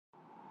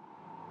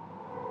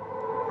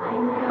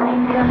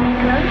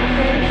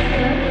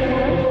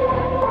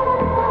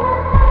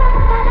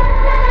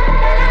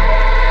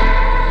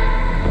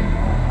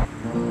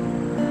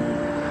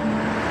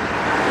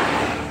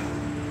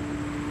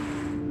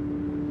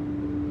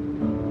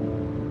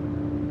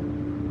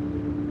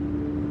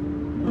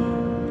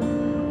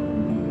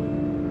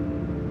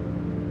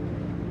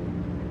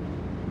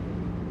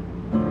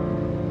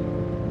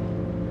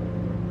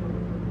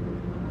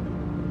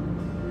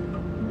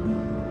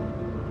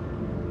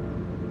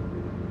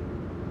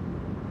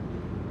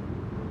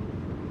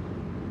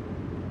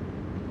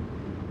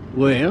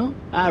Well,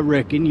 I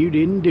reckon you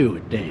didn't do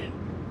it then.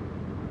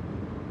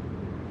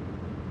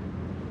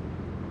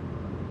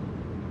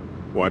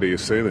 Why do you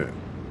say that?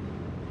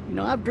 You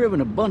know, I've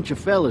driven a bunch of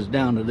fellas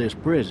down to this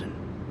prison.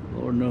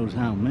 Lord knows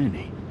how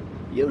many.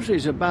 Usually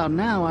it's about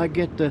now I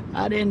get the,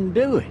 I didn't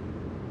do it.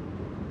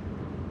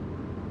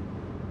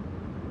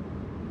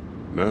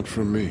 Not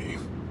from me.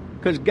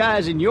 'Cause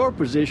guys in your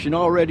position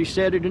already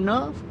said it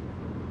enough.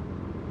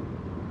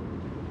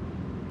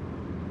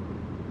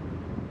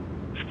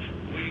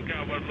 We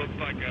got what looks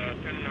like a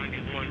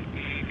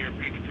 1091E near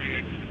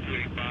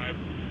P3X285.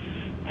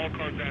 All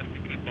cars asked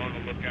to keep on the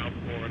lookout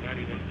for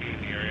 91B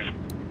in the area.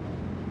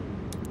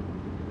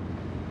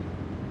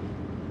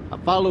 I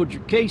followed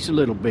your case a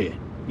little bit,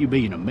 you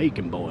being a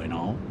Macon boy and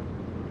all.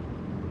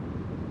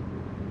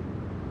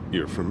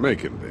 You're from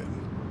Macon, then?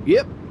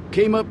 Yep,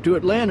 came up to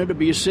Atlanta to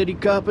be a city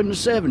cop in the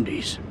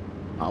 70s.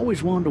 I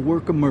always wanted to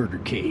work a murder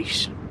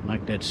case,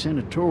 like that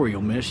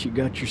senatorial mess you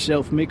got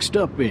yourself mixed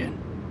up in,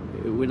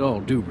 with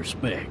all due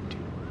respect.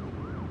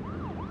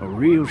 A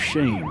real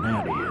shame,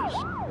 that is.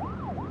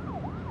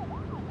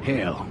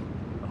 Hell,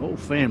 the whole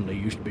family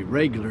used to be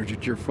regulars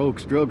at your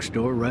folks'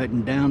 drugstore right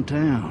in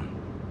downtown.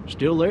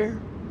 Still there?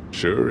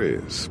 Sure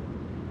is.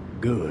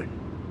 Good.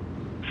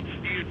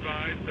 Be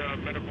advised,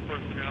 medical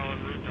personnel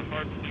en route to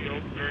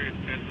Hartsfield, various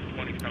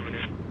 10-20 coming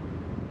in.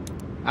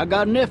 I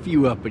got a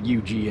nephew up at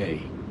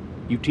UGA.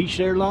 You teach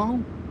there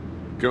long?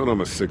 Going on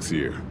my 6th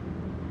year.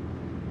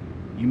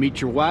 You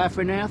meet your wife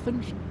in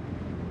Athens?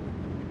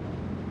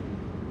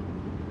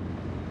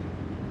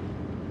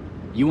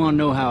 You want to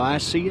know how I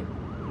see it?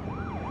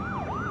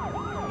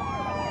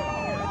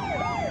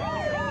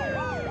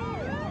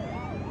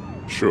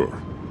 Sure.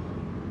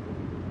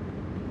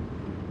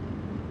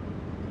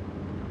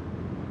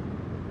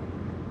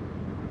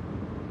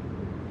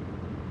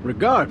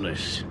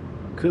 Regardless,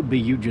 could be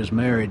you just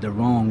married the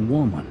wrong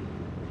woman.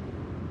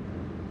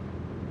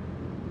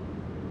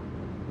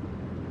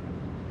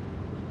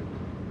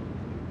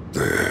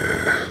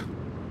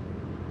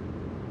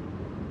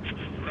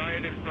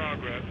 Riot in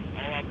progress.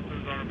 All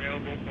officers are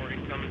available for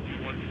incoming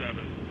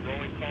 217.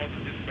 Rolling calls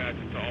and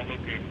dispatches to all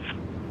locations.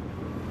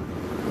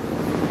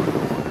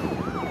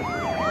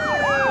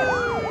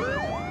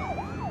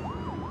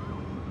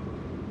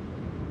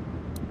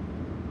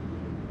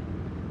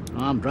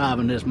 I'm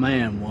driving this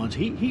man once.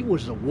 He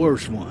was the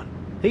worst one.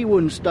 He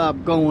wouldn't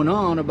stop going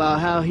on about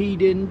how he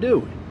didn't do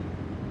it.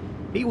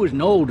 He was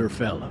an older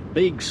fella,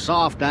 big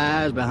soft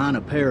eyes behind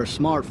a pair of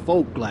smart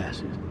folk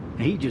glasses.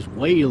 And he just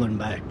wailing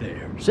back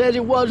there. Says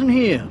it wasn't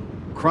him.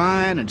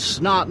 Crying and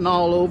snotting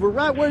all over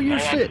right where you're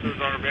sitting. All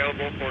officers are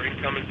available for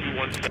incoming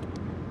 217.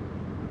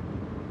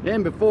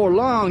 Then before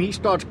long, he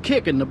starts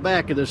kicking the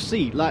back of the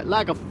seat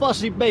like a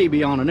fussy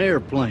baby on an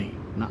airplane.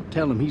 And I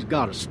tell him he's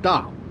got to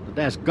stop, that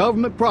that's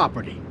government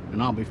property,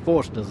 and I'll be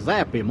forced to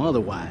zap him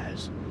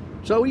otherwise.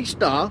 So he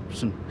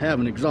stops, and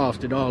having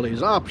exhausted all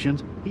his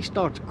options, he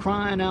starts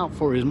crying out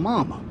for his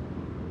mama.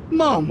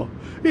 Mama,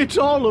 it's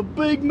all a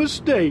big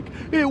mistake.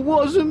 It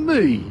wasn't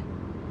me.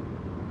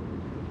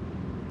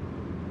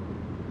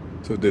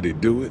 So did he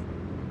do it?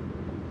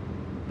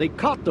 They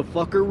caught the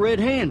fucker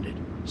red-handed,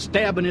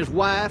 stabbing his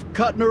wife,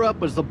 cutting her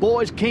up as the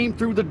boys came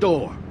through the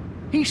door.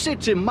 He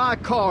sits in my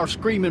car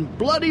screaming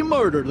bloody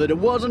murder that it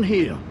wasn't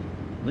him.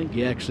 I think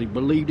he actually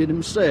believed it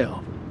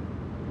himself.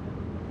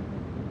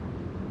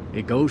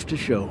 It goes to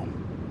show,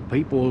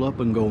 people will up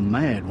and go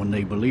mad when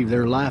they believe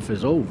their life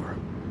is over.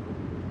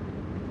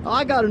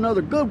 I got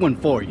another good one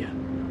for you.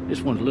 This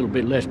one's a little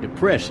bit less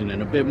depressing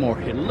and a bit more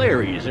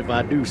hilarious, if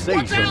I do say so.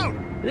 Watch out!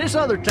 This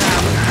other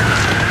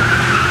time...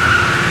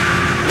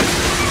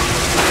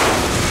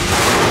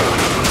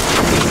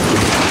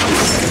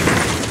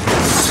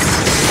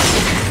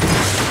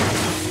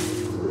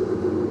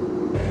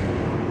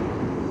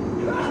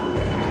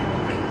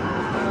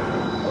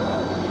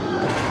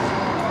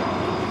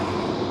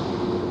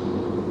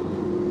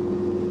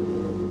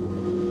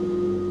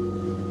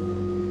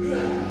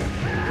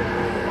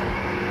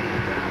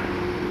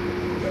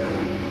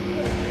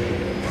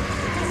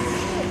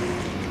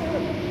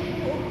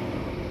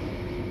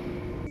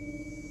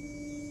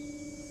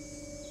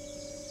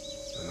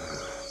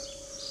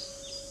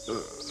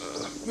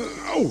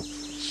 Oh,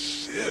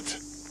 shit.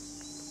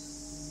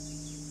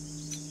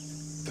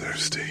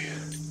 Thirsty.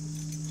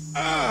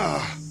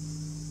 Ah!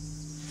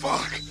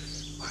 Fuck!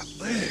 My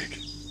leg.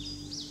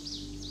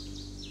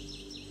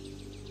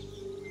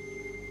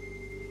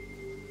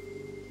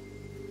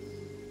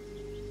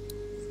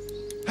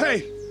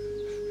 Hey!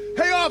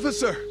 Hey,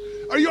 officer!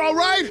 Are you all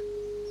right?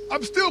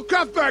 I'm still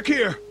cuffed back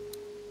here.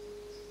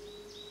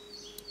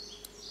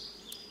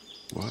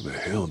 Why the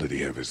hell did he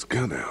have his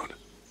gun out?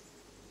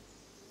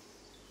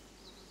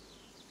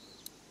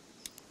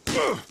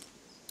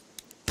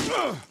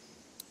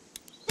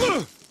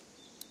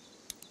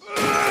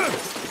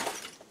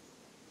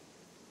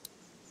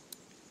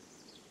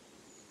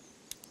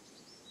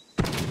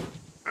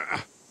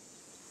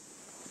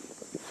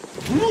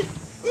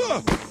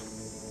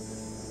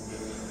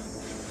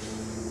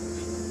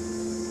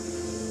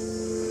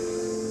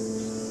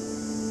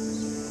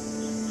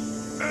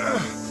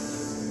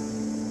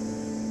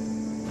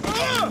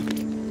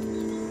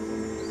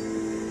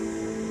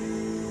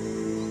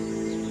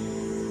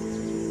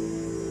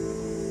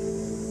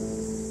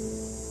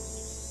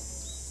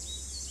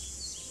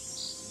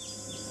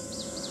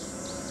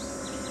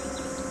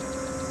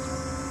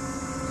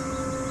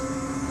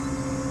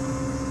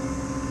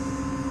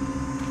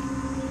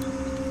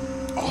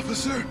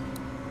 Officer?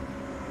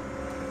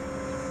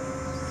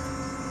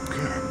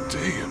 God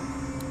damn.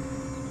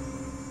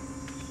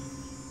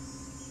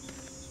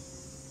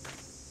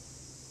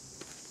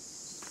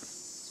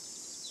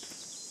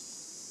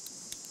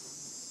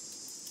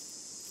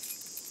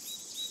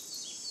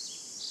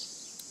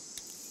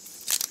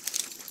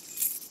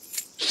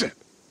 Shit.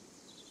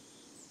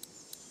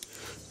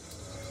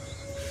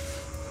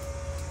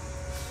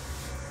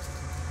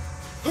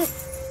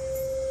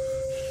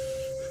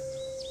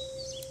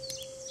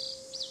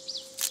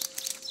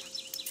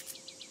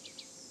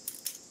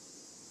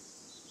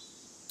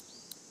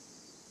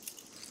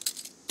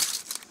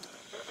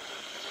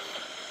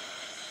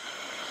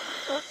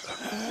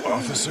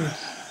 Officer?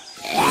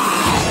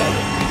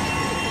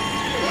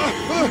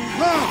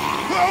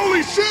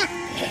 Holy shit!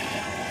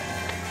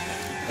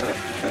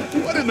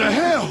 What in the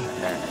hell?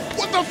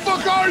 What the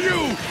fuck are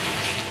you?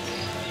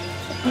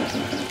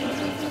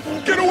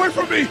 Get away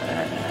from me!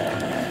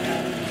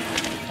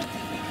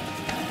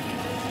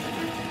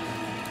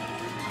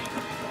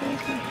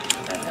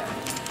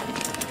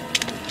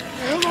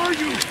 The hell are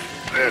you?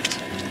 Shit!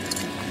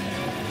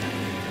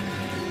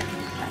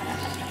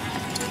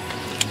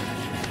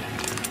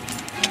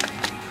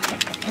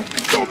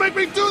 Don't make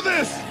me do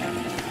this!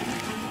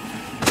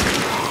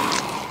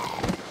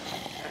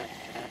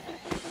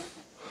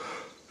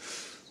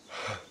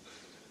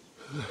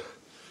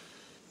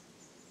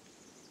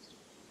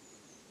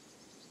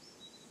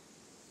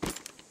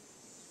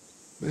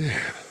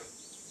 Man.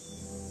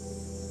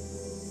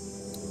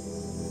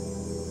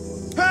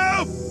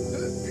 Help!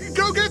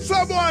 Go get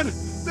someone!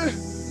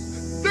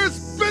 There's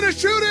been a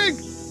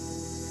shooting!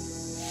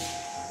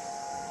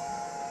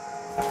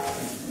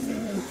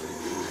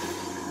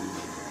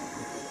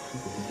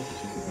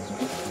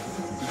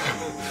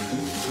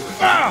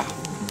 Ah!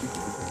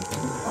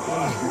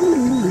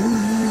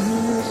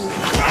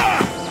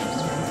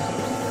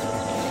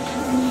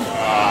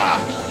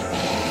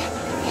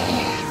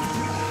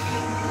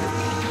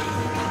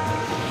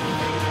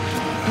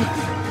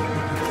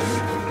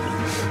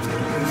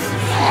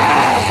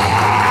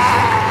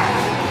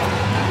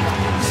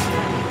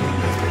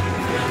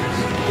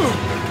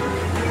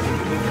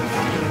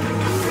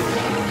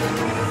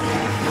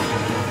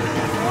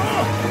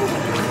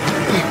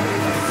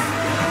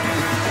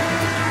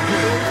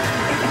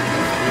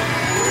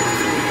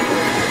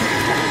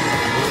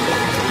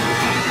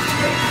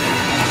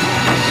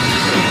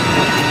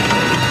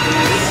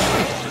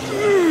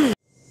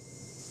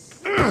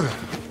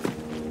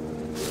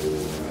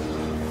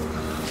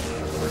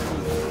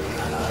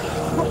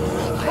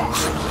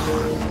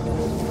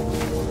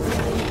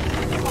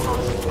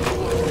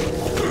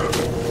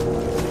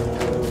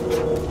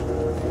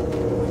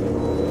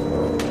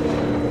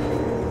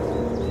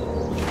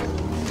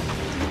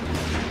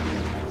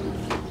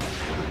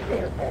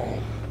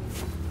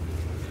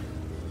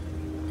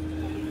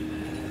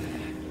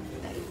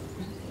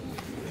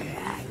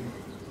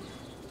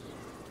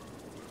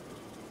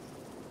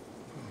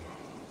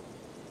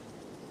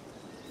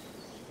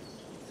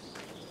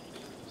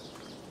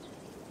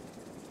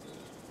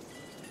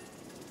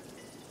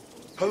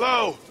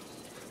 Hello?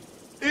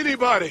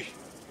 Anybody?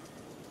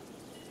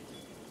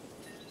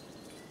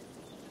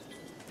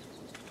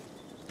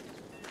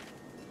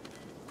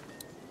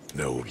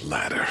 No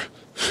ladder.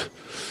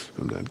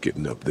 I'm not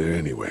getting up there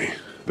anyway.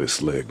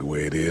 This leg the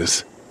way it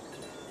is.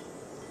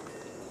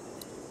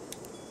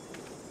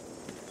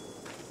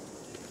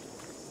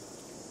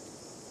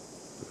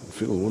 I'd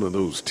fill one of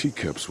those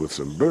teacups with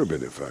some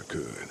bourbon if I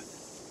could.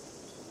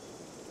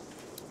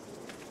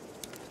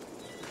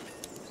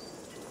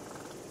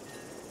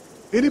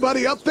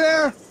 Anybody up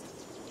there?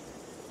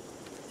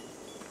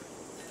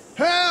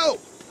 Help!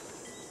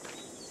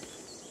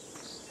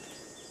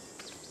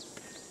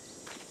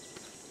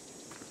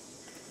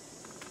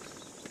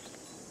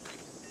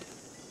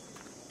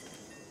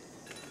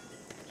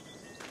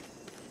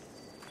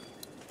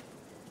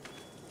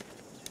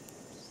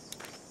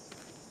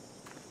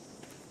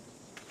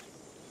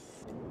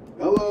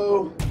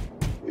 Hello?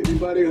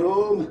 Anybody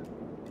home?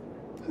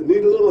 I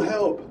need a little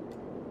help.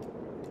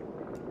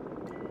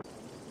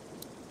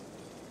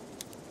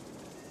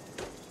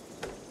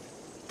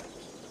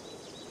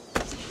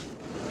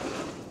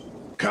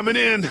 coming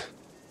in.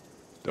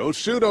 Don't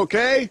shoot,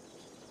 okay?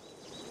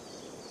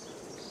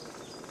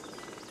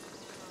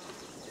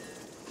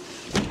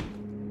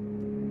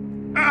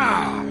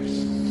 Ah!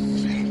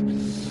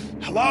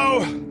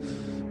 Hello?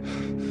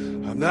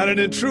 I'm not an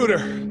intruder.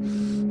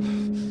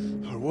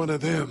 Or one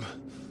of them.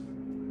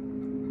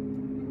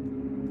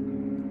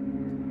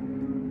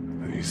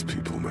 These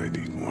people may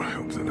need more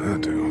help than I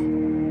do.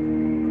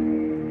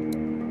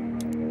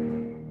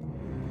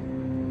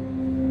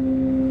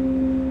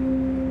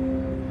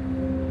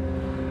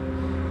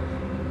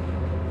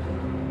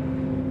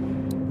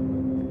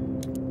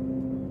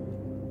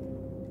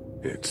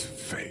 It's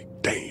fake.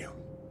 Damn.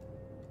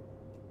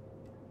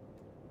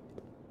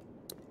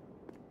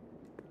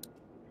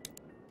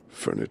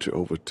 Furniture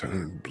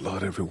overturned,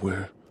 blood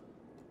everywhere.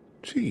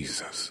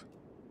 Jesus.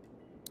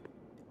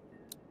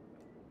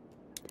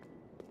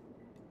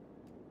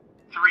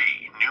 3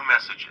 new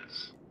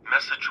messages.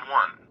 Message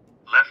 1,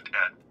 left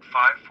at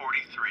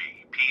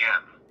 5:43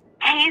 p.m.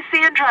 Hey,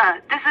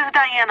 Sandra. This is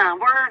Diana.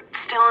 We're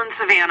still in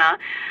Savannah.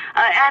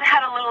 Ed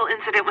had a little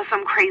incident with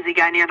some crazy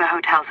guy near the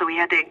hotel, so we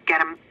had to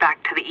get him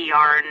back to the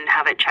ER and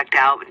have it checked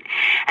out.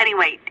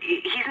 Anyway,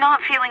 he's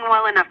not feeling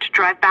well enough to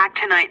drive back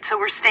tonight, so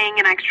we're staying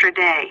an extra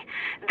day.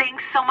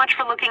 Thanks so much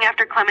for looking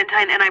after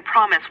Clementine, and I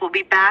promise we'll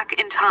be back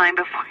in time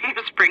before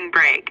your spring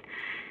break.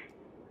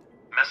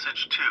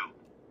 Message 2,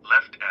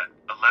 left at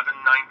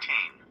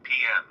 11:19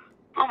 p.m.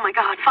 Oh my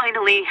God,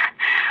 finally.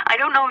 I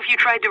don't know if you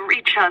tried to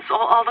reach us.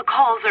 All the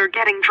calls are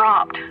getting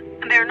dropped.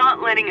 They're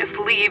not letting us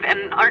leave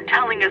and aren't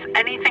telling us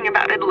anything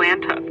about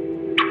Atlanta.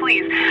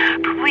 Please,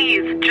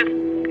 just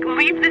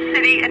leave the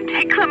city and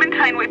take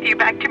Clementine with you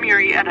back to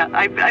Murrieta.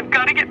 I've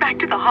got to get back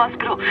to the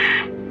hospital.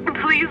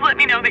 Please let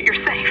me know that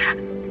you're safe.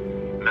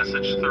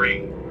 Message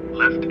 3,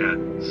 left at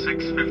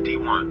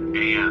 6:51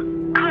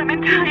 a.m.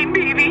 Clementine,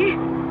 baby.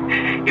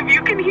 If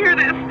you can hear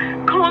this,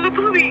 call the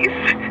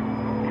police.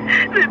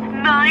 That's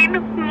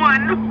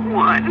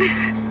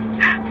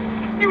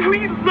 911.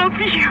 We love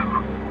you.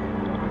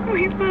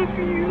 We love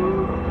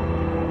you.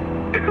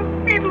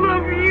 We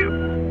love you.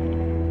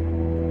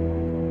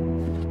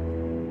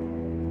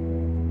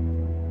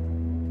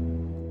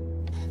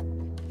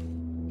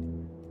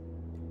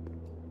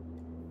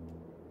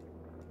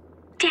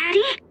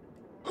 Daddy?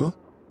 Huh?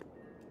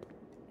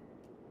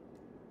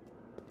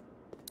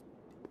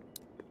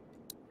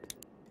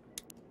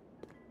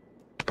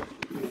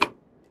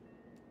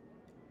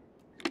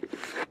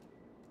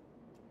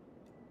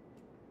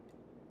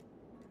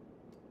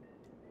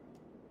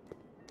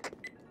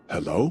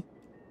 Hello?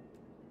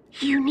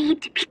 You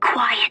need to be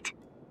quiet.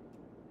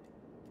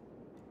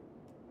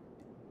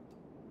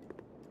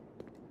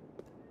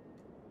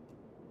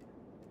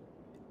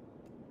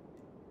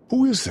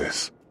 Who is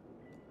this?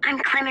 I'm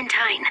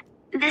Clementine.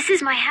 This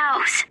is my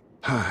house.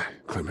 Hi,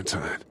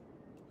 Clementine.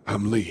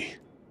 I'm Lee.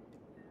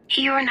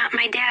 You're not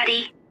my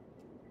daddy.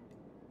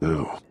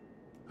 No,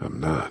 I'm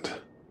not.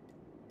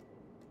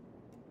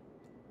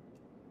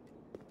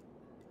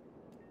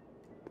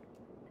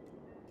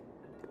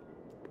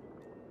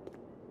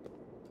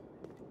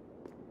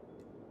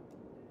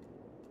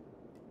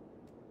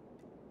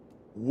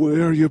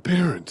 Where are your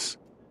parents?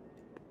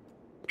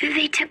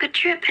 They took a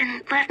trip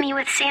and left me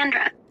with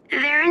Sandra.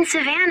 They're in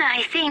Savannah,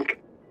 I think.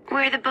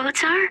 Where the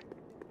boats are?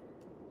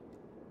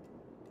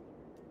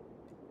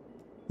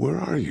 Where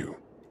are you?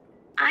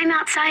 I'm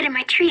outside in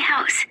my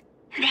treehouse.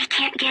 They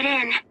can't get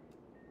in.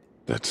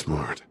 That's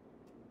smart.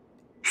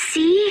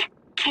 See?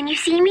 Can you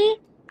see me?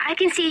 I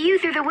can see you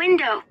through the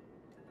window.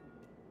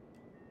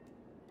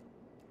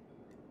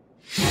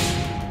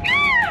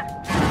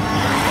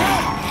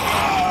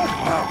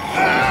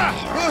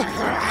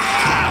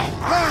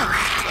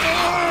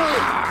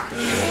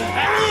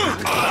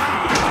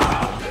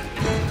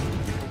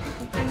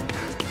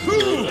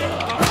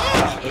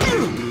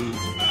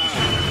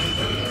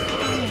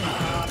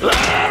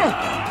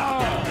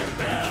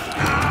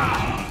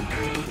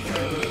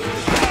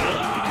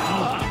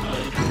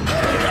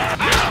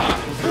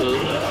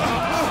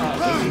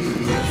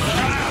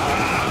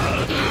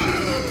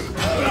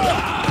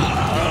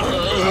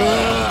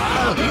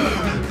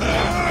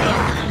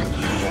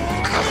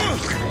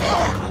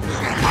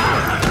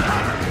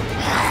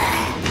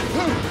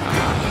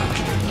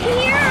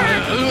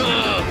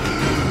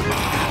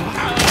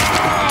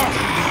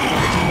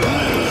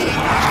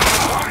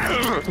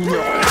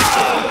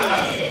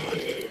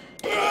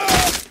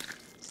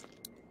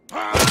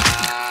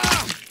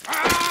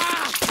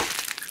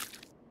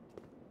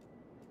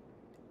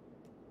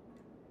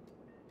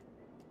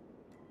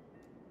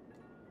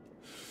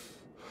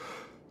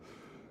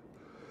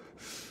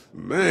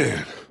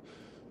 Man.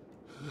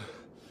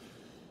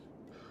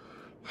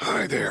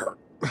 Hi there.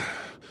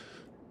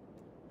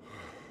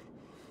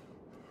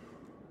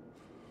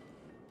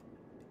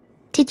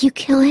 Did you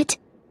kill it?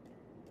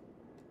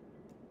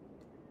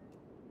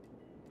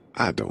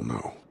 I don't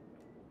know.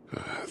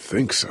 I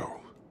think so.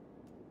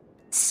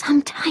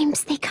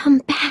 Sometimes they come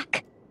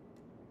back.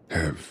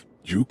 Have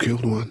you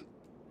killed one?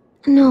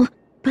 No,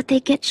 but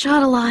they get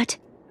shot a lot.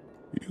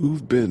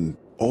 You've been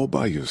all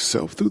by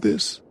yourself through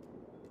this?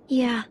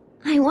 Yeah,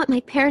 I want my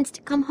parents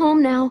to come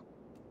home now.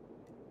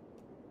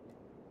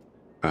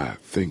 I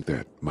think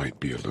that might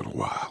be a little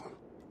while,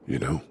 you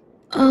know?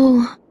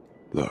 Oh.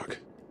 Look,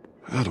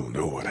 I don't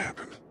know what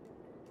happened,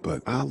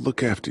 but I'll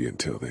look after you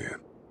until then.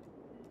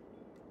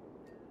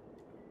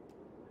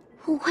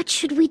 What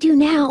should we do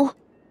now?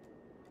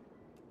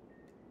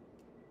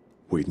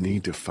 We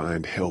need to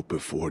find help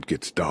before it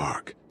gets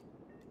dark.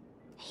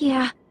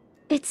 Yeah,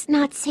 it's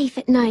not safe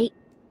at night.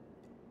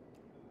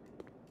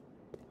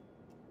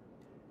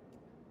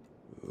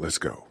 Let's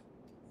go.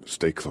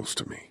 Stay close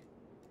to me.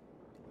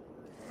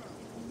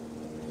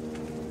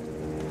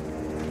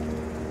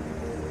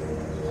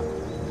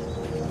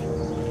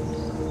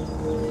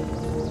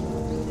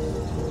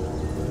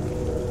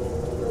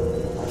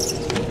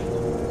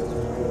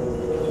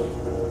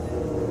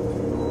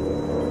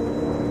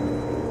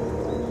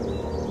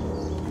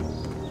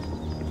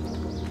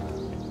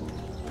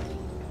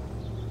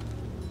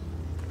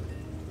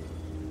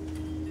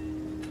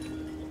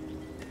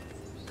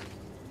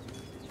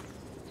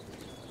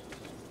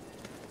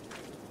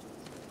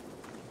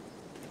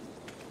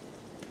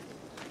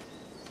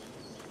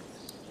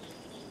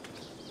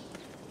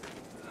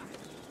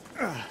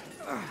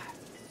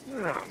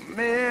 Oh,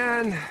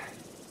 man.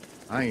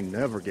 I ain't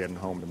never getting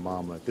home to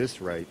Mama at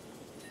this rate.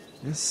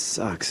 This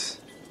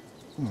sucks.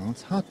 Oh,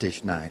 it's hot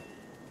this night.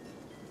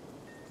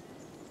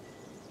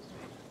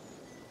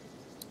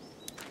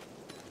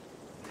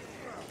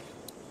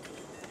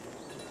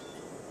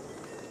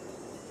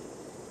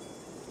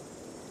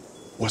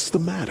 What's the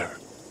matter?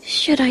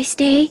 Should I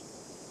stay?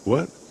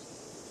 What?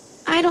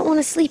 I don't want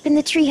to sleep in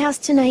the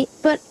treehouse tonight,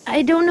 but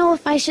I don't know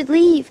if I should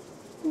leave.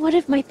 What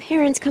if my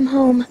parents come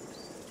home?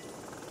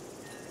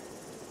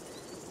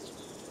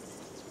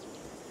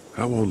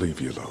 I won't leave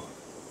you alone.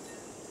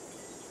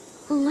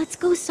 Let's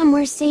go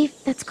somewhere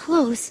safe that's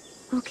close,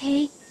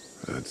 okay?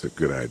 That's a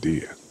good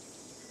idea.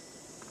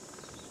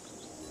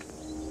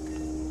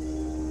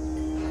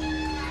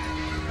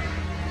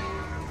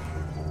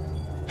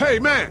 Hey,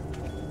 man!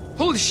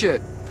 Holy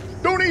shit!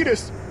 Don't eat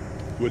us!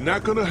 We're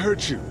not gonna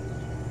hurt you.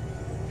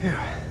 Phew.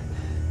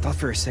 Thought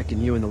for a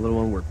second you and the little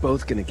one were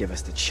both gonna give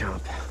us the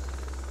chomp.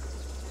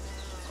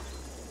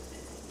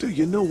 Do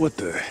you know what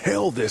the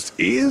hell this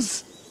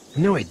is?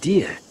 No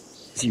idea.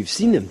 So you've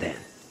seen them then?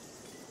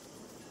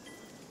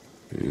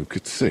 You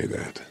could say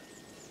that.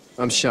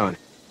 I'm Sean.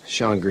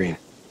 Sean Green.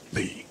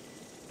 Lee,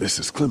 this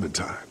is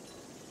Clementine.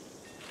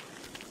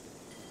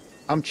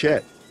 I'm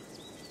Chet.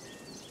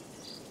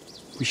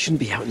 We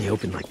shouldn't be out in the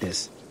open like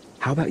this.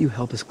 How about you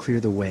help us clear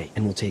the way,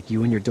 and we'll take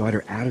you and your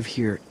daughter out of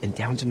here and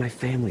down to my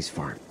family's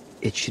farm.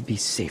 It should be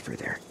safer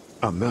there.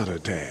 I'm not her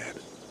dad.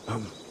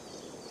 I'm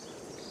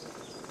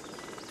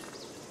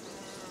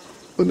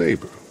a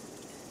neighbor.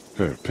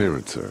 Her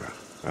parents are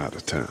out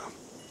of town.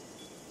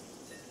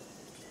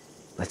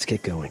 Let's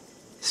get going.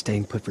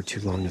 Staying put for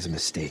too long is a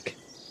mistake.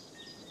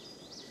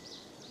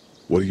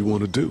 What do you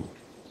want to do?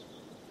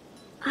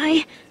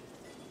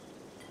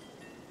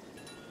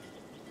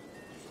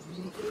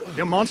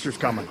 The monster's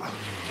coming.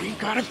 We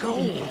gotta go.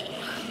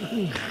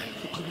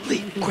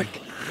 Lee,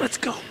 quick, let's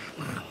go.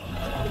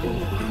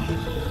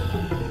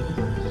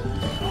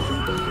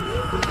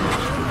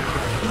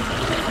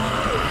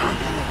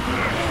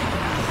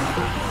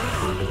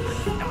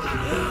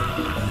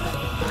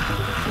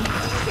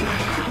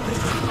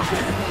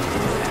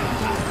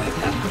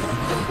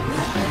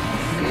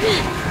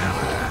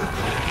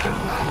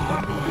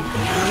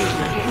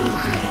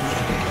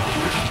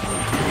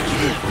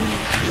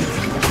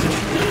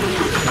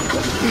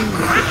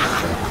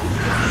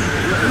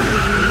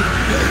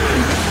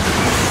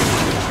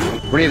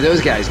 Were any of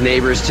those guys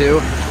neighbors too?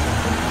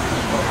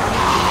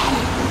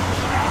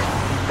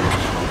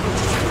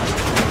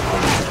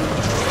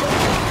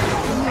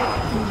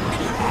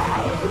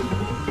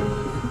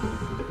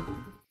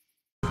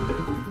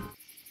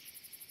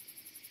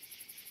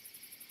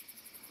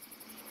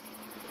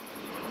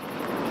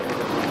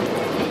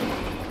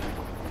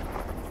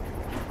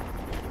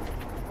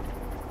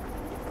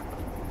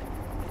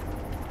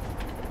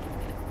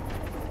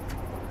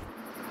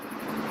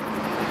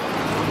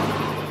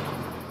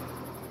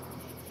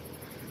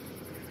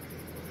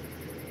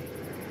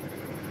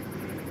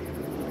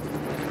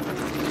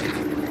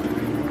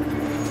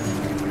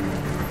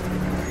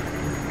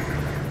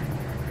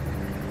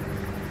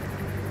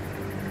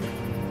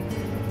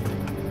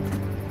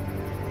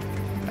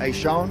 Hey,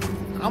 Sean,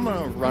 I'm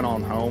gonna run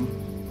on home.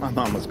 My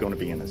mama's gonna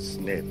be in a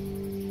snip.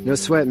 No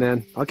sweat,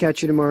 man. I'll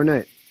catch you tomorrow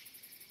night.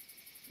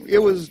 It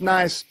was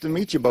nice to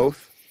meet you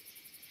both.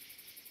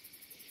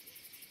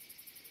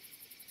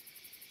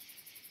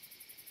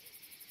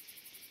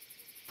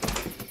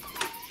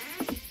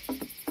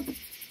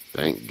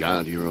 Thank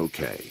God you're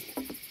okay.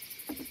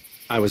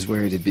 I was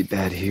worried it'd be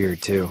bad here,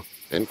 too.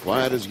 Been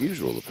quiet as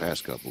usual the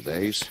past couple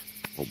days.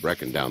 Old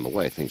Brecken down the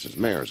way thinks his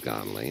mare's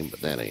gone lame, but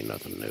that ain't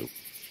nothing new.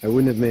 I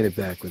wouldn't have made it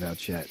back without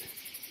Chet.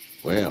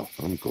 Well,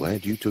 I'm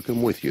glad you took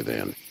him with you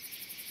then.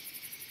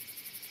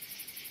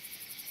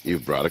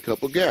 You've brought a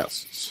couple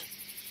guests.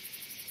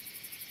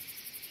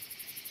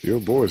 Your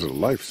boy's a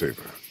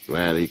lifesaver.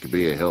 Glad he could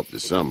be a help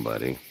to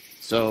somebody.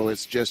 So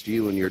it's just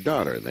you and your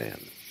daughter, then?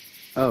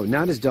 Oh,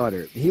 not his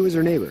daughter. He was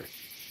her neighbor.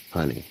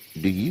 Honey,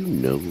 do you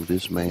know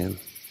this man?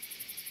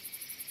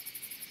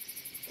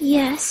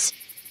 Yes.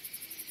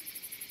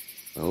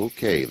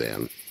 Okay,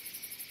 then.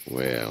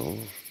 Well,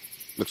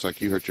 looks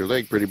like you hurt your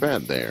leg pretty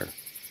bad there.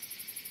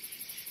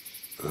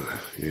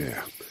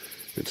 Yeah.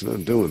 It's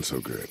not doing so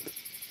good.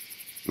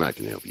 I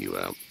can help you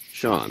out.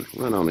 Sean,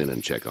 run on in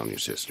and check on your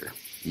sister.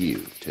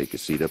 You, take a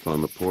seat up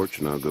on the porch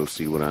and I'll go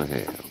see what I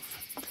have.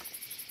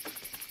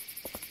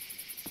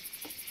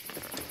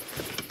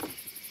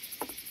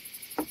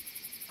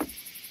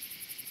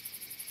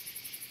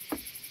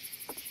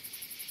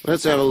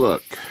 Let's have a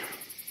look.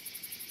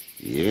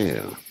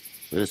 Yeah,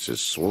 this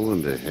is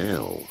swollen to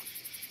hell.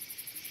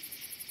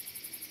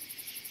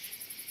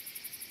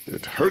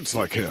 It hurts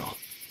like hell.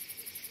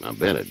 I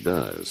bet it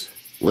does.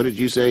 What did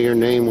you say your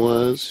name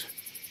was?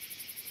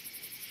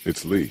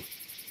 It's Lee.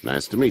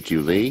 Nice to meet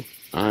you, Lee.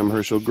 I'm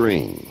Herschel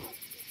Green.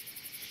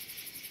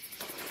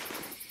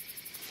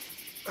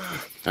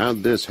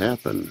 How'd this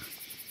happen?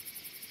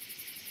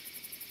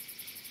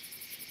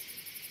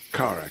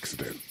 Car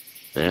accident.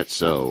 That's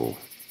so.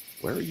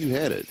 Where are you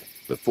headed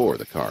before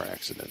the car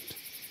accident?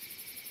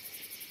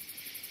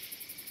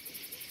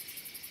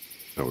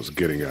 I was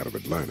getting out of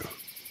Atlanta.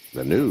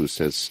 The news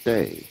says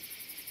stay.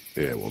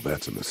 Yeah, well,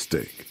 that's a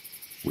mistake.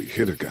 We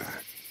hit a guy.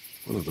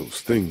 One of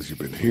those things you've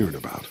been hearing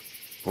about.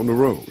 On the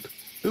road.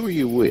 Who are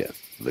you with?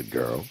 The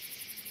girl?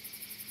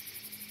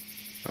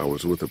 I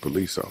was with a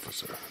police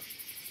officer.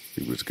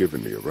 He was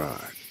giving me a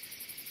ride.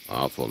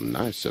 Awful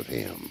nice of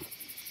him.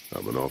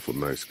 I'm an awful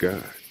nice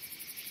guy.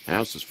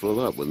 House is full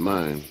up with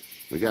mine.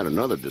 We got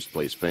another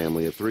displaced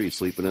family of 3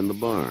 sleeping in the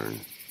barn.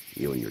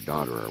 You and your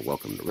daughter are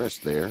welcome to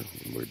rest there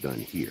when we're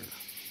done here.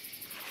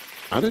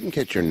 I didn't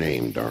catch your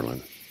name,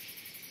 darling.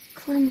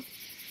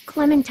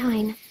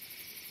 Clementine.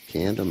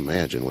 Can't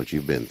imagine what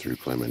you've been through,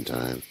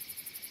 Clementine.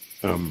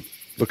 I'm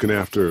looking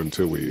after her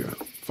until we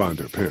find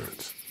her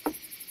parents.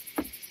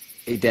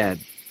 Hey, Dad,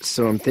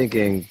 so I'm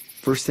thinking,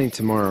 first thing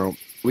tomorrow,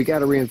 we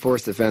gotta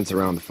reinforce the fence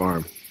around the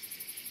farm.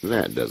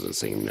 That doesn't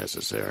seem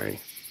necessary.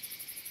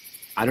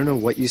 I don't know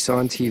what you saw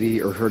on TV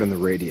or heard on the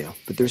radio,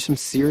 but there's some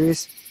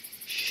serious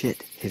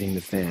shit hitting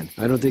the fan.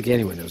 I don't think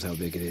anyone knows how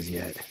big it is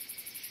yet.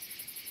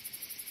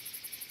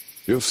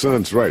 Your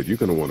son's right. You're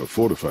gonna want to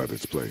fortify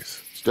this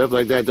place. Stuff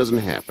like that doesn't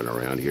happen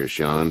around here,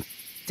 Sean.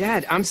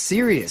 Dad, I'm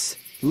serious.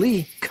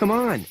 Lee, come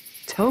on.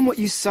 Tell him what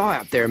you saw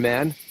out there,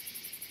 man.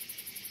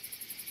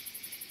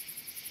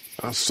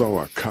 I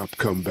saw a cop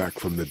come back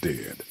from the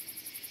dead.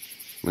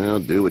 Well,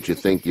 do what you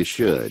think you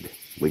should.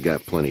 We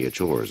got plenty of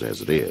chores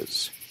as it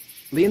is.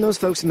 Lee and those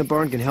folks in the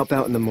barn can help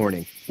out in the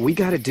morning. We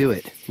gotta do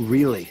it.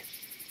 Really.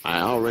 I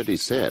already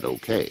said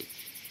okay.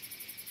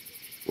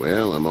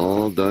 Well, I'm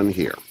all done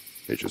here.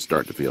 It should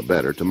start to feel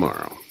better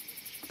tomorrow.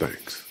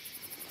 Thanks.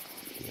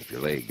 If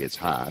your leg gets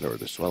hot or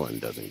the swelling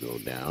doesn't go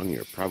down,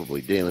 you're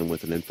probably dealing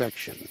with an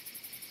infection.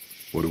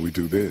 What do we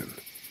do then?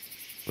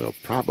 We'll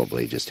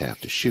probably just have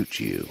to shoot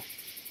you.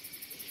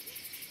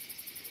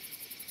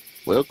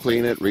 We'll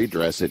clean it,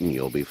 redress it, and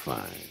you'll be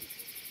fine.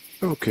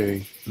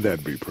 Okay,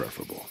 that'd be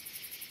preferable.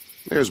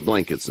 There's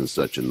blankets and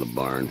such in the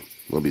barn.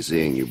 We'll be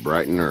seeing you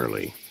bright and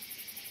early.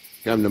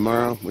 Come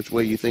tomorrow, which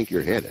way you think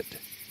you're headed?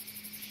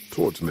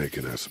 Towards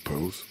Macon, I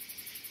suppose.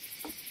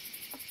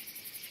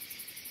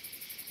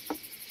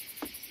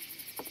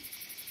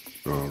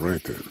 All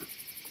right, then.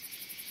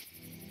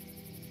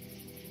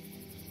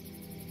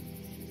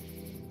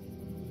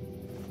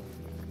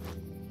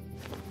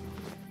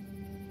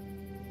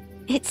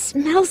 It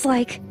smells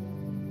like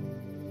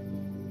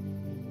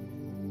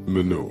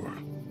Manure.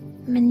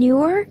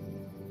 manure?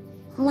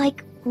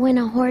 Like when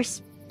a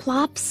horse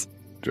plops?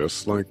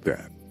 Just like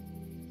that.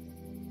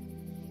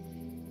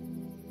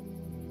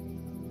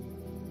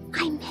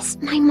 I miss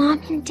my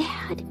mom and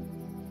dad.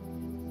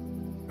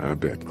 I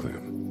bet,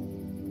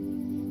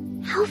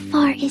 Clem. How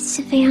far is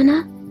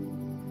Savannah?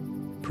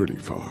 Pretty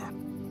far.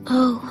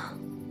 Oh,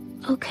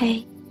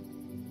 okay.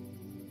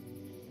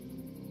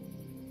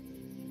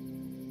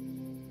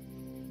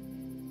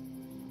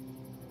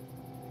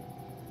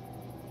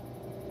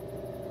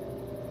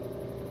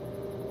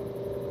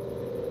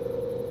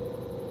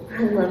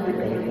 I love you,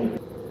 baby.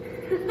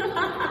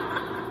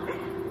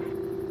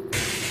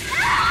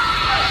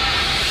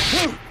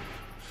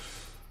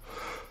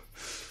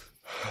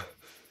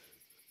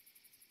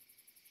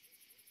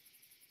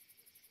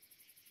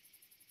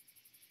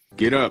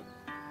 Get up.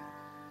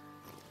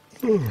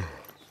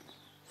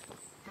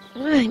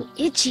 I'm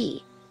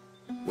itchy.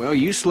 Well,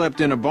 you slept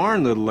in a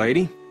barn, little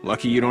lady.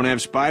 Lucky you don't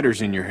have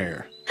spiders in your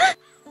hair.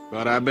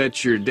 But I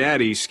bet your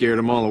daddy scared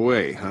them all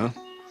away, huh?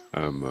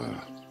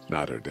 I'm,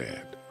 not her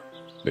dad.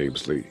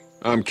 Name's Lee.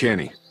 I'm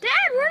Kenny.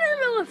 Dad, we're in the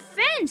middle of a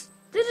fence.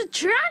 There's a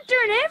tractor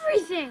and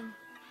everything.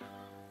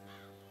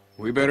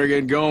 We better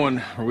get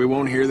going, or we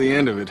won't hear the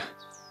end of it.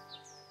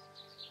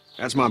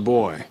 That's my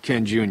boy,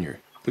 Ken Jr.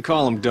 We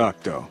call him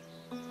Duck, though.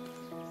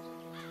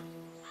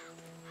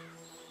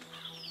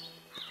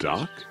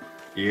 Doc?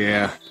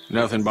 Yeah,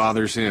 nothing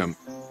bothers him.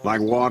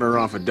 Like water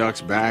off a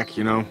duck's back,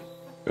 you know?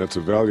 That's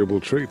a valuable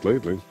trait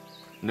lately.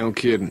 No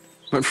kidding.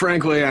 But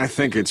frankly, I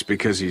think it's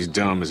because he's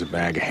dumb as a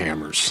bag of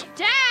hammers.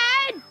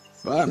 Dad!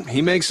 But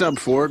he makes up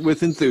for it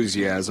with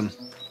enthusiasm.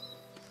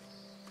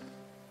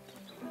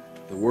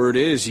 The word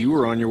is you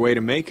were on your way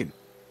to Macon.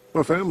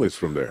 My family's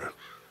from there.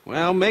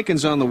 Well,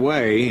 Macon's on the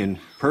way, and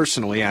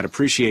personally, I'd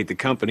appreciate the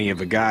company of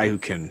a guy who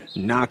can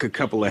knock a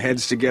couple of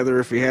heads together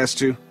if he has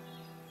to.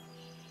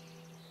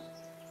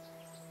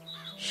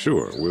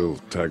 Sure, we'll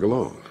tag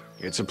along.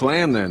 It's a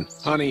plan, then.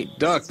 Honey,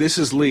 Duck, this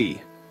is Lee.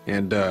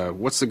 And,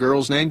 what's the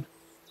girl's name?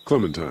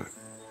 Clementine.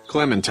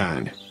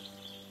 Clementine.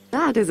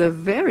 That is a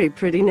very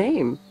pretty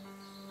name.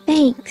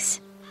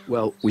 Thanks.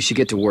 Well, we should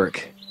get to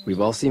work. We've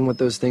all seen what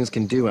those things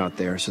can do out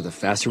there, so the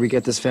faster we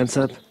get this fence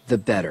up, the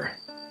better.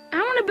 I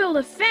want to build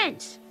a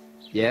fence.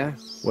 Yeah?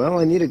 Well,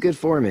 I need a good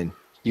foreman.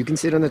 You can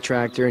sit on the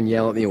tractor and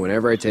yell at me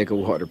whenever I take a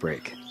water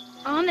break.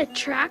 On the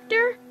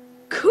tractor?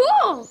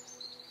 Cool!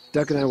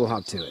 Duck and I will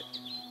hop to it.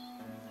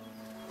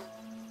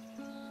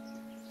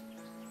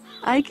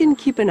 I can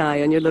keep an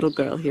eye on your little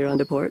girl here on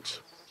the porch.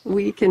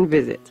 We can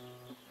visit.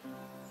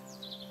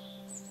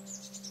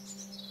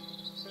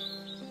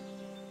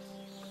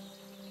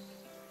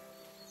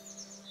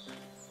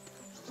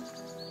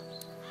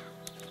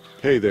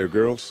 Hey there,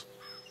 girls.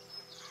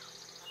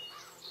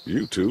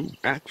 You two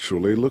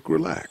actually look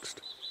relaxed.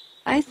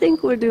 I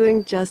think we're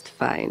doing just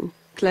fine.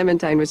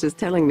 Clementine was just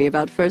telling me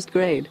about first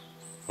grade.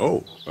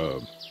 Oh,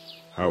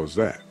 how was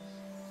that?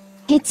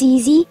 It's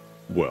easy.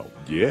 Well,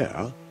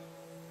 yeah.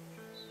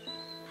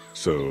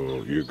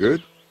 So, you're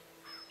good?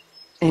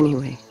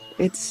 Anyway,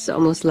 it's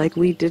almost like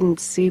we didn't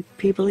see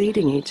people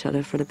eating each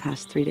other for the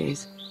past 3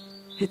 days.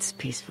 It's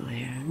peaceful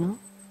here, no?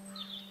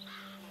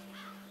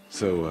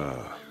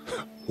 So,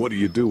 what do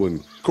you do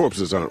when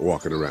corpses aren't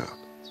walking around?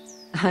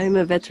 I'm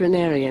a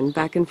veterinarian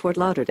back in Fort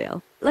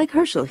Lauderdale. Like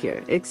Herschel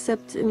here,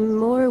 except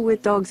more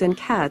with dogs and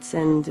cats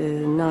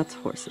and not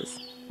horses.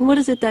 What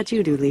is it that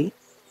you do, Lee?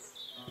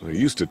 I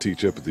used to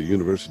teach up at the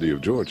University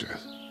of Georgia.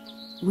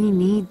 We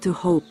need to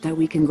hope that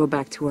we can go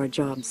back to our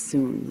jobs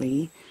soon,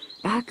 Lee.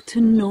 Back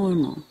to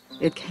normal.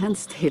 It can't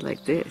stay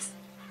like this.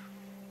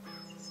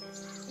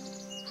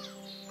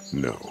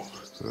 No,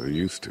 I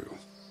used to.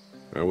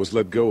 I was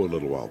let go a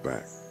little while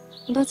back.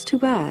 That's too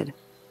bad.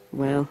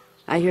 Well,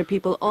 I hear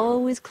people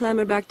always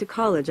clamor back to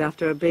college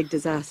after a big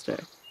disaster.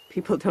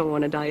 People don't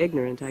want to die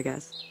ignorant, I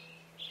guess.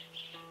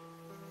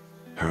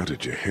 How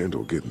did you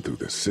handle getting through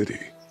the city?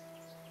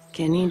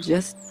 Kenny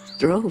just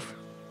drove.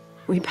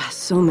 We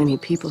passed so many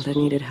people that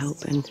needed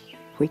help, and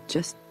we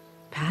just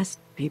passed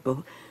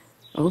people.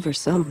 Over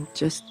some,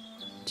 just...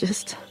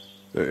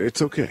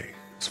 It's okay.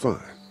 It's fine.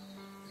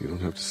 You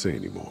don't have to say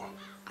any more.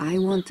 I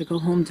want to go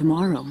home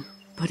tomorrow.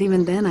 But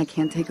even then, I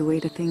can't take away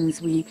the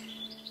things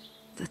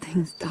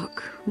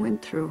Doc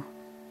went through.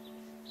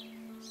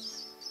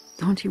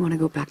 Don't you want to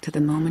go back to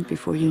the moment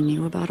before you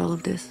knew about all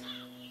of this?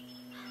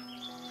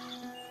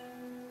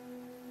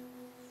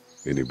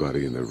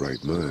 Anybody in their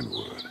right mind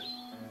would.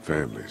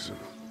 Families and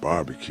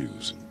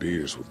barbecues and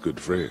beers with good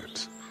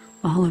friends.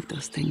 All of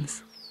those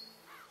things.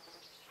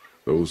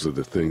 Those are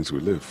the things we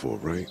live for,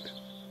 right?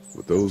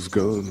 With those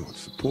gone,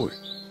 what's the point?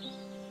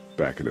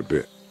 Back in a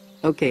bit.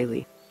 Okay,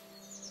 Lee.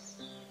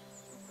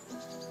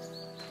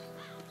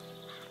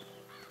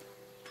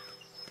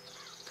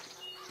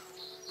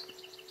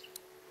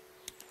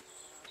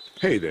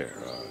 Hey there,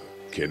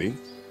 Kenny.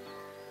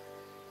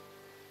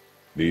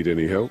 Need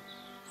any help?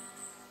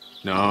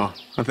 No,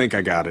 I think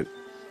I got it.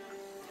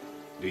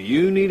 Do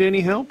you need any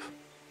help?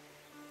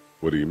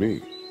 What do you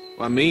mean?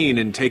 I mean,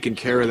 in taking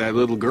care of that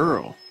little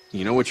girl.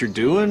 You know what you're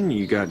doing?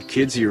 You got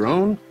kids of your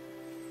own?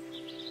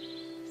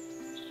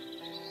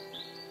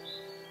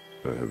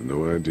 I have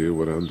no idea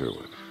what I'm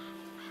doing.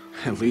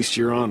 At least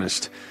you're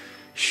honest.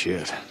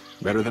 Shit.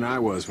 Better than I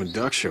was when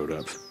Duck showed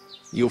up.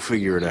 You'll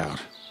figure it out.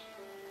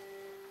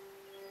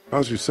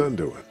 How's your son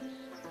doing?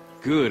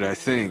 Good, I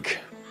think.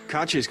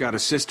 Katya's got a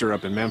sister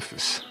up in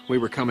Memphis. We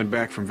were coming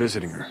back from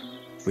visiting her.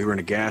 We were in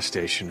a gas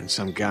station and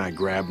some guy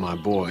grabbed my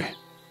boy.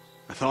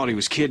 I thought he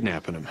was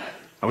kidnapping him.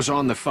 I was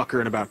on the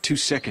fucker in about 2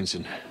 seconds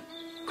and...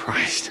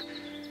 Christ.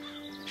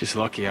 Just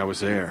lucky I was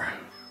there.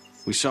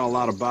 We saw a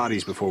lot of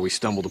bodies before we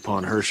stumbled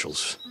upon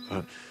Herschel's.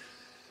 But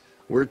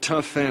we're a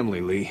tough family,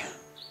 Lee.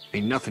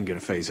 Ain't nothing gonna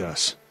faze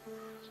us.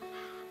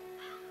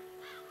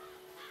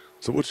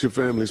 So what's your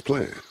family's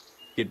plan?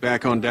 Get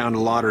back on down to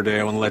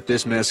Lauderdale and let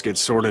this mess get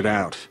sorted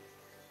out.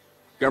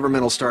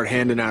 Government will start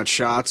handing out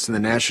shots and the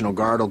National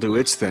Guard will do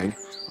its thing.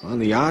 On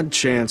the odd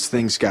chance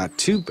things got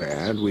too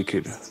bad, we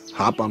could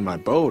hop on my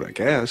boat, I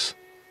guess.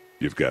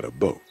 You've got a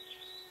boat?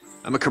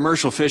 I'm a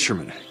commercial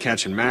fisherman,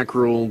 catching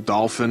mackerel,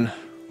 dolphin,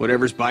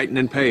 whatever's biting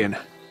and paying.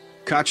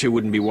 Katya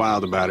wouldn't be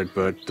wild about it,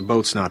 but the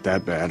boat's not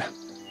that bad.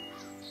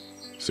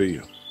 See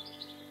you.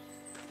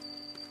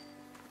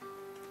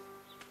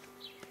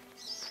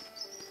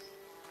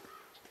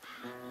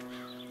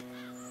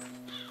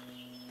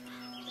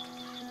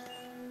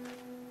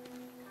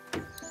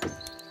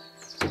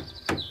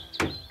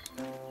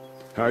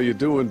 How you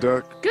doing,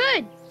 Duck?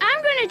 Good.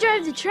 I'm gonna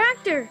drive the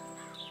tractor.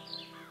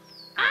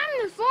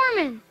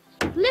 foreman.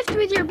 Lift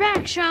with your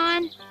back,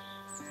 Sean.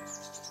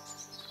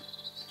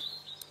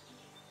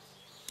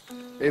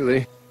 Hey,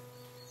 Lee.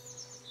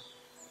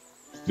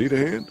 Need a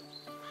hand?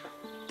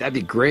 That'd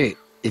be great.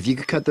 If you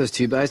could cut those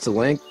 2x to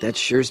length, that'd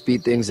sure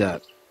speed things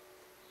up.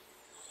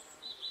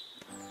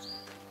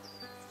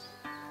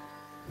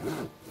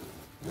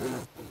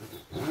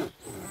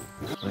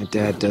 My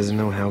dad doesn't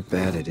know how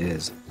bad it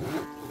is.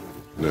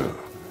 No,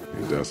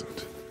 he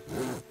doesn't.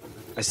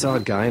 I saw a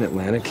guy in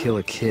Atlanta kill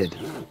a kid.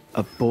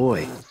 A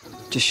boy.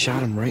 Just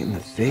shot him right in the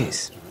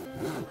face.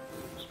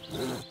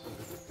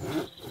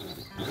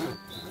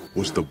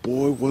 Was the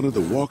boy one of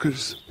the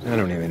walkers? I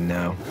don't even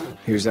know.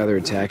 He was either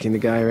attacking the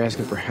guy or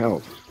asking for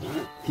help.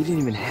 He didn't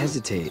even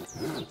hesitate.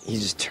 He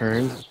just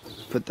turned,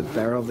 put the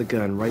barrel of the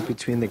gun right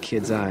between the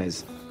kid's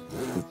eyes,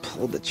 and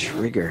pulled the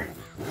trigger.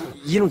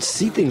 You don't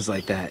see things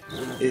like that.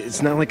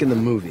 It's not like in the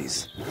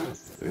movies.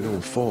 They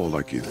don't fall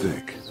like you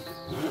think.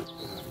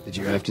 Did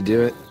you have to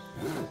do it?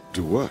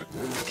 Do what?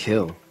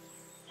 Kill.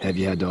 Have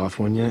you had to off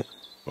one yet?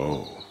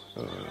 Oh,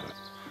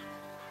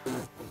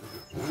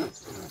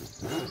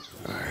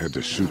 I had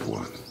to shoot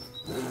one.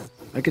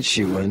 I could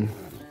shoot one.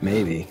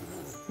 Maybe.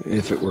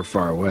 If it were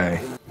far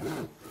away.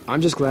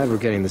 I'm just glad we're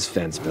getting this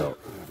fence built.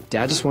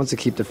 Dad just wants to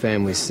keep the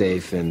family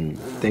safe and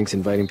thinks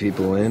inviting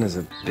people in is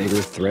a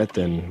bigger threat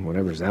than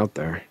whatever's out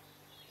there.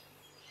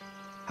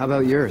 How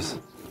about yours?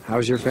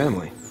 How's your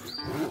family?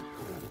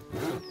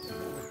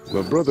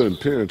 My brother and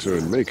parents are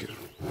in Macon.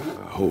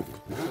 I hope.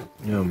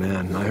 Oh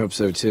man, I hope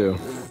so too.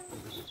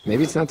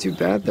 Maybe it's not too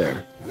bad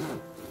there.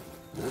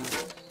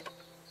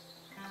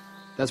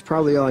 That's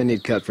probably all I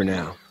need cut for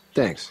now.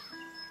 Thanks.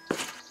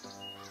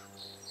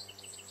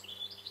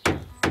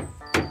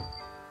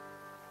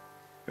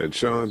 And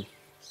Sean,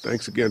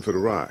 thanks again for the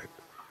ride.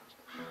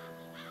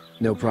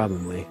 No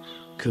problem, Lee.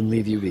 Couldn't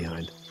leave you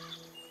behind.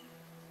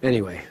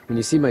 Anyway, when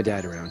you see my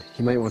dad around,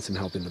 he might want some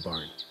help in the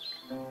barn.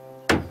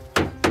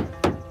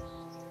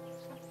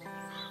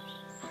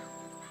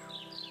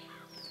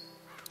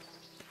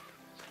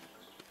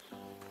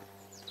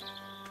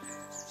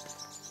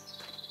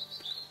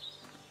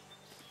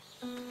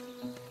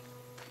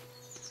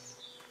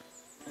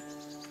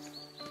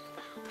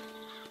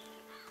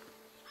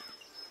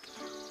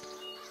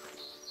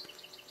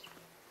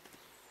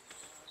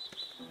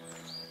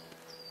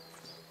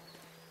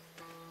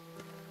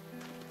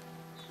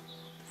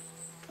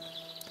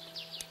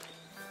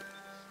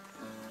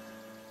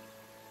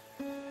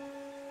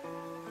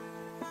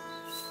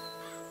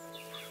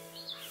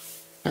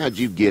 How'd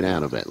you get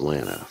out of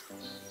Atlanta?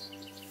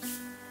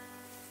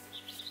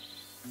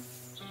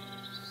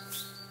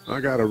 I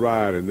got a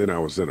ride and then I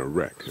was in a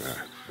wreck.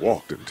 I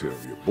walked until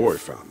your boy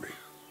found me.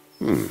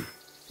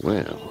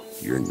 Well,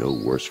 you're no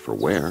worse for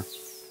wear.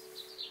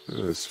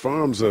 This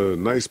farm's a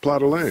nice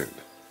plot of land.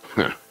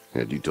 Huh.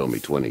 Had you told me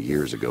 20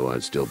 years ago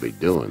I'd still be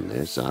doing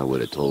this, I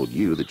would have told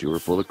you that you were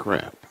full of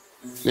crap.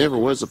 Never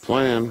was a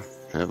plan,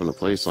 having a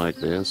place like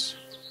this.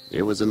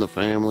 It was in the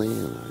family,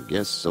 and I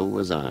guess so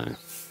was I.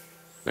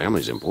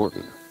 Family's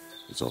important.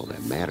 It's all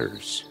that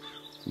matters.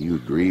 You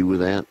agree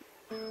with that?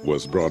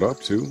 Was brought up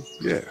to,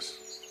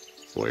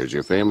 yes. Where's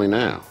your family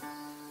now?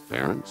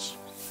 Parents?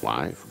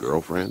 Wife?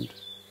 Girlfriend?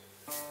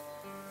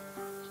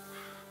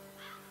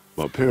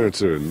 My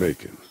parents are in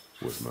Macon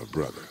with my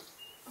brother.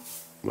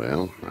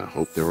 Well, I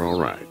hope they're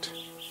all right.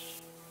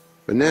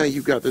 But now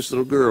you've got this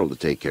little girl to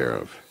take care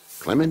of.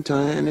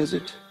 Clementine, is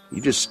it?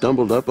 You just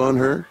stumbled up on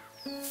her?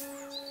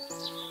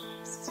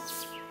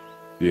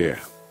 Yeah.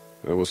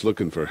 I was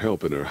looking for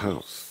help in her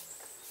house.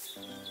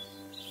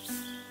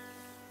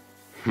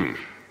 Can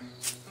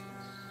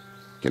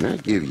I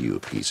give you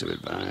a piece of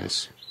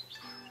advice?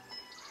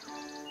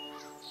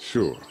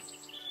 Sure.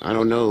 I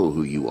don't know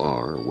who you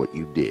are or what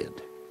you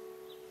did.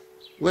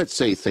 Let's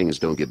say things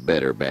don't get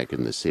better back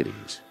in the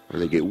cities, or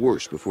they get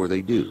worse before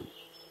they do.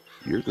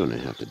 You're going to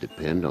have to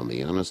depend on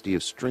the honesty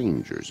of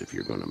strangers if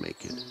you're going to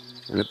make it.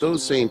 And if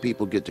those same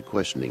people get to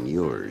questioning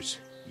yours,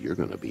 you're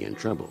going to be in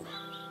trouble.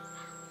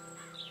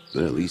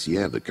 But at least you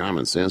have the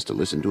common sense to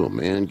listen to a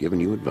man giving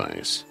you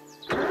advice.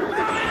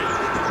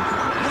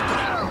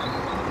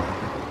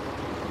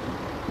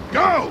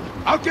 Go!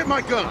 I'll get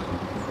my gun!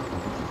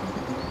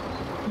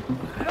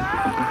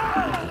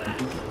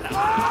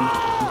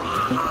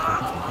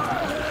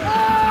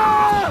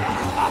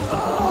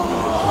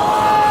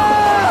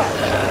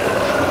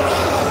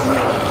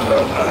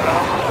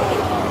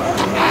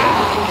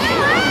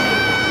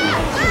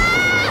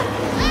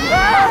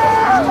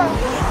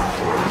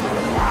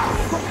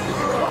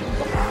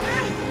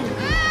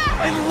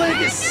 My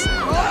leg is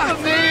off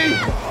of me!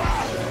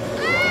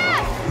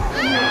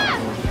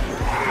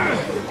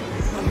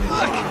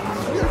 Look!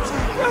 You're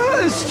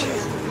crushed!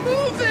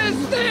 Move this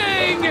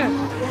thing!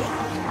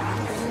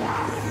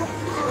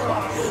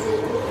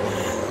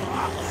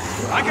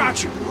 I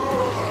got you!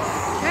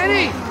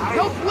 Kenny!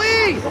 Help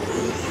Lee!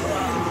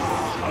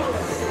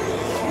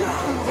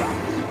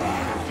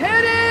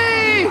 Kenny!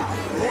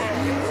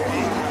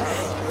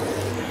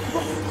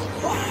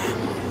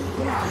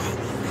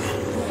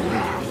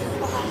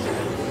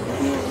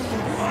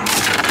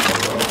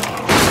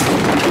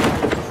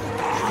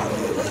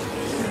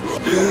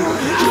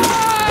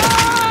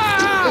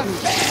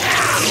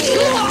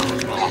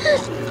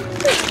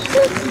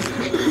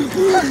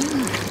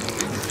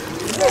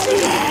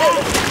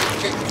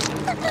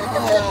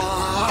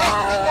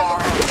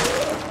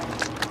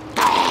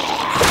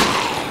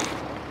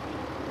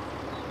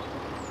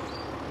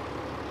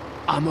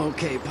 I'm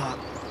okay, Pop.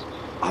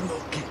 I'm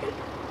okay.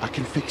 I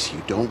can fix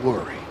you, don't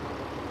worry.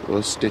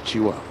 We'll stitch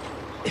you up.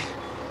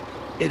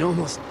 It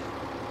almost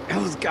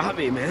got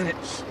me, man.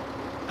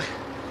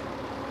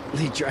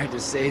 Lee tried to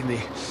save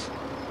me.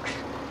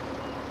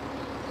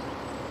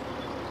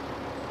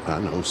 I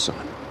know,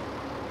 son.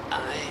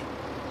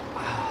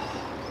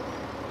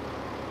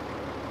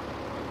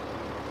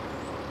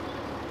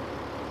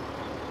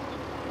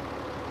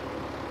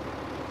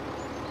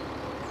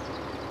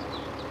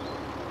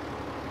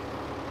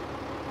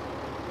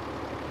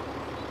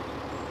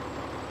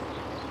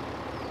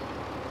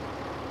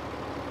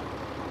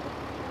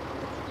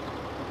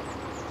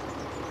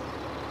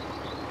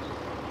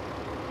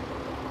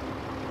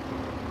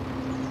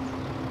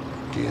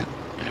 Get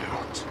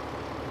out.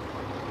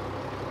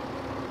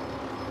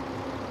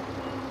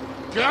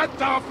 Get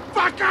the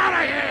fuck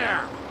out of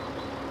here!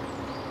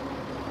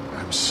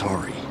 I'm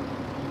sorry.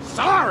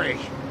 Sorry?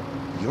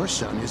 Your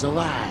son is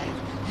alive.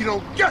 You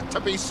don't get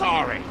to be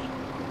sorry.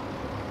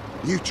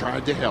 You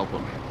tried to help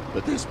him,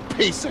 but this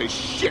piece of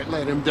shit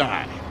let him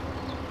die.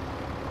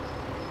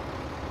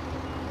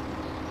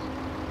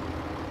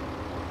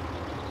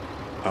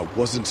 I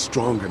wasn't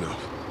strong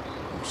enough.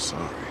 I'm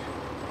sorry.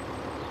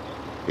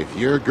 If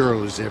your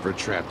girl is ever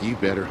trapped, you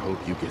better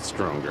hope you get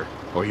stronger,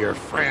 or your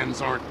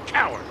friends aren't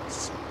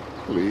cowards.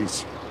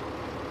 Please,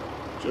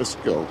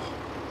 just go.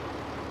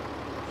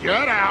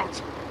 Get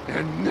out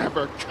and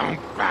never come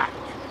back.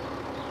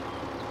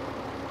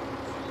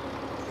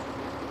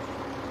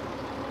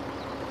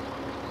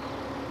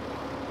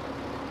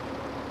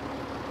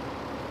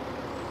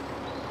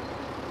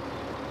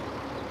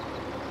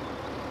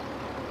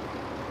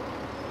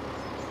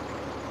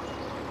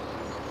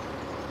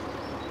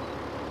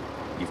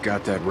 You've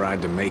got that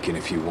ride to Macon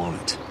if you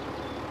want it.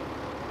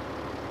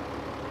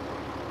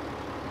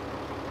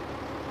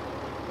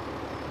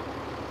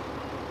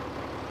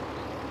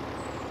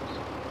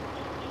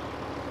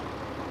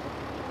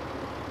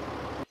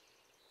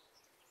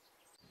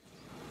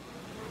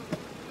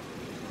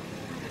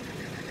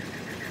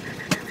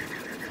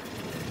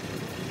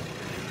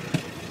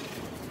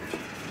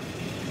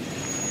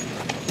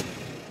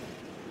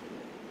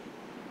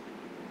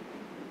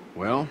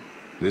 Well,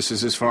 this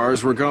is as far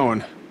as we're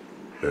going.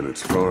 And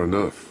it's far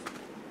enough.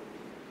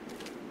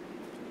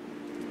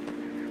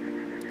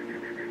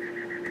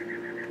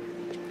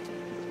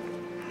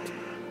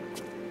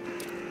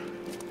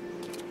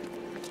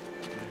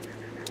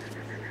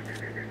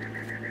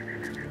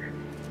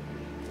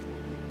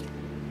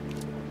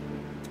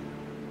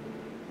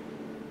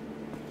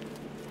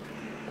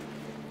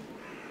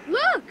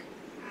 Look!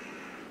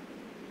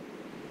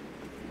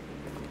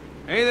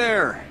 Hey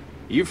there!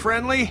 You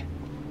friendly?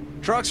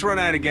 Truck's run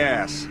out of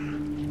gas.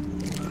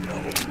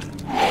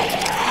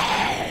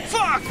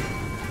 Fuck!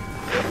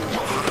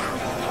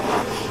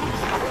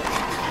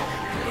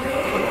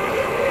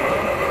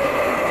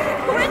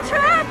 We're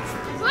trapped!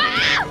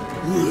 Ah!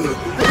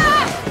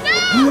 Ah!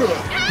 No!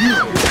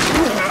 Help!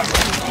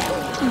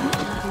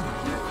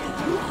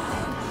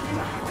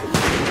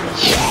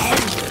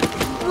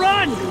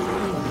 Run!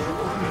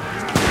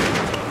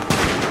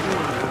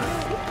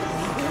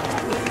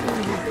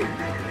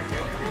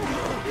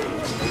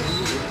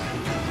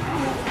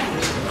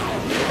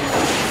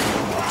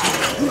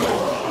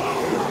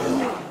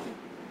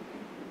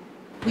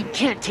 We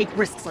can't take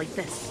risks like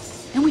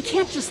this. And we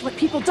can't just let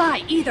people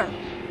die, either.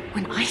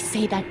 When I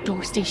say that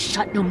door stays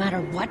shut no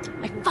matter what,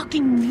 I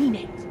fucking mean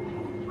it.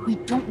 We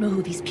don't know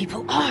who these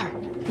people are.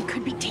 It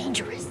could be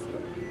dangerous.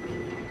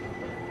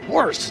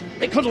 Worse,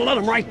 they could have let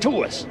them right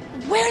to us.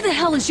 Where the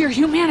hell is your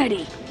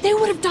humanity? They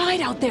would have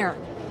died out there.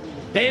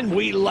 Then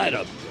we let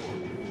them.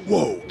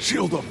 Whoa,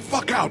 chill the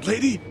fuck out,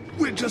 lady.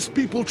 We're just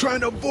people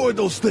trying to avoid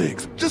those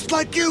things, just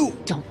like you.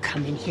 Don't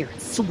come in here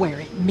and swear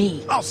at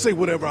me. I'll say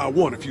whatever I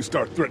want if you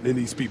start threatening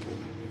these people.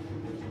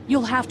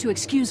 You'll have to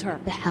excuse her.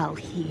 The hell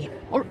he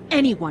or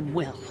anyone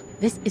will.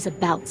 This is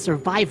about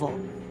survival.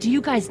 Do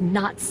you guys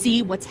not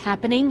see what's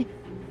happening?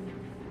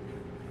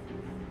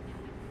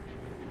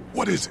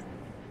 What is it?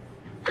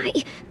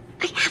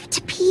 I have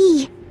to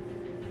pee.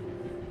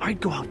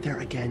 I'd go out there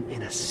again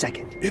in a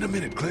second. In a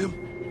minute, Clem.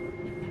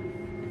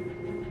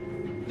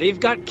 They've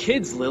got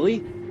kids,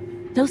 Lily.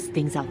 Those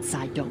things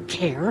outside don't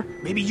care.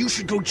 Maybe you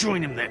should go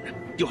join them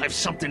then. You'll have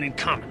something in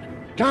common.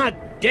 God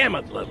damn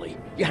it, Lily.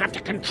 You have to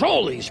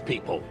control these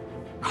people.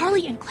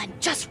 Carly and Glenn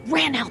just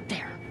ran out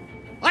there.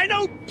 I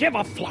don't give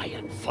a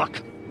flying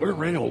fuck.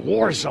 We're in a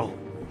war zone.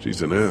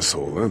 She's an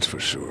asshole, that's for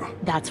sure.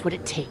 That's what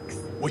it takes.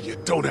 Well, you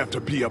don't have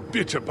to be a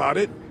bitch about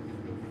it.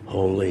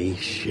 Holy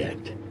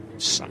shit.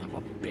 Son of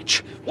a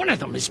bitch. One of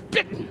them is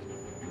bitten.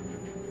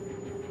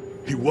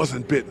 He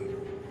wasn't bitten.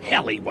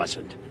 Hell, he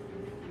wasn't.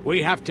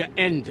 We have to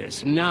end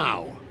this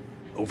now.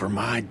 Over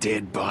my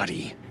dead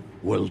body.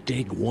 We'll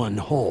dig one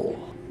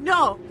hole.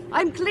 No,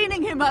 I'm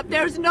cleaning him up.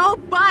 There's no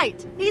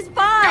bite. He's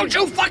fine. Don't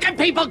you fucking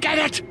people get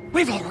it?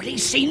 We've already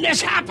seen this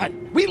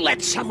happen. We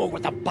let someone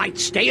with a bite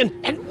stay in,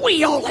 and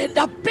we all end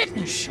up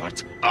bitten.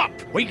 Shut up.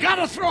 We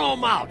gotta throw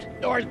him out,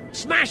 or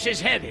smash his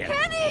head in.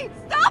 Kenny,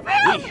 stop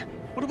him!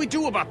 What do we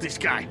do about this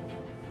guy?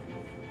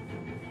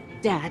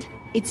 Dad,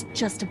 it's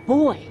just a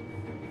boy.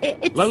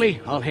 It's... Lily,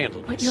 I'll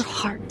handle Put this. your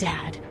heart,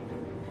 Dad.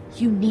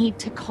 You need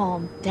to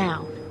calm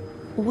down.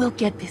 We'll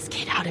get this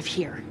kid out of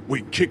here.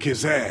 We kick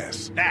his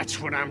ass. That's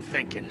what I'm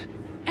thinking.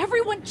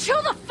 Everyone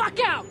chill the fuck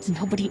out!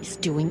 Nobody is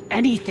doing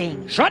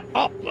anything. Shut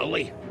up,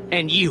 Lily.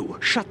 And you,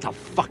 shut the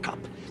fuck up.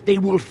 They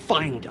will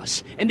find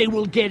us, and they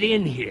will get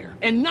in here,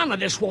 and none of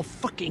this will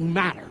fucking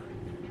matter.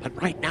 But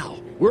right now,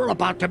 we're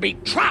about to be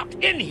trapped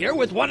in here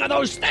with one of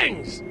those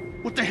things.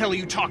 What the hell are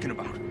you talking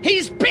about?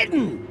 He's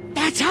bitten!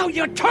 That's how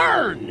you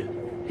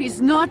turn!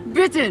 He's not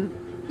bitten.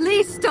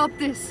 Lee, stop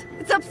this.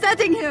 It's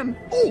upsetting him.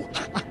 Oh,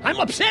 I'm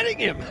upsetting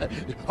him.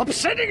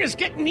 Upsetting is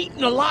getting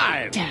eaten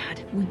alive.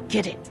 Dad, we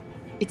get it.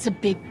 It's a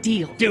big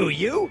deal. Do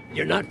you?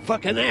 You're not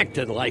fucking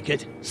acting like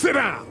it. Sit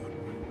down.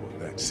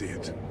 That's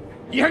it.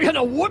 You're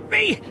gonna whoop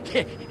me?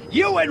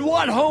 You and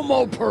what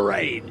homo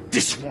parade?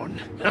 This one.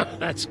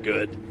 That's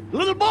good.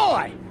 Little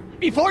boy,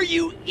 before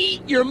you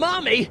eat your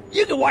mommy,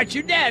 you can watch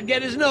your dad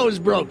get his nose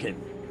broken.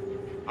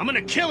 I'm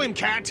gonna kill him,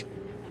 Cat.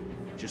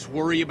 Just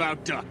worry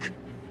about Duck.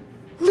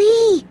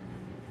 Lee!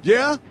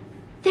 Yeah?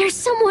 There's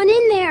someone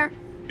in there!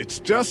 It's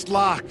just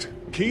locked.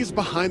 Key's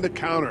behind the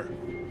counter.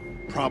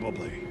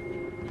 Probably.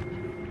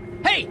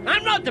 Hey,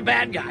 I'm not the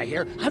bad guy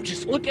here. I'm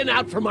just looking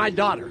out for my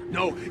daughter.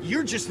 No,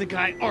 you're just the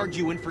guy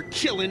arguing for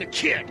killing a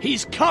kid.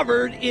 He's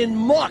covered in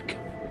muck.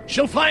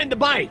 She'll find the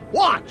bite.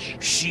 Watch.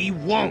 She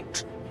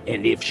won't.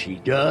 And if she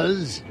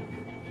does,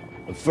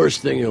 the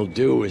first thing he'll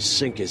do is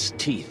sink his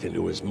teeth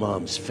into his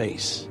mom's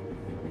face.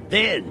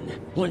 Then,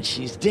 once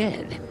she's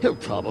dead, he'll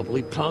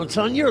probably pounce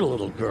on your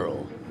little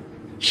girl.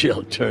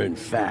 She'll turn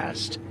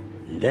fast.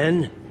 And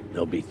then,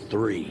 there'll be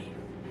 3.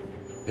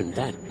 And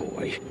that,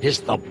 boy, is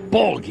the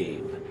ball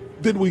game.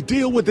 Then we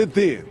deal with it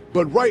then.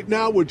 But right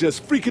now, we're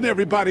just freaking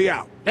everybody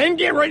out. Then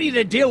get ready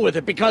to deal with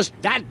it, because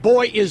that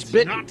boy is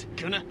bitten. Not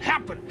gonna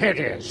happen. It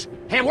is.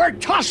 And we're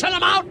tossing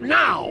him out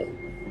now!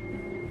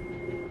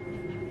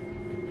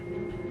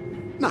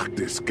 Knock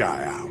this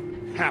guy out.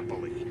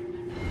 Happily.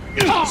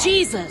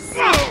 Jesus!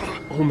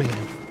 Oh, man.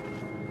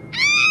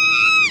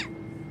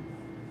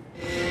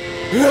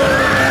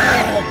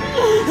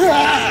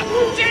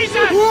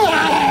 Jesus!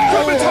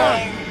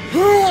 Clementine!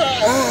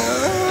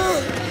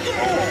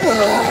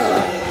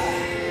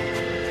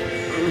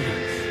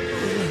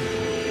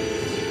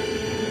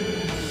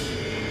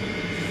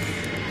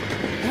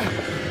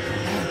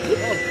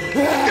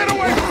 Get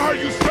away from her,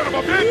 you son of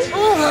a bitch!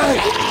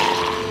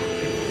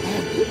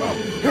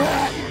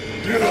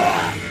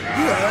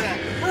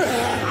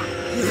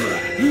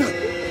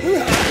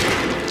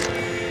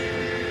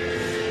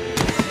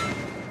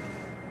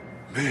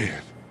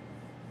 Man.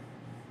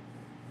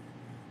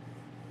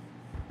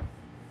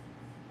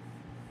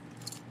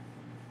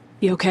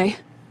 You okay?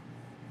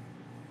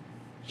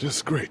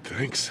 Just great,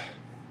 thanks.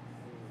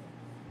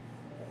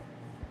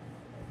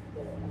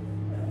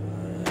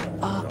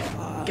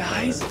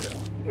 Guys?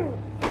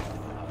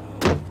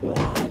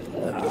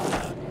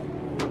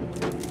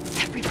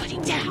 Everybody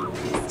down.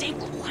 Stay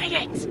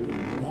quiet.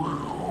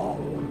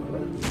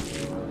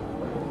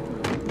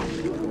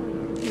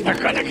 They're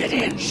gonna get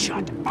in.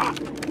 Shut up.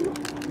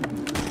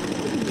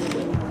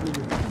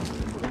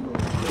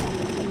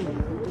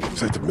 Is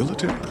that the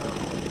military?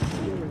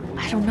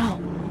 I don't know.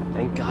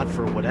 Thank God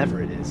for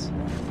whatever it is.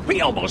 We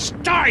almost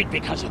died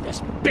because of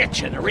this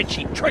bitch and her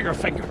itchy trigger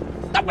finger.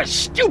 That was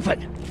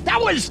stupid.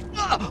 That was...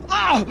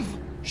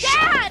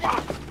 Dad!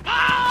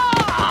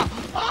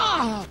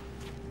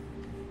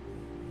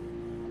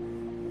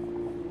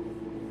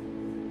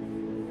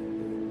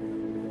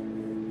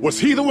 Was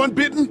he the one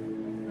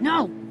bitten?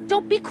 No,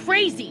 don't be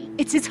crazy.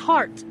 It's his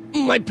heart.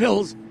 My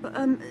pills.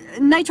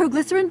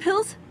 Nitroglycerin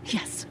pills?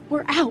 Yes,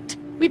 we're out.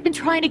 We've been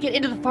trying to get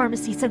into the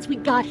pharmacy since we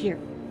got here.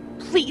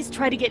 Please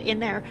try to get in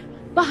there.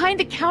 Behind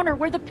the counter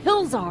where the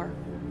pills are.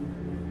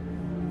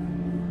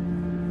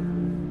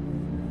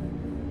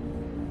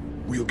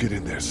 We'll get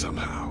in there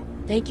somehow.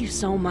 Thank you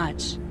so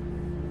much.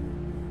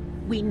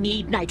 We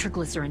need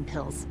nitroglycerin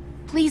pills.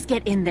 Please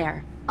get in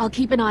there. I'll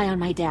keep an eye on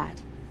my dad.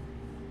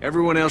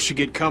 Everyone else should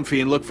get comfy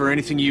and look for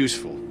anything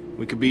useful.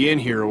 We could be in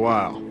here a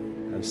while.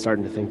 I'm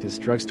starting to think this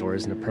drugstore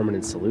isn't a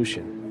permanent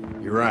solution.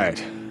 You're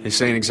right.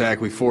 This ain't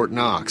exactly Fort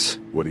Knox.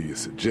 What do you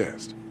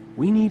suggest?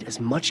 We need as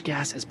much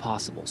gas as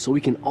possible so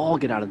we can all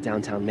get out of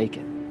downtown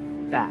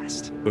Macon.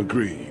 Fast.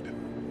 Agreed.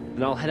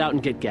 Then I'll head out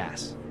and get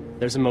gas.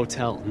 There's a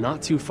motel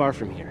not too far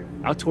from here,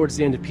 out towards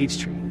the end of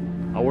Peachtree.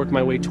 I'll work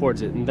my way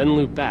towards it and then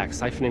loop back,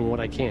 siphoning what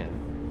I can.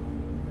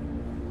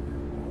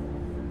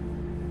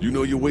 You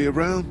know your way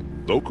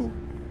around? Local?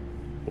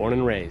 Born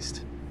and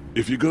raised.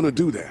 If you're gonna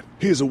do that,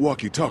 here's a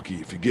walkie-talkie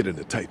if you get in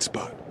a tight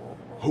spot.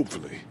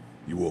 Hopefully,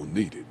 you won't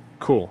need it.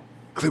 Cool.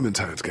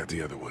 Clementine's got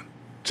the other one.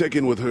 Check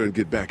in with her and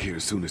get back here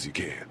as soon as you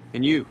can.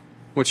 And you?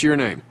 What's your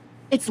name?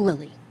 It's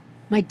Lily.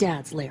 My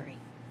dad's Larry.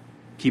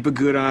 Keep a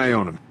good eye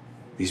on him.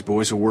 These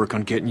boys will work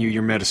on getting you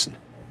your medicine.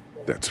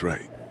 That's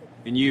right.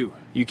 And you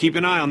keep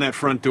an eye on that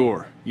front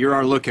door. You're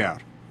our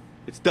lookout.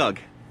 It's Doug.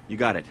 You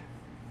got it.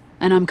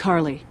 And I'm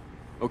Carly.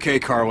 Okay,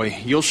 Carly.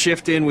 You'll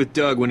shift in with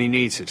Doug when he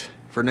needs it.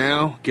 For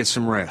now, get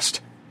some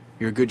rest.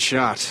 You're a good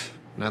shot,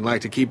 and I'd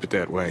like to keep it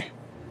that way.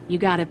 You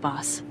got it,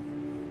 boss.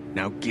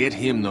 Now get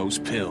him those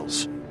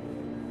pills.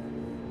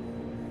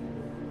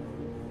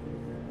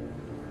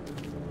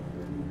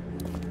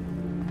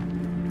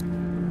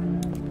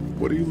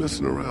 What are you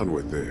messing around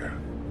with there?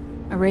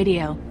 A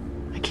radio.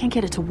 I can't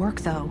get it to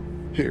work, though.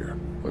 Here,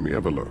 let me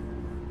have a look.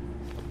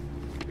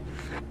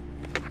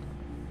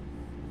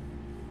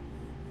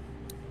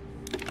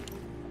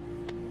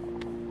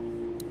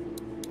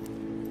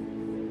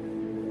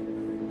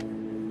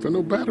 There are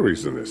no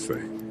batteries in this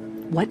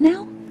thing. What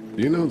now?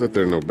 You know that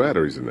there are no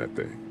batteries in that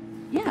thing.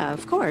 Yeah,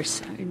 of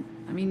course.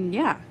 I mean,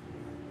 yeah.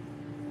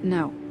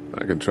 No.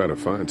 I can try to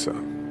find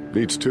some.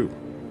 Needs two.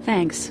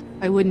 Thanks.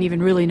 I wouldn't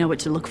even really know what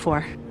to look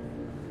for.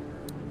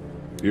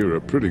 You're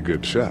a pretty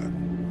good shot.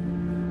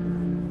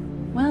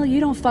 Well, you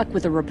don't fuck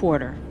with a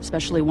reporter,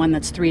 especially one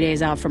that's 3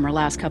 days out from her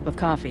last cup of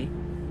coffee.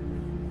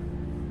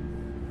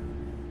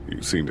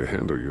 You seem to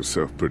handle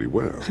yourself pretty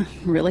well.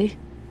 Really?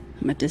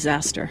 I'm a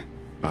disaster.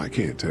 I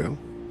can't tell.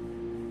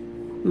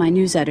 My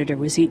news editor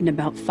was eaten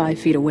about 5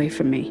 feet away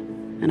from me,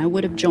 and I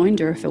would have joined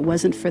her if it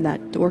wasn't for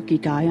that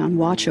dorky guy on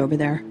watch over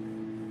there.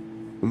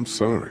 I'm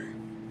sorry.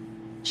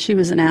 She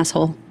was an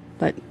asshole,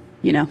 but,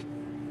 you know.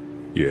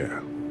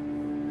 Yeah.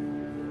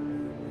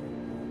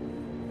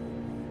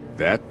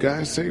 That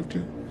guy saved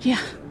you?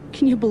 Yeah,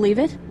 can you believe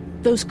it?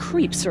 Those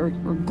creeps, or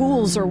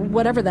ghouls, or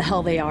whatever the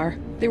hell they are.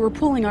 They were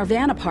pulling our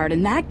van apart,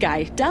 and that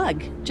guy,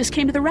 Doug, just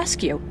came to the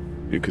rescue.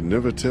 You can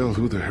never tell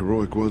who the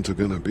heroic ones are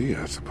gonna be,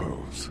 I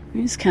suppose.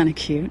 He's kinda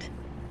cute.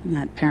 In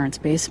that parents'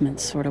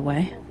 basement sort of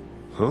way.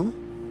 Huh?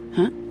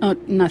 Huh? Oh,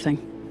 nothing.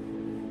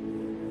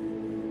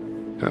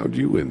 How'd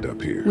you end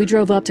up here? We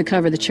drove up to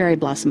cover the Cherry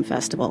Blossom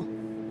Festival.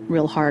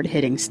 Real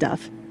hard-hitting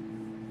stuff.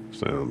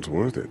 Sounds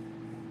worth it.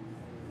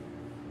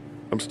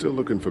 I'm still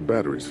looking for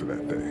batteries for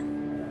that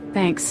thing.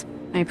 Thanks.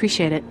 I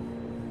appreciate it.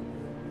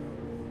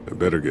 I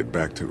better get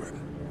back to it.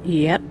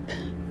 Yep.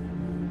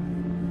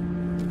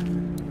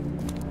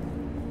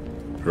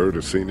 Heard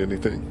or seen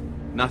anything?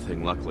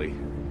 Nothing, luckily.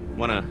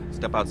 Wanna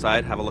step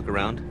outside, have a look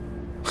around?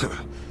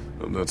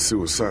 I'm not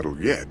suicidal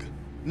yet.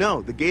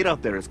 No, the gate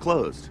out there is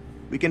closed.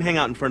 We can hang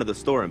out in front of the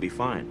store and be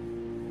fine.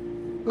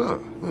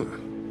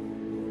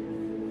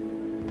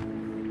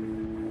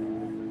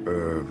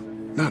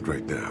 Not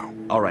right now.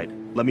 All right,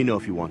 let me know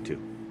if you want to.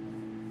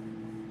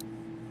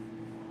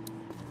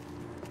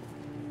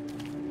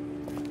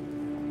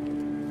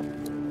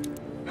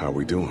 How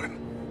we doing?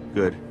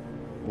 Good.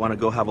 Want to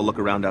go have a look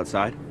around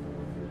outside?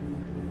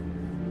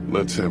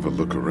 Let's have a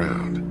look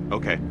around.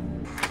 Okay.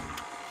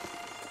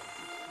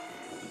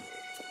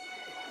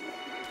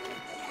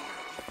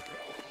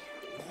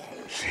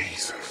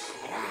 Jesus.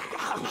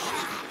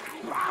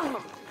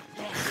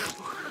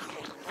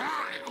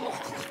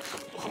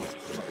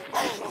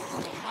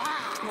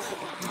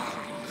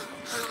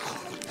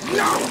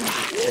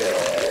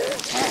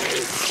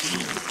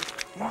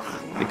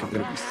 I think I'm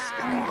gonna be...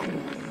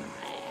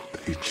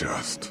 They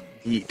just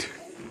eat.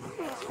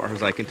 As far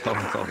as I can tell,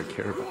 that's all they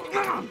care about.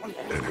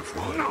 And if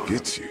one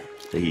gets you...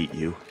 They eat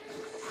you.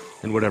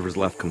 And whatever's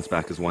left comes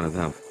back as one of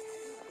them.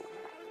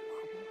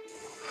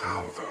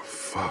 How the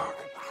fuck?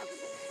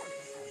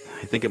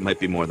 I think it might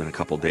be more than a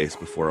couple days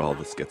before all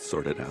this gets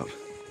sorted out.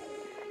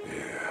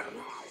 Yeah,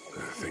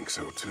 I think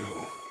so too.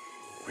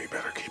 We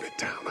better keep it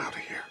down out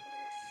of here.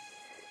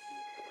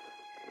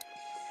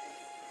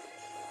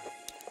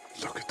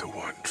 Look at the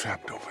one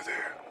trapped over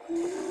there.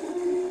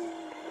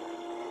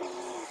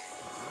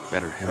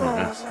 Better him than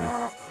us,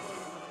 huh?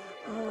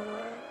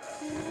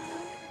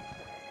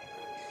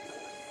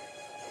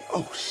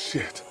 Oh,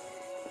 shit.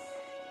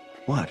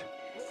 What?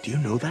 Do you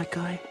know that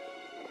guy?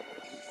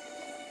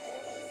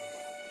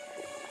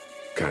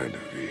 Kind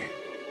of. He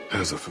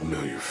has a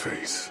familiar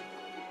face.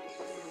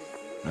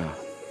 Oh,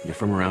 you're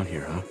from around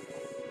here, huh?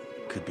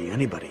 Could be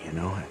anybody, you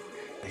know?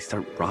 They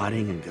start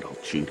rotting and get all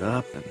chewed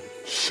up and...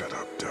 Shut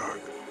up, Doug.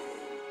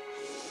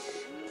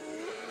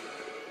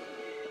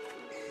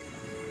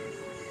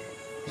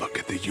 Look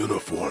at the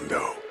uniform,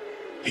 though.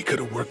 He could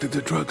have worked at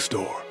the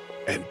drugstore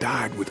and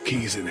died with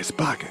keys in his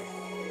pocket.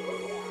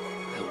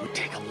 It would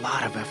take a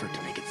lot of effort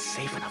to make it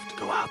safe enough to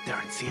go out there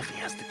and see if he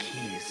has the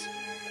keys.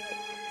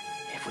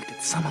 If we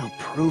could somehow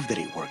prove that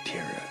he worked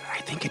here, I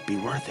think it'd be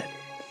worth it.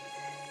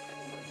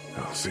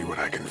 I'll see what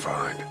I can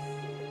find.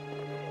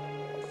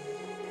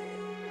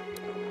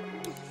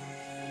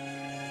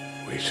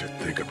 We should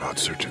think about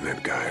searching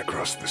that guy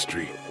across the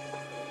street.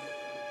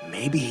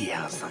 Maybe he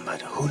has them,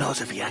 but who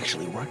knows if he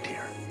actually worked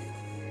here?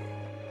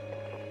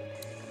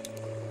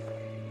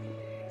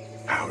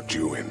 How'd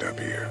you end up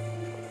here?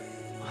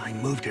 Well, I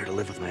moved here to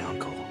live with my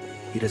uncle.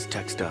 He does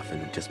tech stuff,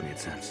 and it just made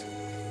sense.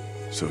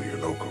 So you're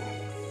local.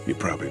 You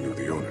probably knew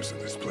the owners of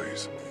this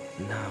place.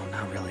 No,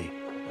 not really.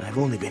 I've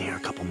only been here a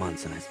couple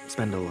months, and I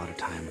spend a lot of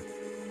time...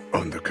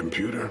 On the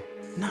computer?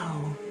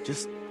 No,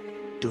 just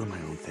doing my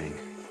own thing.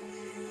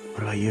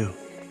 What about you?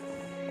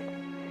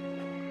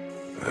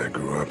 I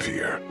grew up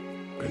here.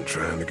 Been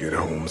trying to get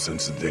home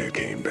since the dad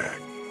came back.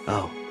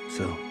 Oh,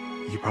 so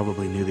you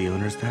probably knew the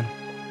owners then?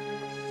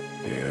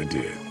 Yeah, I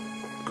did.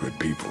 Good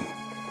people.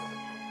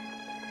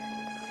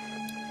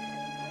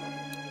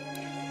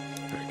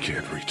 I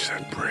can't reach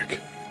that brick.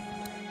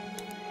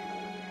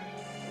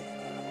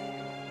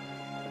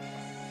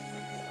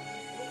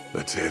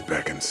 Let's head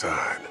back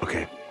inside.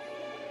 Okay.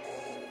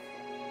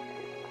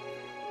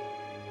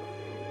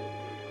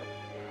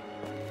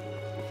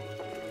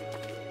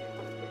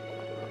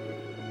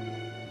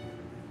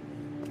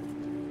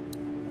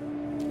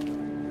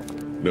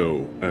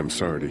 No, I'm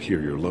sorry to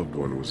hear your loved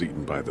one was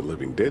eaten by the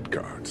living dead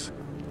guards.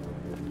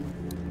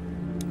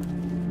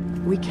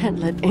 We can't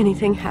let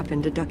anything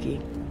happen to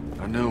Ducky.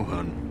 I know,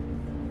 hun.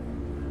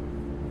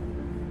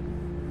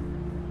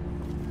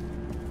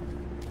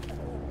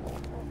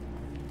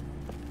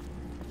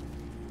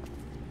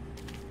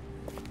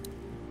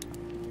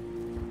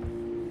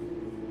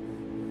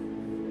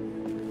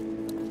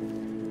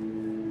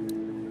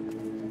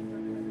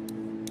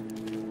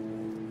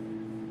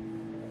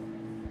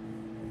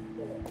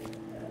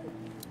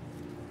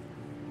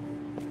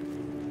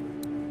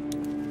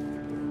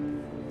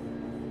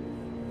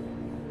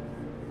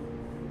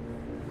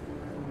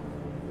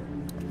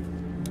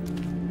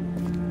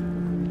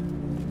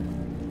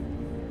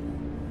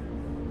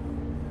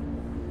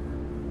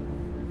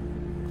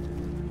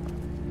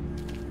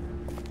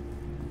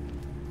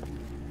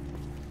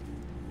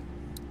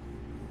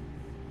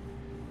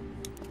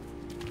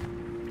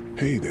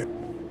 Hey there.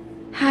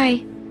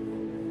 Hi.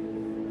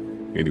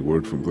 Any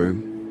word from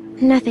Glenn?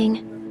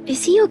 Nothing.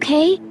 Is he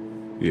okay?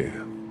 Yeah,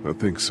 I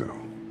think so.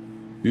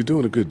 You're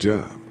doing a good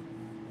job.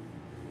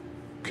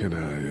 Can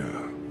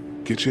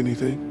I, get you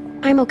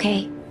anything? I'm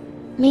okay.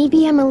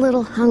 Maybe I'm a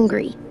little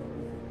hungry.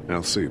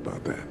 I'll see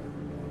about that.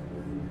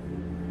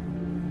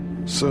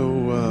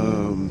 So,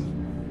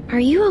 Are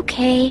you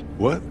okay?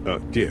 What?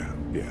 Yeah,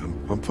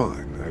 I'm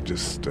fine. I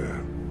just,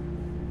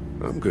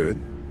 I'm good.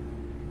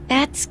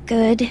 That's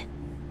good.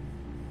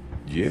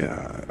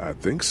 Yeah, I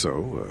think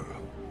so.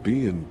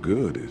 Being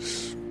good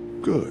is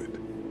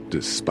good,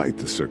 despite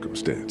the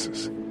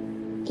circumstances.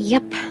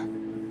 Yep.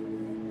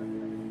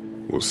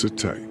 Well, sit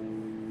tight.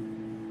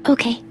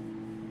 Okay.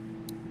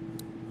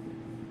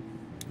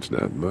 It's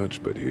not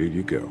much, but here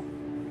you go.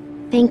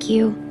 Thank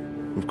you.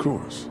 Of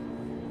course.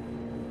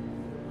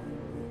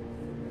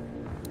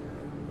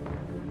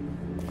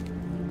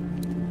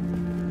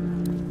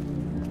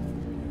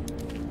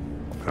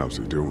 How's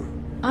he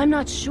doing? I'm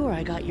not sure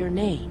I got your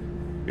name.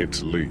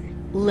 It's Lee.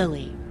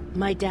 Lily.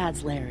 My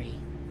dad's Larry.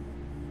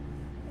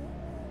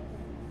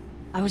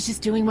 I was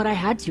just doing what I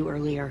had to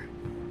earlier.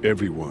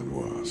 Everyone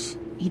was.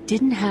 You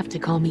didn't have to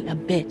call me a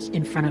bitch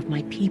in front of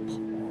my people.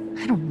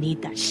 I don't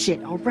need that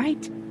shit,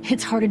 alright?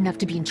 It's hard enough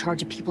to be in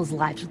charge of people's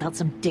lives without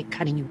some dick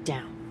cutting you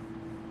down.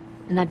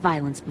 And that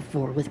violence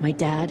before with my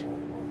dad,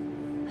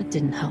 that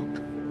didn't help.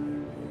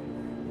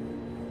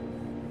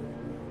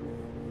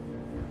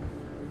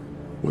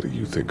 What do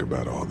you think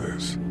about all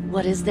this?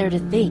 What is there to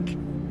think?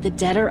 The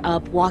dead are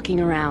up, walking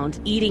around,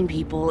 eating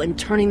people, and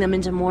turning them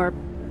into more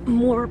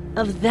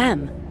of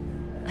them.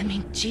 I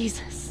mean,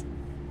 Jesus.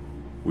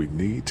 We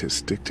need to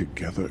stick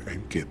together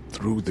and get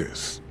through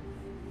this.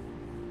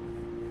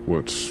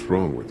 What's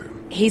wrong with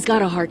him? He's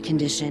got a heart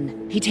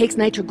condition. He takes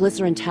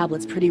nitroglycerin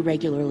tablets pretty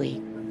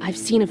regularly. I've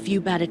seen a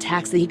few bad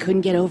attacks that he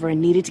couldn't get over and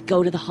needed to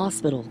go to the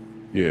hospital.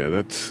 Yeah,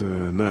 that's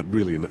not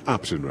really an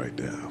option right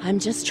now. I'm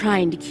just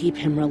trying to keep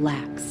him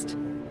relaxed.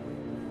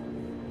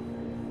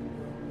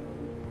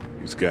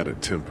 He's got a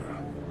temper.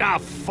 Ah,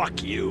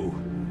 fuck you.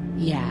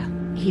 Yeah,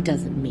 he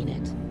doesn't mean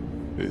it.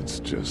 It's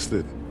just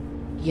that...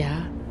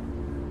 Yeah?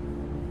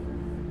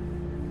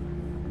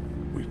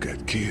 We've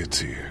got kids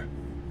here.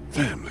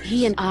 Families.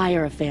 He and I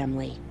are a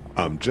family.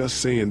 I'm just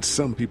saying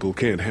some people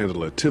can't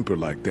handle a temper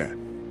like that.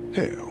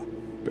 Hell,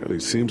 barely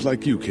seems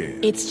like you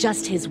can. It's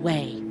just his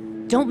way.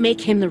 Don't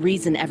make him the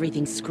reason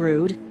everything's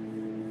screwed.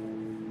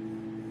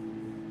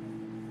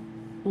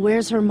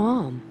 Where's her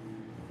mom?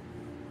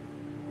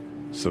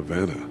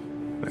 Savannah,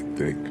 I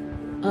think.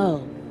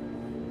 Oh,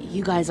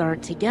 you guys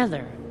aren't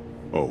together.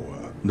 Oh,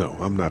 no,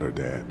 I'm not her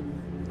dad.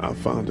 I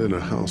found her in a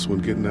house when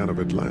getting out of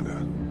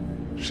Atlanta.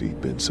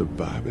 She'd been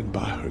surviving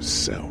by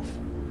herself.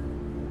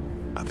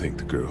 I think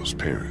the girl's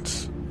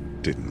parents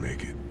didn't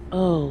make it.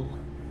 Oh.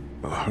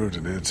 I heard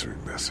an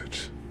answering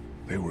message.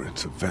 They were in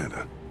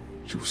Savannah.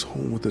 She was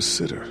home with a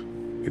sitter.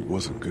 It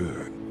wasn't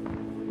good.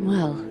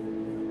 Well,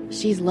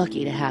 she's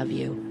lucky to have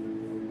you.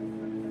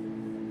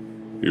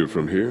 You're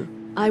from here?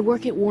 I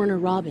work at Warner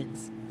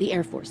Robins, the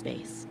Air Force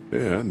Base.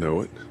 Yeah, I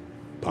know it.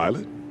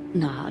 Pilot?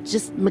 Nah,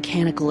 just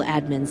mechanical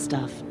admin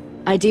stuff.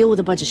 I deal with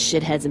a bunch of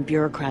shitheads and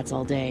bureaucrats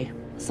all day.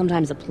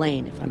 Sometimes a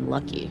plane, if I'm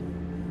lucky.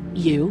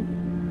 You?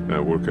 I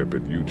work up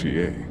at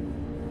UGA.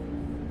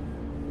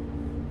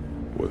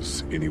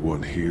 Was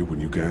anyone here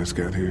when you guys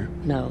got here?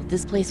 No,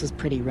 this place was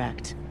pretty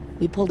wrecked.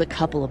 We pulled a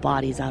couple of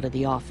bodies out of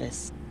the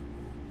office.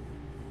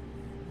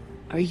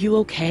 Are you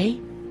okay?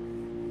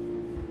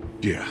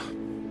 Yeah,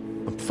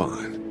 I'm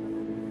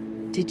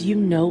fine. Did you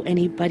know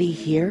anybody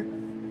here?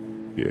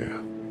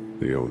 Yeah,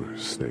 the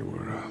owners,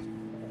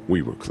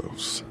 we were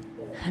close.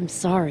 I'm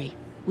sorry.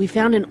 We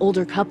found an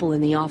older couple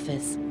in the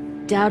office.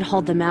 Dad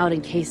hauled them out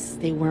in case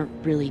they weren't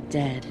really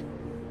dead.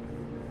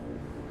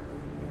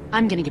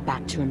 I'm gonna get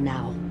back to him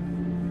now.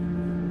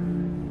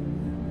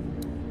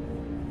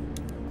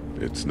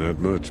 It's not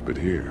much, but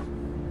here.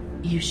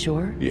 You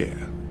sure? Yeah.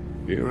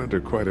 You're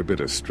under quite a bit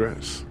of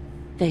stress.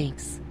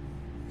 Thanks.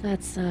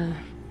 That's,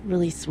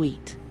 really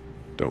sweet.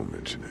 Don't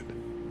mention it.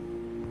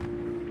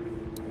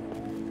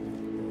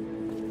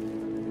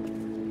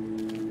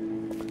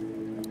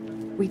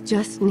 We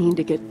just need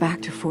to get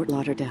back to Fort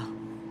Lauderdale.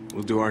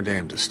 We'll do our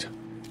damnedest.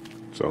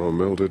 It's all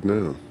melted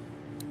now.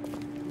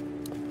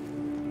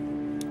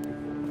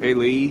 Hey,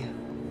 Lee.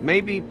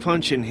 Maybe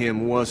punching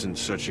him wasn't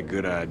such a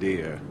good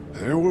idea.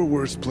 There were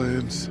worse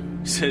plans.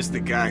 Says the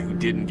guy who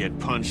didn't get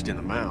punched in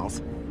the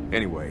mouth.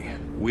 Anyway,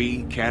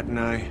 we, Kat and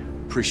I,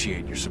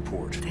 appreciate your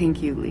support.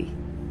 Thank you, Lee.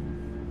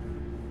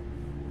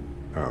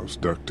 How's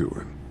Duck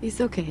doing?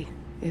 He's okay.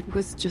 It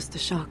was just a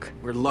shock.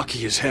 We're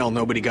lucky as hell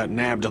nobody got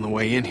nabbed on the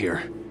way in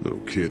here. No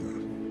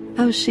kidding.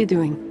 How's she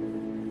doing?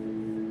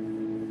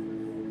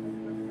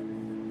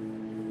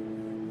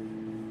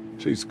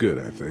 She's good,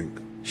 I think.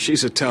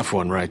 She's a tough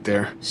one right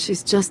there.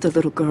 She's just a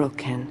little girl,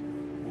 Ken.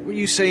 What were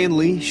you saying,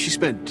 Lee? She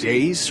spent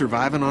days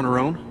surviving on her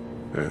own?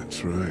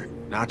 That's right.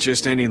 Not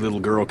just any little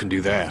girl can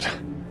do that.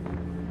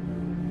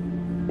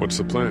 What's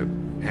the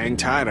plan? Hang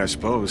tight, I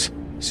suppose.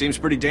 Seems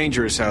pretty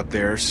dangerous out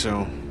there,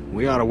 so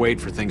we ought to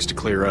wait for things to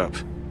clear up.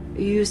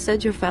 You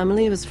said your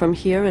family was from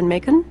here in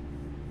Macon?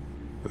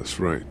 That's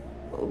right.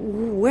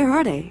 Where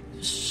are they?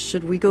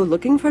 Should we go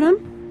looking for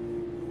them?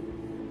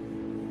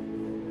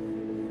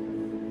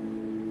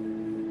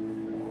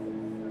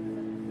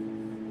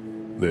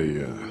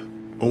 They,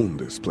 own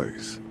this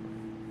place.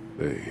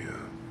 They,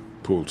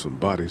 pulled some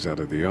bodies out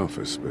of the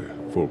office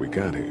before we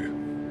got here.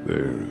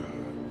 They're,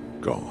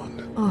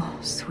 gone. Oh,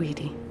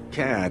 sweetie.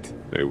 Kat.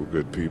 They were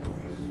good people.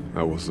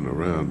 I wasn't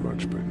around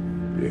much, but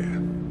yeah,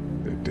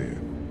 they're dead.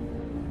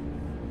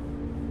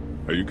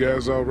 Are you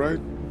guys all right?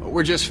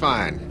 We're just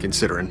fine,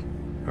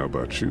 considering. How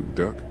about you,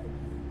 Duck?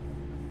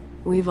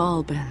 We've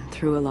all been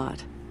through a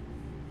lot.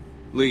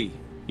 Lee,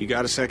 you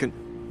got a second?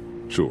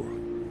 Sure.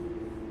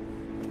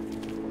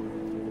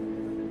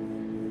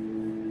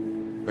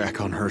 Back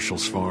on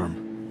Herschel's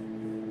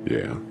farm.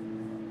 Yeah?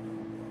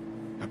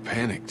 I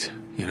panicked,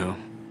 you know.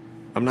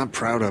 I'm not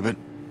proud of it.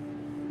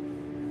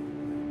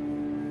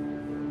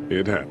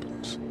 It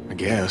happens. I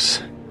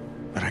guess.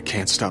 But I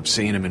can't stop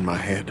seeing him in my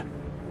head.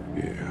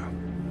 Yeah,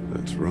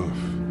 that's rough.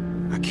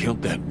 I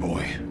killed that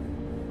boy.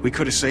 We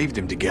could have saved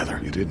him together.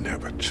 You didn't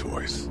have a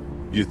choice.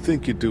 You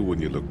think you do when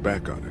you look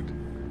back on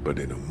it. But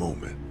in a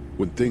moment,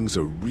 when things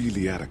are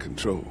really out of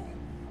control,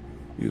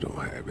 you don't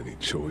have any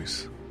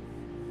choice.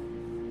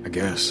 I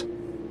guess.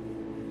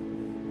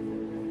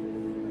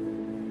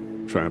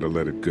 Try to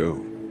let it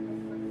go.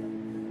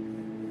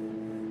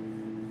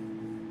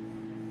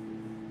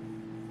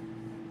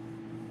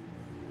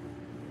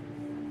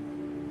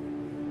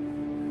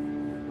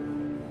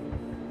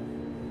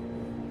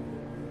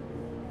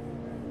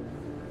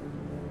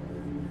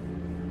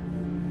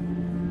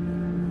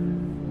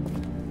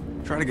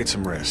 Try to get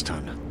some rest,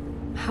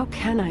 hon. How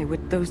can I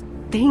with those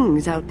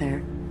things out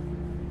there?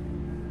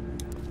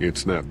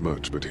 It's not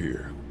much, but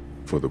here.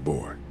 For the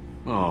boy.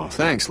 Oh,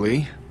 thanks,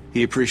 Lee.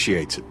 He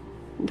appreciates it.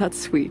 That's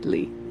sweet,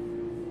 Lee.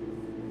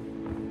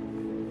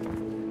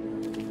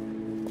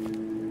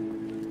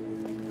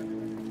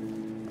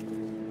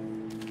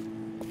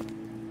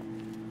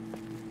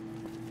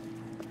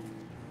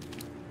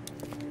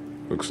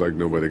 Looks like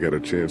nobody got a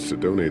chance to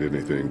donate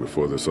anything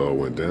before this all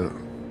went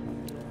down.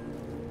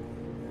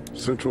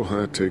 Central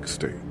High-Tech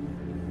State.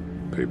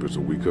 Paper's a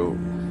week old.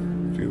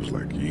 Feels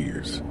like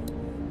years.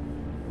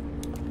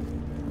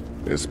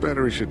 This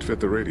battery should fit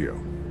the radio.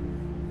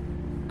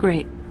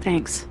 Great,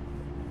 thanks.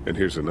 And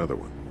here's another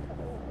one.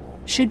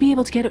 Should be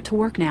able to get it to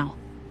work now.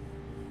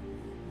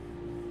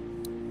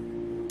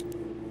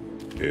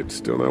 It's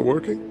still not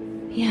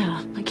working?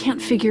 Yeah, I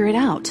can't figure it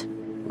out.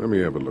 Let me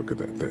have a look at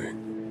that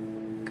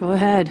thing. Go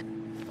ahead.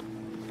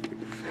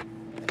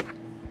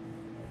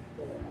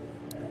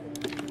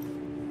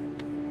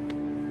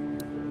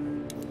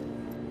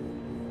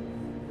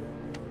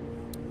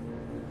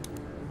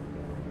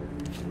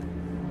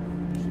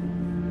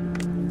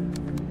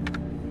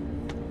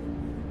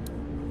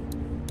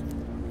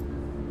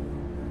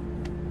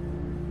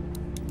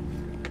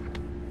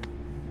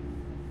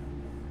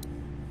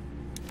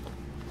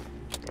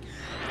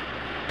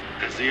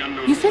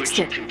 You fixed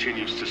it.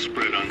 Continues to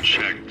spread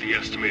unchecked. The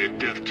estimated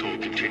death toll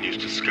continues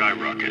to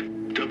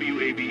skyrocket.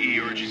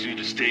 WABE urges you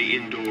to stay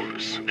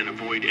indoors and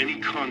avoid any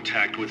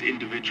contact with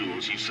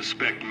individuals you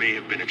suspect may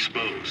have been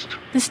exposed.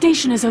 The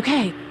station is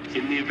okay.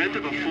 In the event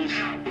of a full...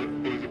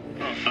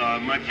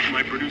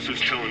 my producer's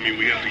telling me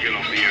we have to get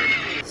off the air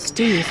now.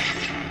 Steve.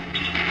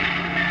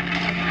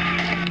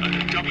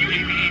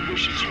 WABE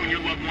wishes you and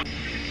your loved ones...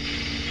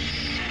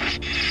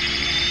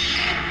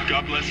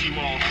 God bless you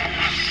all.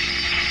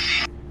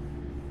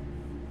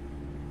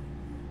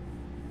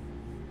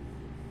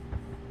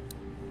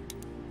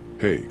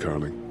 Hey,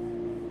 Carly.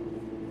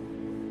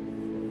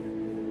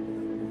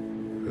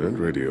 That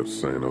radio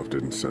sign-off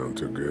didn't sound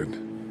too good.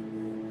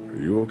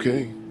 Are you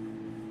okay?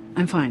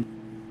 I'm fine.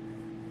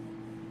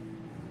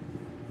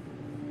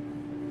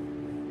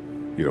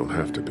 You don't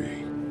have to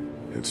be.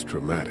 It's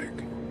traumatic.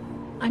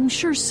 I'm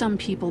sure some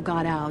people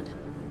got out.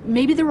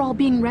 Maybe they're all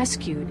being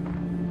rescued.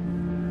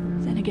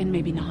 Then again,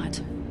 maybe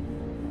not.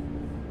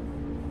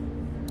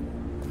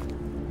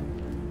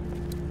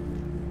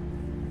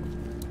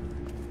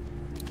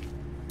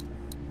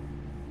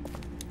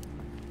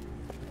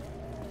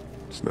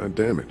 It's not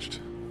damaged.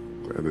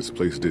 Glad this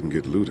place didn't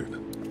get looted.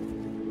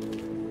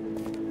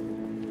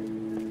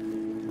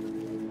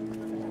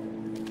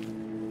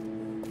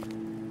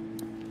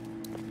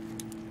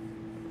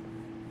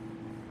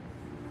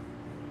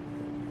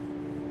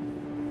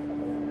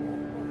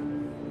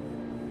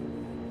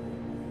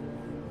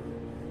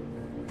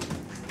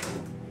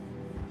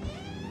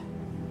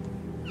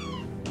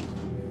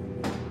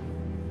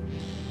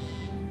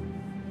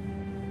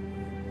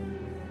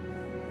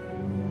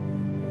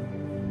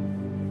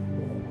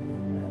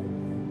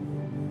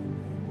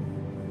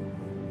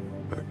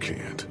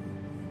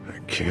 I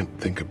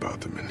can't think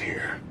about them in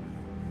here.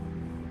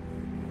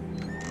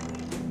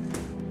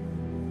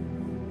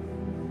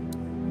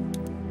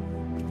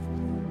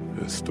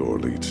 This door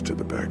leads to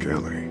the back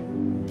alley.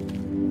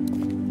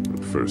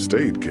 A first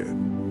aid kit.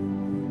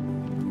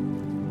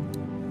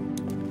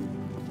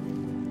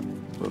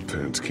 My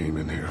parents came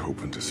in here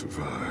hoping to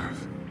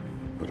survive,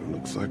 but it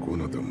looks like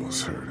one of them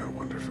was hurt. I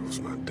wonder if it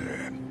was my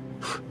dad.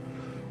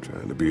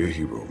 Trying to be a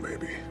hero,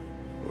 maybe.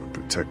 Or a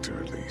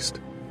protector, at least.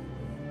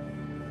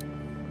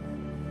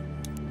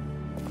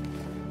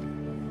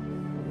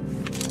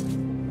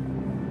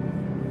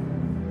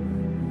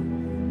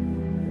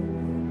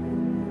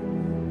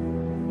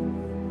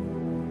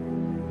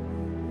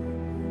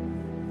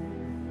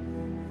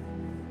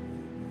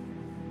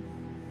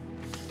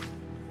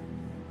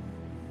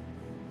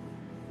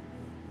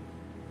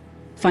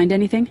 Find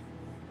anything?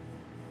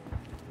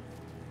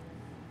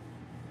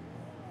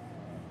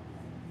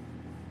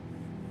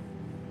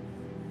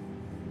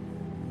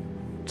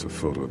 It's a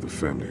photo of the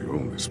family who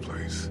own this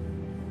place.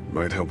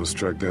 Might help us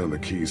track down the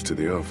keys to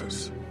the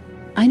office.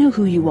 I know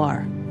who you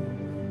are.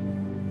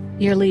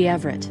 You're Lee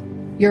Everett.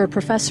 You're a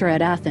professor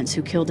at Athens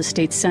who killed a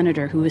state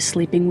senator who was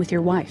sleeping with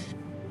your wife.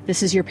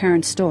 This is your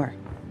parents' store.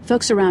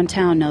 Folks around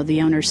town know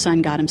the owner's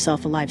son got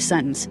himself a life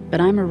sentence,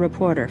 but I'm a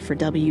reporter for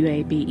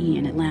WABE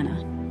in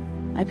Atlanta.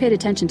 I paid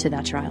attention to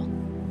that trial.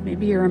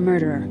 Maybe you're a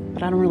murderer,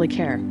 but I don't really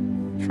care.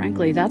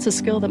 Frankly, that's a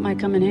skill that might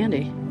come in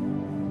handy.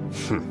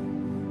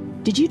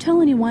 Did you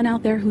tell anyone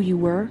out there who you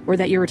were, or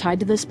that you were tied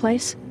to this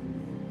place?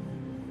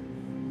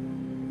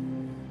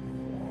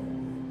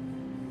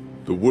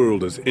 The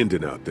world is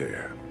ending out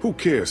there. Who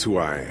cares who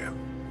I am?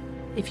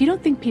 If you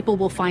don't think people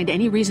will find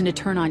any reason to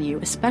turn on you,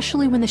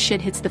 especially when the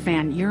shit hits the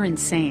fan, you're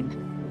insane.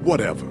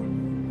 Whatever.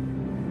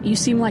 You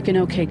seem like an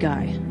okay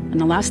guy, and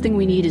the last thing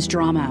we need is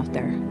drama out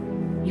there.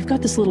 You've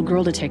got this little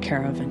girl to take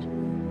care of, and...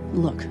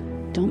 Look,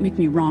 don't make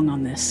me wrong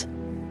on this.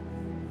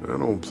 I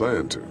don't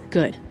plan to.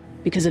 Good.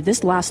 Because if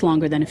this lasts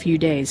longer than a few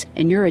days,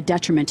 and you're a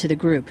detriment to the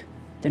group,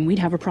 then we'd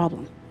have a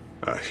problem.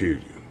 I hear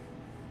you.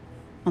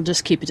 I'll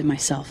just keep it to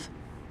myself.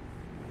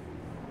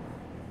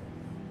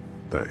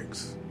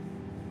 Thanks.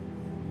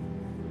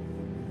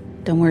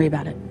 Don't worry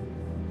about it.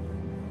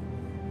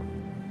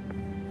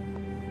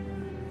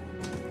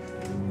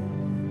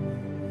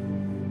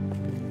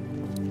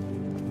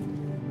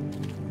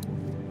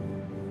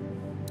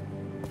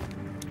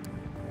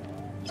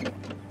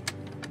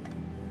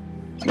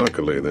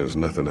 Luckily, there's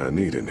nothing I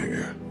need in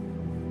here.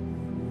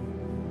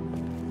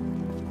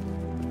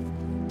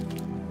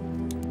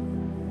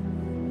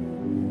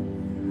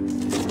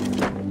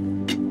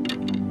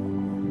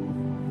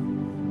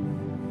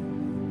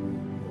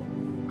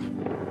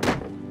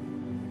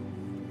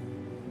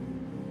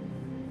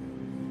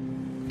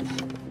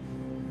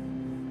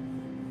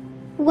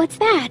 What's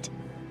that?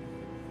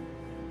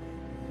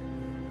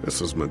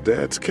 This was my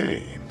dad's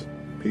cane.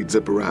 He'd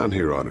zip around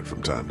here on it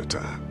from time to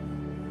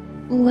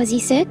time. Was he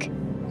sick?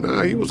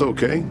 Nah, he was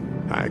okay.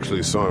 I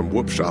actually saw him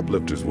whoop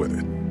shoplifters with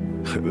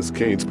it. This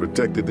cane's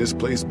protected this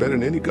place better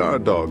than any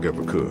guard dog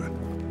ever could.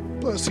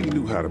 Plus, he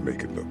knew how to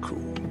make it look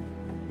cool.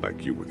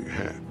 Like you with your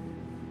hat.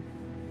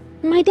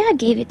 My dad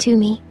gave it to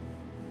me.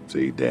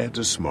 See, dads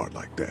are smart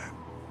like that.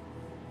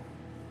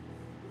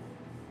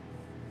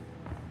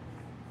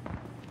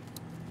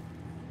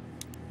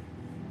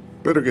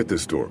 Better get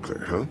this door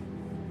clear, huh?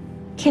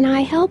 Can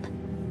I help?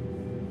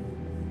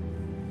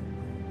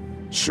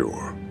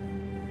 Sure.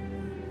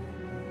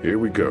 Here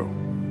we go.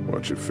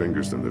 Watch your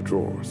fingers in the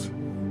drawers.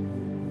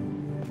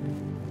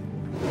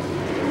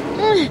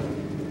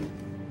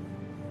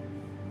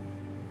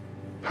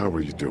 How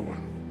are you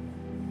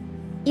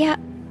doing? Yeah,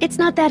 it's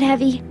not that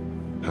heavy.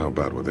 How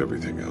about with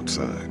everything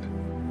outside?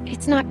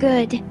 It's not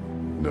good.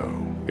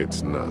 No,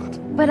 it's not.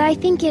 But I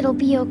think it'll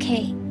be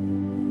okay.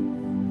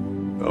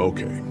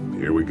 Okay,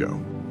 here we go.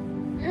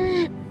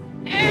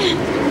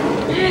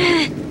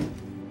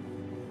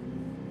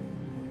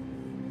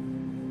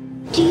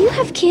 Do you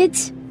have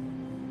kids?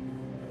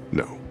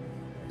 No.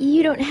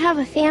 You don't have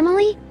a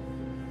family?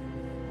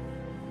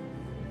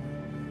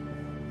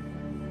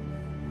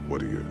 What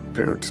do your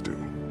parents do?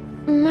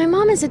 My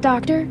mom is a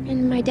doctor,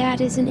 and my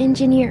dad is an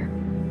engineer.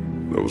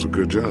 Those are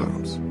good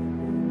jobs.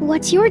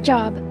 What's your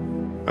job?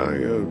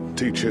 I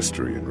teach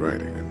history and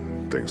writing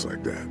and things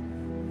like that.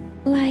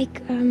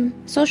 Like,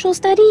 social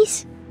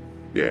studies?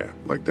 Yeah,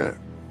 like that.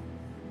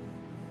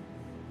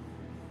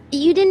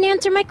 You didn't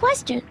answer my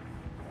question.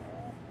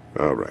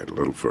 All right, a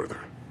little further.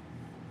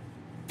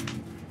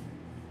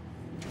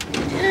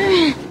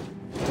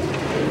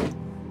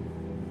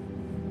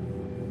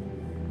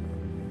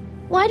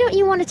 Why don't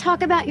you want to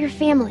talk about your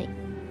family?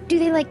 Do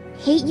they, like,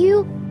 hate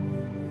you?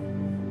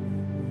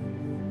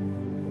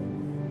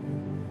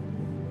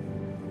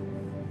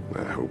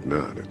 I hope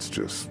not. It's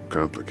just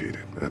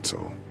complicated, that's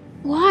all.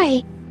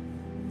 Why?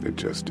 It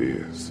just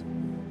is.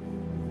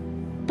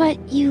 But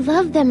you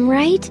love them,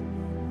 right?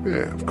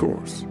 Yeah, of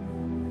course.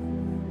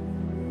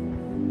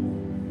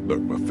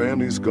 Look, my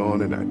family's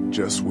gone and I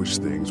just wish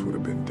things would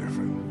have been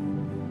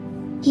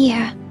different.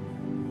 Yeah.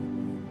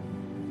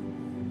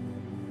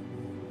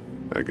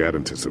 I got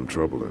into some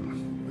trouble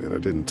and I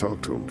didn't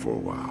talk to them for a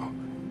while.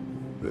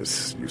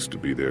 This used to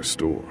be their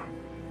store.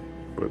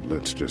 But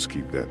let's just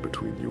keep that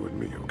between you and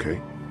me,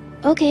 okay?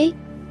 Okay.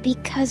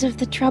 Because of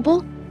the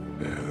trouble?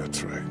 Yeah,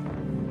 that's right.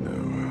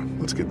 Now,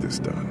 let's get this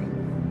done.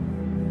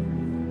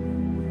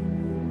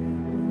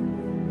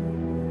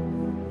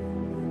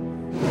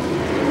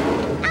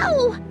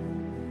 Ow!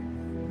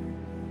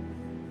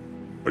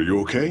 Are you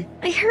okay?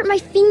 I hurt my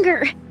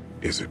finger.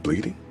 Is it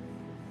bleeding?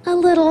 A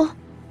little.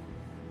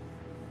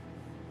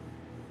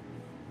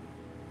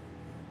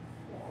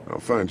 I'll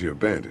find you a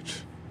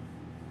bandage.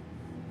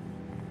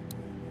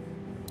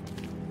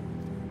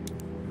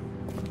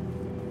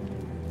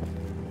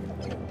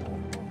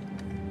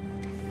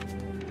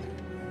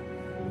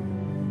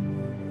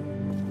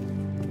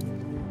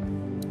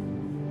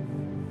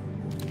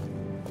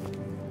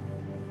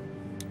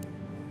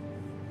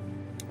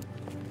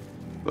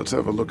 Let's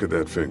have a look at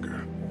that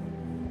finger.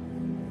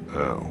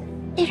 Ow.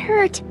 It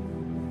hurt.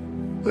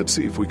 Let's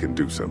see if we can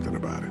do something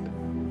about it.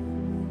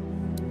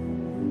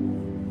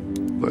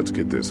 Let's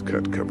get this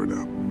cut covered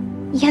up.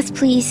 Yes,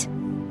 please.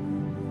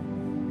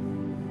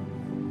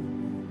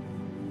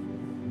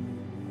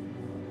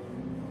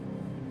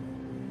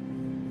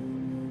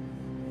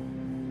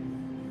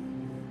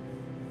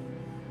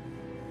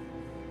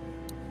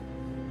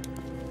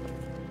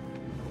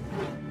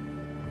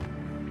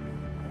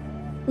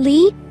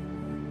 Lee?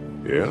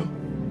 Yeah?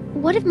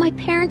 What if my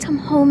parents come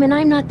home and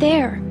I'm not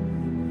there?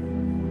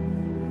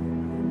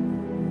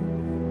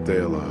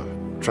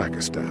 They'll, track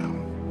us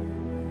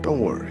down. Don't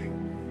worry.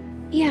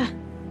 Yeah,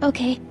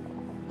 okay.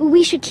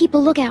 We should keep a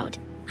lookout.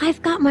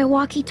 I've got my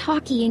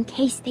walkie-talkie in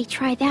case they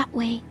try that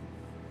way.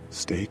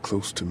 Stay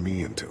close to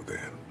me until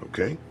then,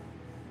 okay?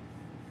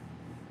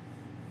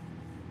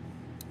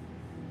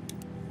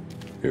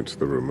 It's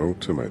the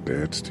remote to my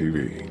dad's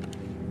TV.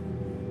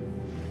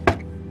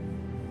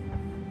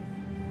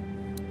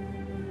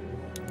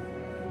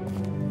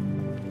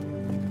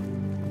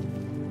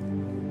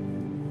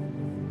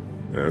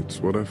 That's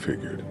what I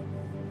figured.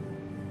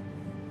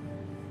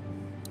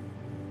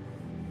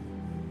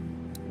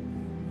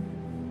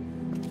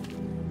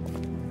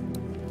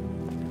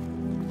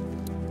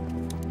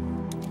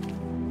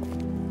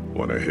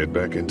 Want to head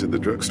back into the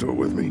drugstore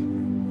with me?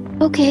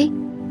 Okay.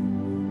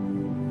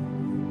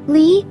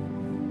 Lee?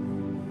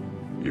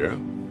 Yeah?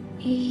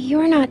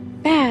 You're not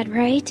bad,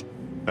 right?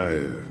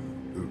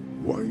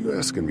 Why are you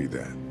asking me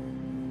that?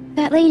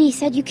 That lady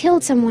said you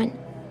killed someone.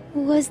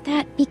 Was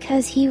that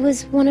because he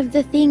was one of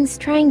the things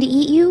trying to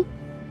eat you?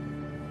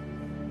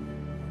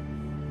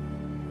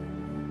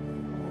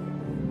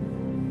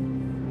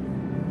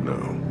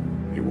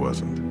 No, he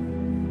wasn't.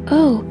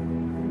 Oh.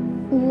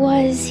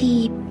 Was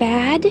he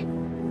bad?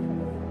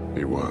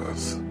 He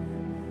was.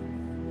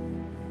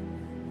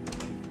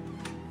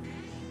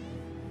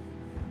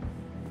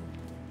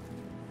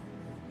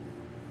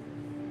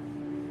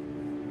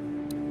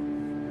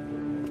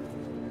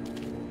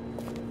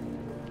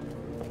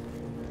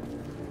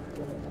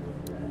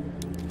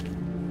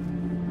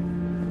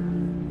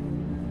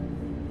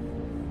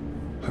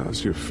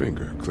 How's your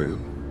finger,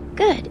 Clem?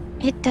 Good.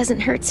 It doesn't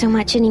hurt so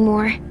much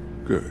anymore.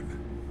 Good.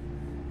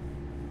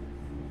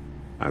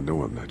 I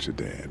know I'm not your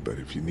dad, but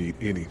if you need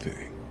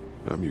anything,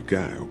 I'm your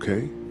guy,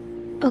 okay?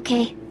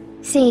 Okay.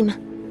 Same.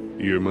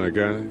 You're my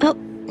guy? Oh,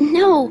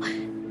 no.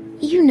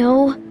 You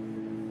know.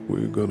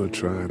 We're gonna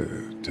try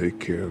to take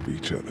care of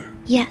each other.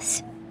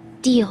 Yes.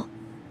 Deal.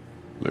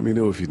 Let me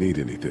know if you need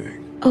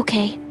anything.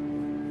 Okay.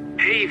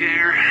 Hey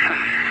there.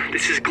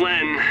 This is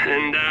Glenn,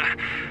 and,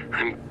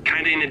 I'm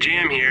kinda in a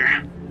jam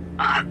here.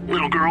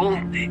 Little girl,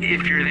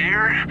 if you're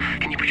there,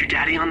 can you put your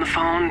daddy on the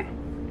phone?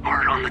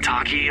 Or on the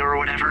talkie, or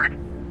whatever?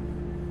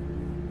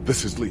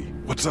 This is Lee.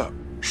 What's up?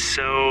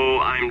 So,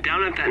 I'm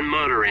down at that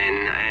motor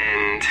inn,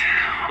 and,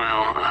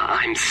 well,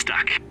 I'm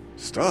stuck.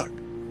 Stuck?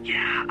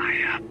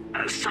 Yeah,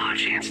 I saw a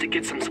chance to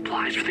get some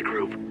supplies for the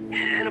group,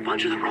 and a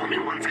bunch of the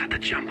Roman ones got the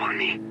jump on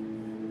me.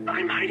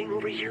 I'm hiding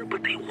over here,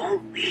 but they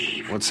won't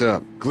leave. What's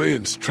up?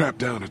 Glenn's trapped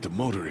down at the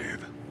motor inn.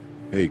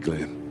 Hey,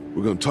 Glenn,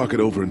 we're gonna talk it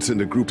over and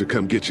send a group to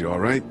come get you, all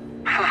right?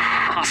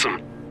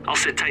 Awesome. I'll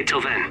sit tight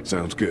till then.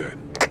 Sounds good.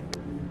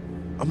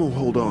 I'm gonna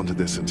hold on to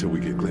this until we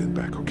get Glenn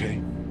back,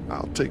 okay?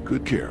 I'll take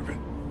good care of it.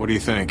 What do you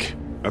think?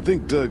 I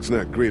think Doug's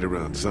not great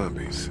around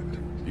zombies.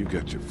 You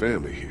got your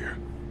family here.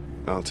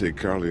 I'll take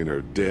Carly and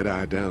her dead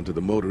eye down to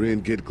the motor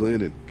inn, get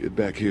Glenn, and get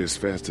back here as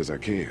fast as I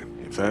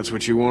can. If that's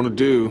what you want to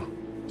do.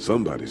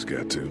 Somebody's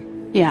got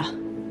to. Yeah,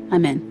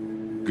 I'm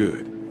in.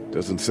 Good.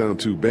 Doesn't sound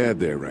too bad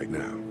there right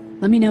now.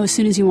 Let me know as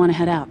soon as you want to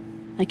head out.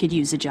 I could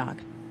use a jog.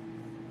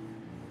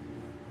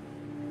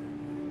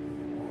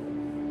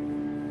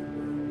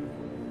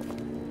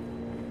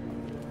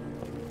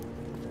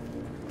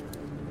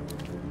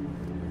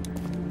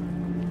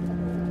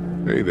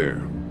 Hey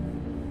there.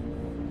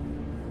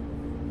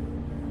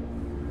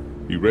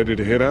 You ready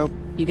to head out?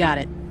 You got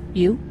it.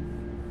 You?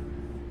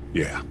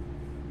 Yeah.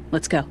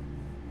 Let's go.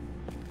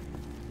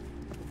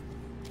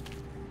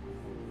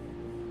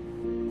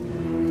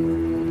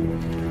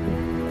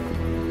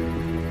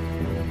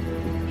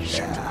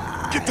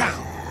 Get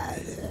down!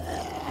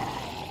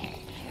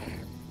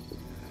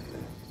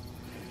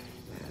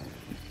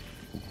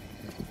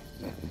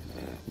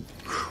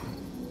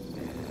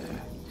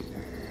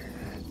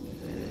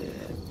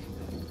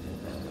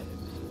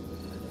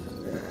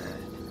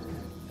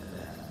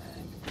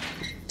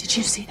 Did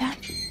you see that?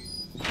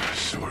 I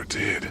sure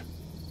did.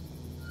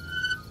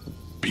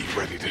 Be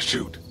ready to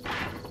shoot.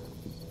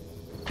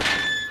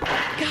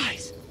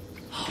 Guys!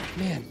 Oh,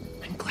 man,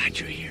 I'm glad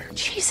you're here.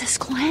 Jesus,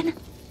 Glenn.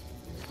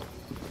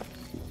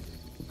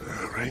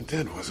 Right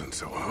then wasn't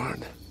so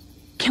hard.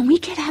 Can we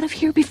get out of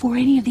here before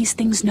any of these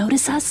things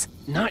notice us?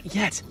 Not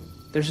yet.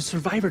 There's a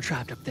survivor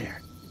trapped up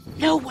there.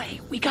 No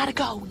way. We gotta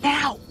go,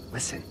 now.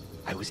 Listen,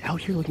 I was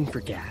out here looking for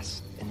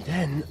gas, and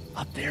then,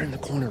 up there in the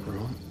corner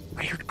room,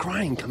 I heard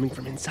crying coming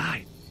from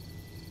inside.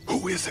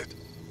 Who is it?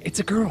 It's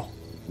a girl.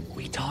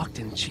 We talked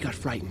and she got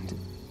frightened.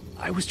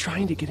 I was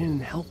trying to get in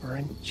and help her,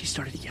 and she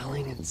started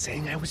yelling and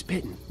saying I was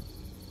bitten.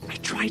 I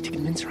tried to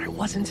convince her I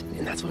wasn't,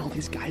 and that's when all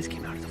these guys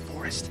came out of the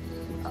forest.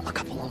 A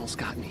couple almost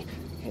got me,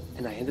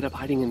 and I ended up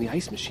hiding in the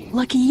ice machine.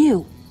 Lucky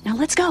you. Now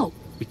let's go.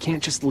 We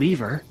can't just leave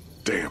her.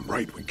 Damn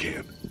right we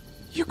can't.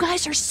 You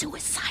guys are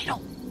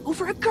suicidal.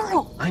 Over a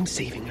girl. I'm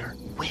saving her,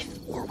 with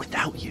or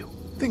without you.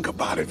 Think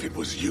about if it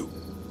was you.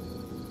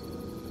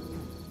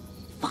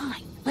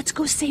 Fine. Let's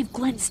go save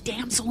Glenn's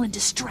damsel in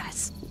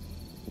distress.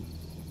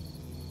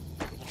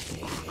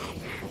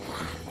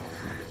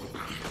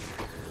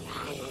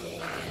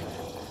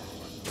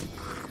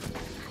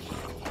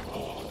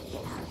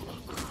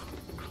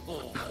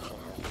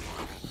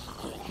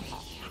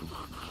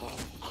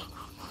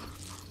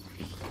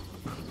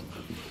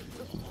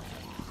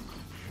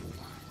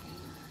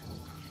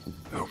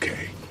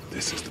 Okay,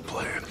 this is the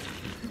plan.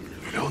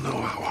 We don't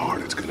know how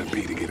hard it's gonna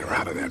be to get her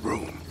out of that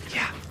room.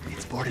 Yeah,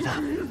 it's boarded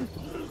up.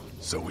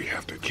 So we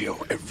have to kill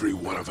every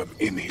one of them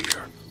in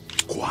here.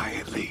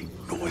 Quietly.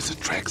 Noise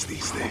attracts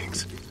these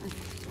things.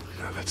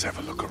 Now let's have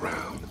a look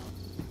around.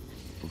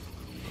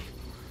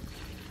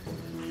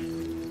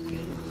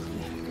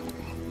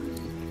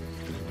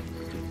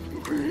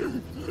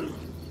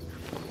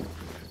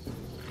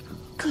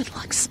 Good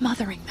luck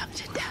smothering them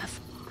to death.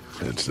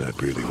 That's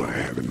not really what I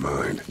have in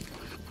mind.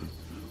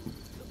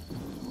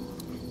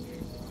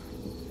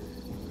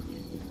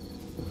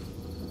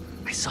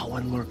 I saw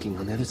one lurking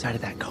on the other side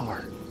of that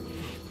car.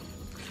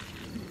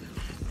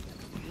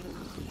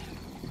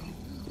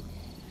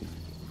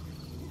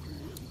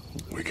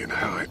 We can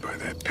hide by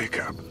that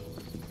pickup.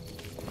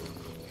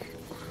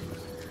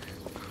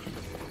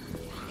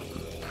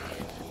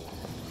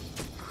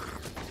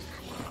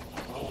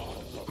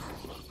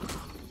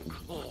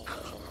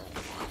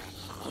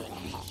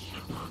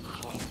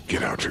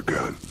 Get out your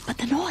gun. But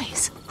the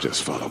noise.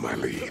 Just follow my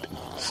lead.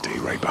 Stay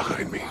right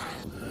behind me.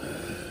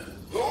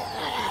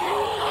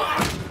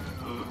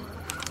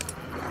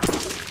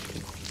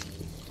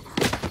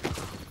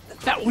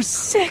 That was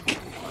sick!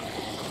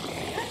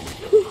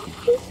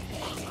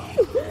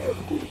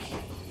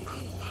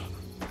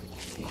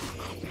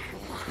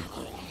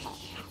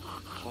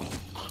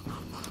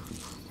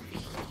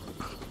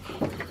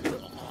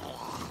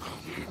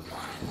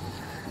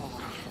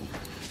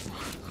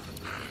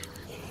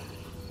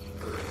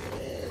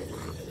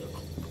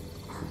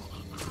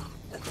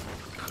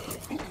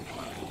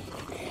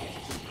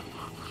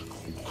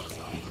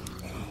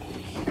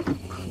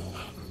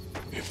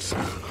 It's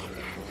a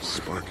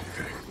sparky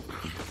thing.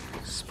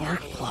 Spark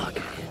plug.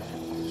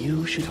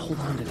 You should hold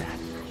on to that.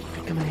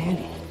 Could come in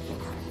handy.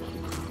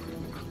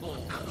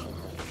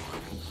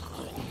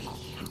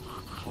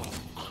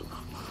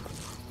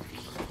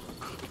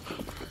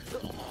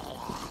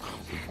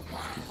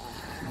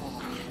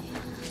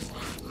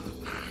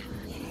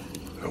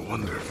 I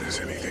wonder if there's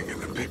anything in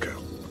the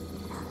pickup.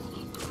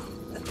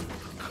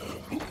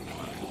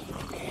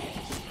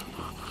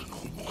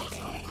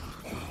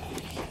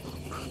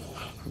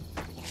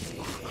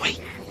 Wait.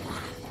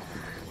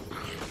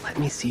 Let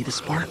me see the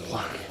spark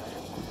plug.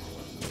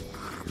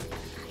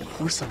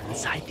 porcelain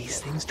inside these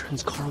things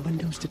turns car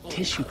windows to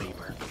tissue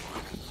paper.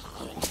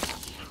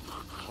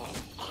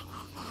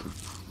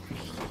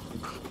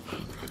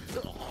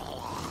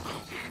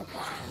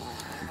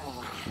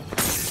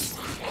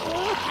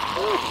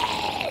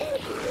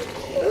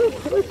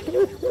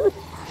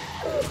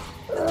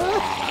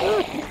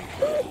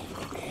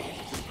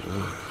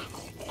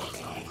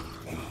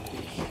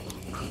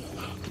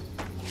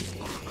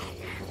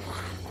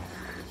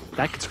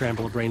 That could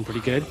scramble a brain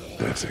pretty good.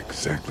 That's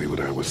exactly what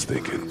I was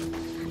thinking.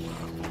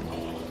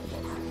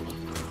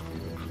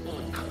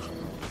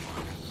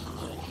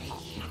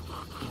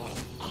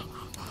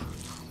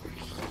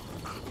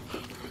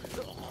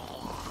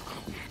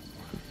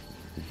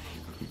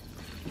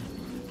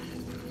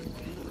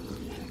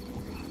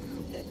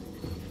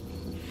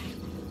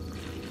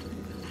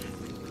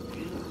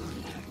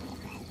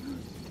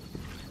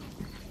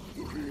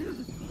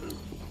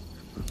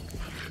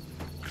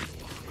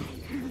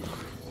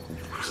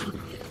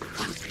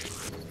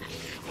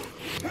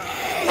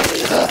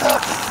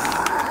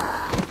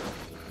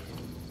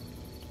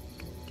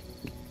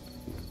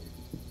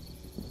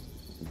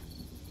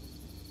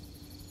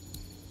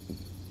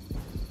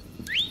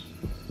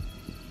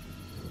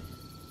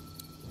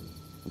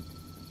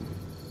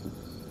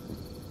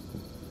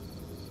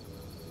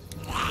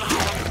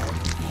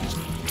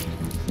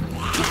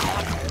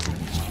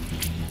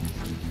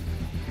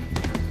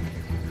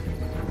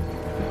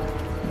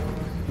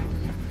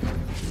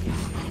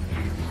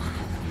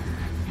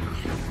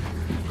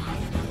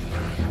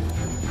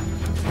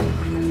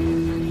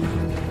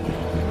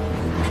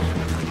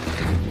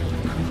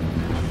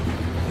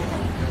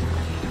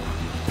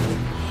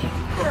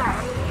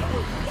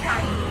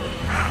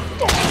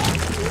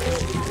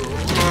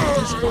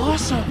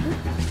 Awesome!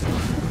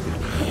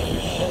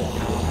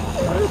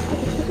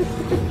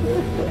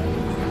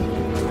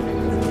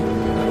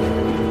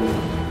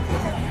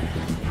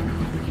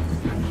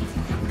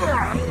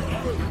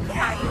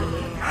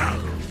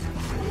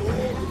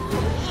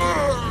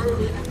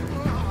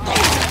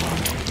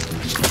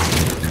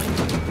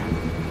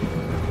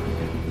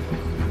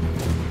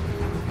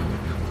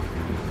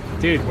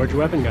 Dude, where'd your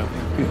weapon go?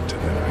 Into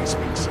that ice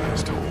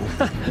cream-sized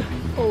hole.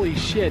 Holy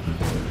shit.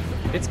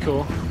 It's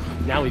cool.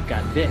 Now we've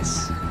got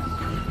this.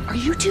 Are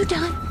you two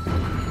done?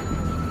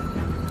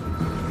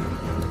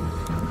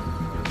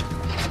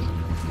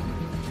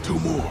 Two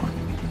more.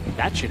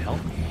 That should help.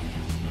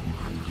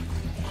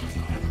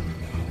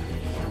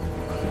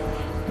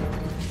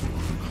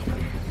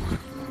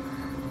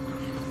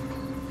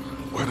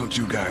 Why don't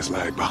you guys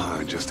lag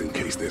behind just in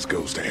case this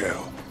goes to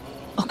hell?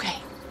 Okay,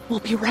 we'll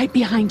be right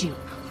behind you.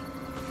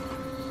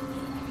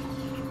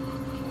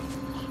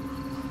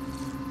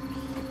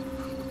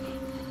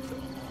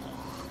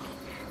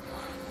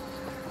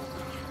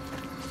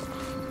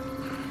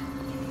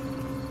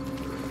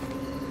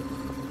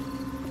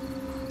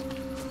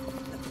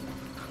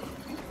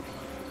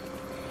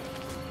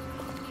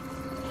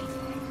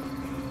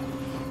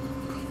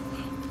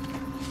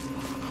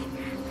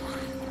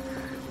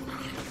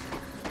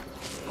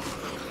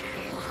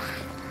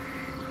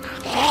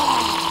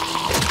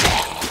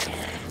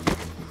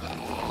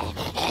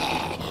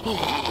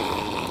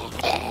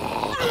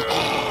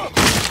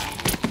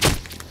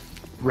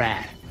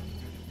 Rad.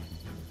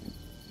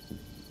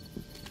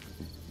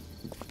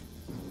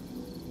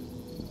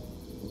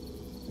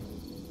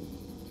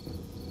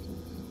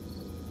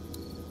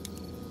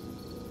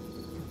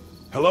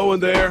 Hello in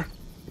there.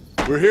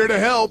 We're here to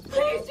help.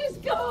 Please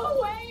just go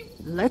away.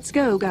 Let's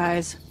go,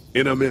 guys.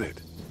 In a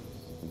minute.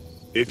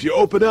 If you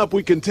open up,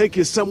 we can take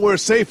you somewhere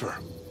safer.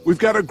 We've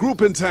got a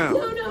group in town.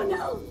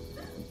 No.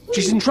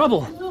 She's in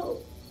trouble.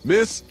 No.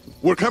 Miss,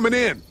 we're coming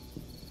in.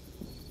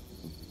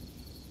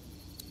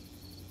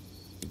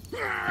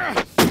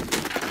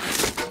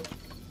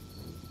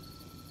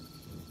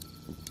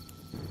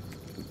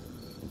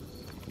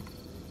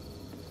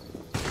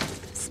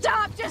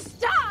 Stop, just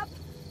stop.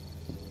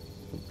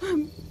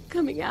 I'm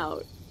coming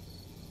out.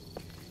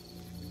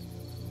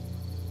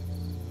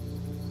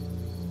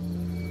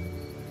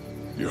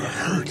 You're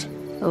hurt.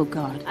 Oh,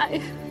 God.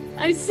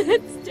 I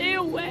said stay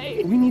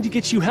away. We need to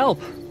get you help.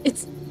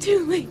 It's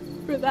too late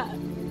for that.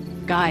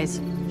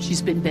 Guys,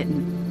 she's been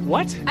bitten.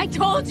 What? I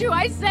told you,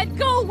 I said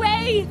go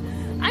away.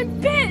 I'm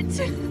bit.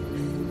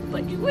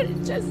 But you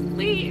wouldn't just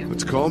leave.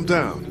 Let's calm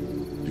down.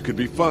 You could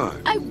be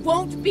fine. I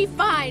won't be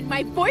fine.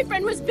 My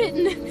boyfriend was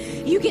bitten.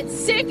 You get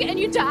sick and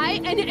you die,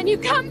 and you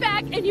come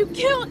back and you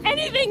kill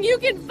anything you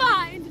can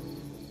find.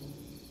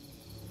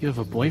 You have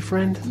a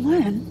boyfriend?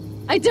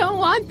 Glenn? I don't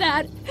want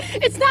that.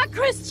 It's not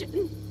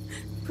Christian.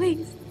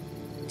 Please,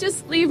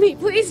 just leave me.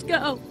 Please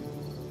go.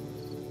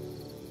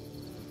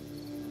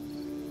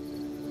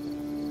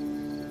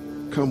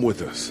 Come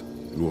with us,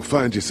 and we'll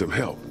find you some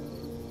help.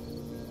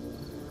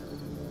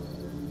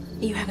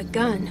 You have a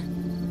gun.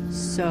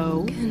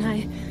 So? Can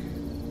I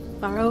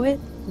borrow it?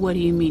 What do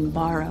you mean,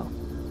 borrow?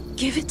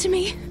 Give it to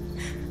me.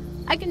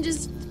 I can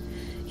just,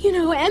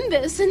 end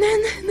this, and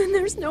then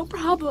there's no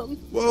problem.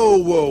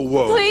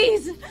 Whoa.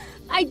 Please!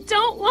 I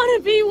don't want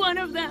to be one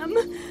of them.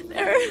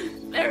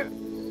 They're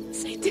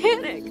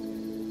satanic.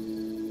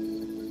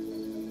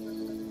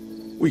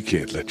 We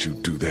can't let you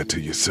do that to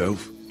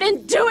yourself.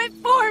 Then do it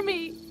for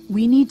me!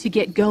 We need to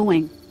get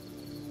going.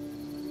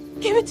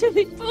 Give it to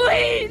me,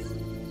 please!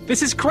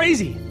 This is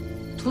crazy.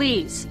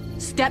 Please,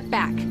 step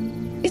back.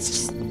 It's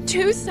just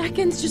 2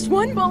 seconds, just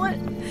one bullet.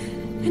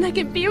 And I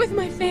can be with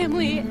my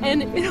family,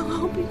 and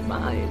it'll all be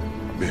fine.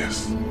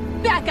 Miss.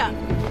 Back up!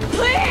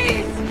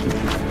 Please!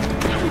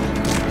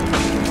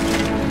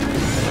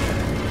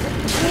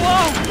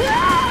 Whoa!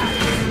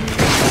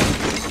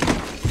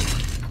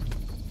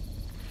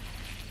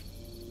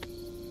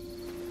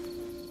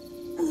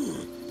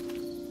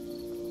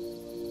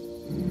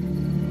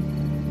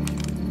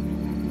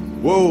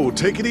 Whoa,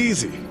 take it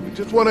easy. We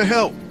just want to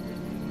help.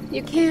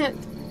 You can't.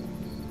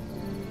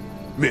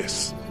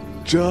 Miss,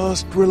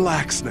 just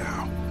relax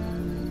now.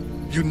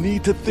 You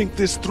need to think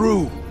this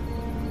through.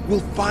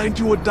 We'll find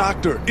you a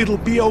doctor. It'll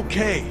be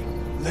okay.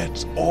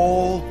 Let's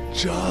all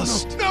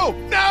just... No!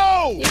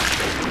 No!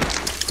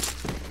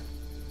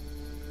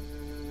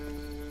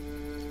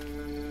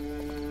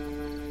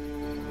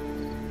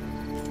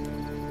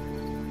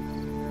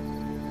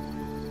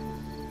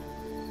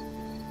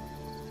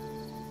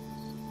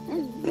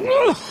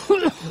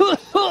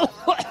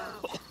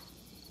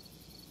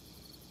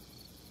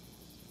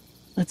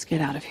 Let's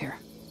get out of here.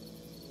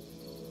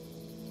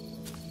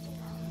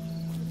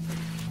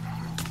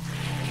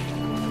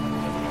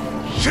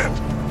 Shit!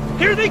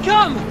 Here they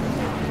come!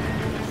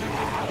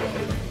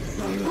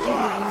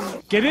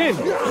 Get in!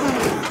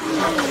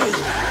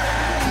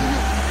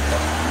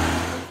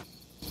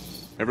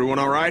 Everyone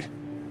all right?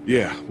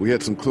 Yeah, we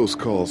had some close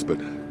calls, but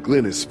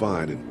Glenn is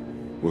fine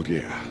and... Well,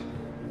 yeah.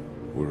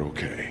 We're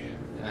okay.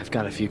 I've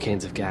got a few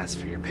cans of gas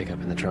for your pickup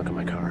in the trunk of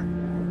my car.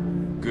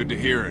 Good to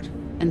hear it.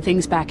 And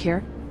things back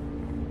here?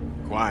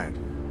 Quiet.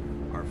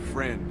 Our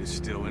friend is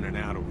still in and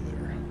out over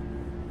there.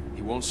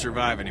 He won't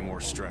survive any more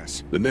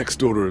stress. The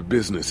next order of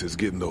business is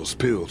getting those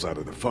pills out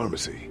of the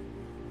pharmacy.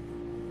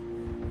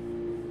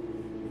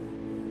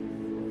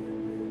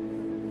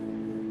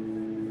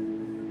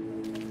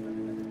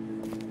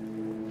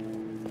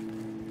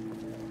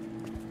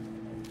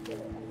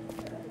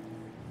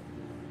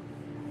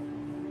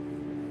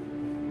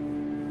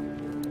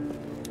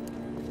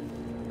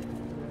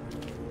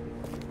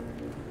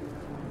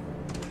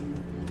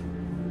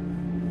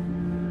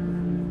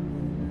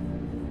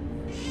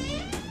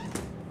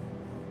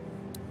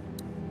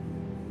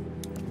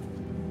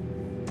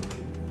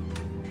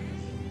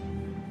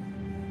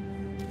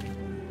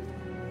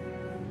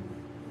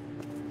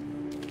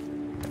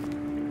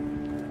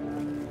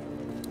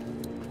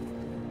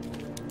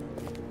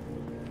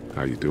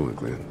 How you doing,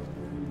 Glenn?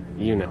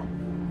 You know.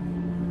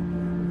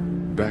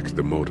 Back at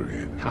the motor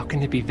inn. How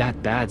can it be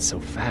that bad so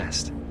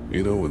fast?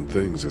 You know, when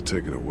things are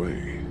taken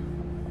away,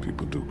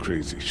 people do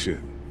crazy shit.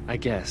 I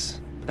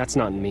guess. But that's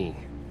not me.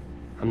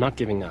 I'm not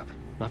giving up.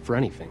 Not for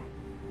anything.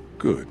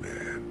 Good,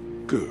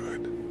 man.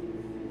 Good.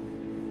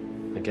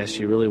 I guess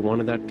you really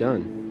wanted that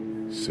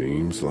gun.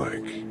 Seems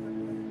like.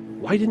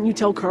 Why didn't you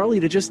tell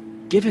Carly to just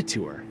give it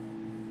to her?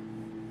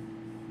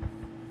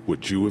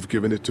 Would you have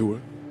given it to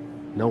her?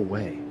 No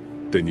way.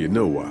 Then you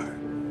know why.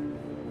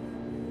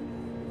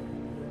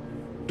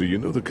 Do you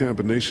know the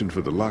combination for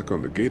the lock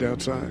on the gate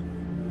outside?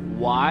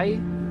 Why?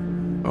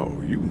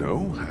 Oh, you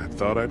know. I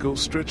thought I'd go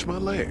stretch my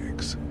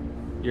legs.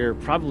 You're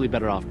probably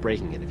better off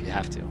breaking it if you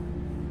have to.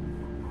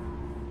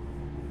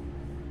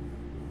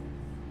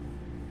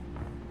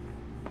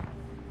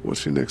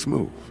 What's your next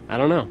move? I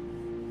don't know.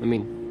 I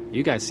mean,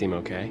 you guys seem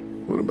okay.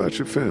 What about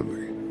your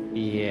family?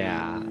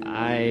 Yeah,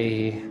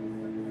 I...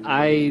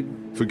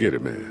 Forget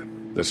it,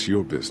 man. That's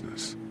your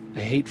business. I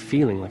hate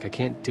feeling like I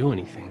can't do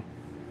anything.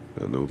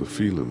 I know the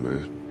feeling,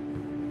 man.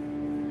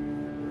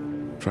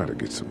 Try to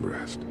get some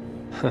rest.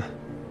 Huh.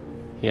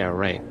 Yeah,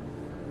 right.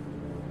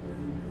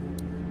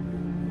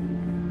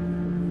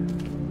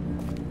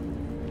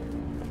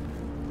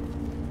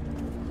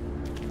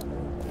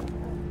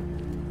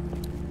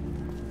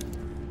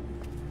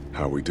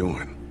 How we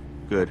doing?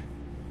 Good.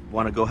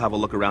 Want to go have a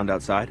look around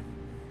outside?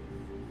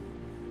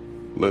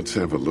 Let's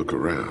have a look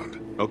around.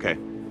 Okay.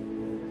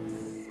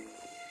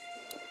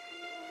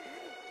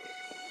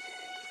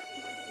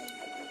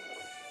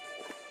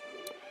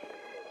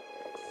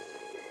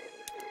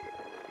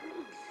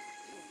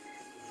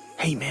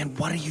 Hey man,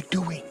 what are you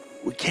doing?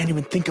 We can't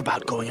even think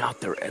about going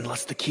out there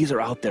unless the keys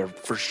are out there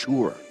for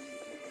sure.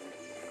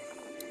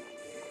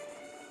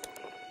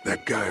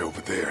 That guy over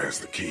there has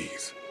the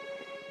keys.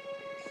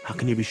 How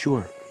can you be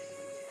sure?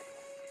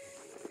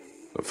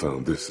 I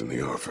found this in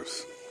the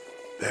office.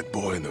 That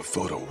boy in the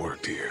photo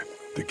worked here.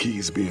 The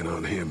keys being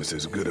on him is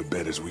as good a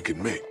bet as we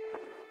can make.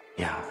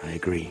 Yeah, I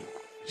agree.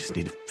 We just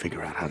need to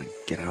figure out how to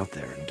get out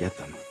there and get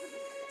them.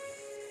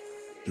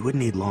 You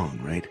wouldn't need long,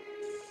 right?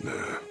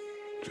 Nah,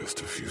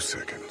 just a few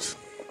seconds.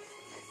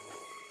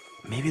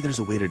 Maybe there's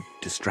a way to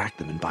distract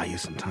them and buy you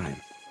some time.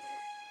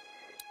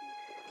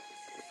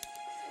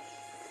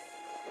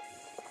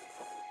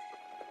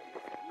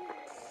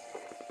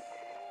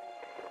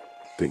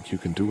 Think you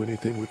can do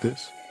anything with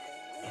this?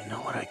 You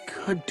know what I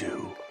could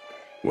do?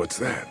 What's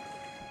that?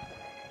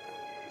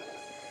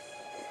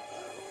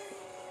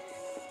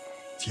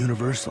 It's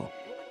universal.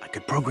 I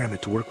could program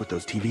it to work with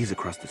those TVs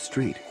across the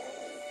street.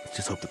 Let's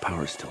just hope the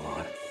power's still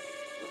on.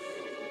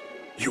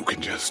 You can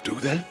just do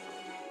that?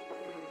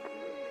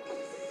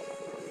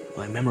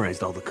 Well, I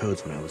memorized all the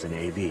codes when I was in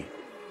AV.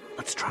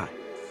 Let's try.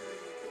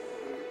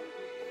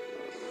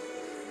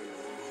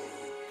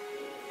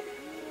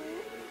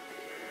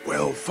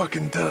 Well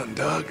fucking done,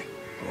 Doug.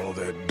 All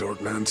that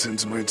dork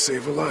nonsense might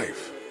save a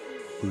life.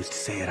 Who's to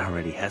say it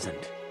already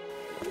hasn't?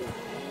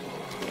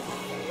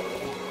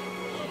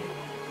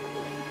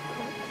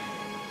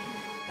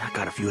 That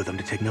got a few of them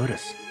to take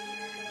notice.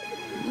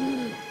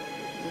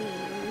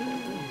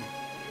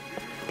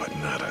 But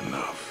not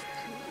enough.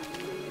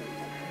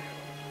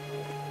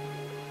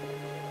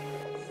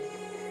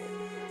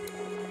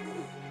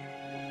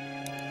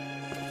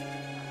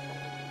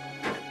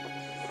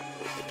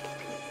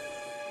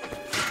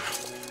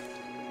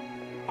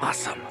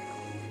 Awesome.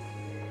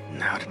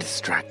 Now to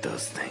distract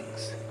those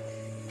things.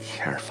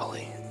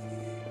 Carefully.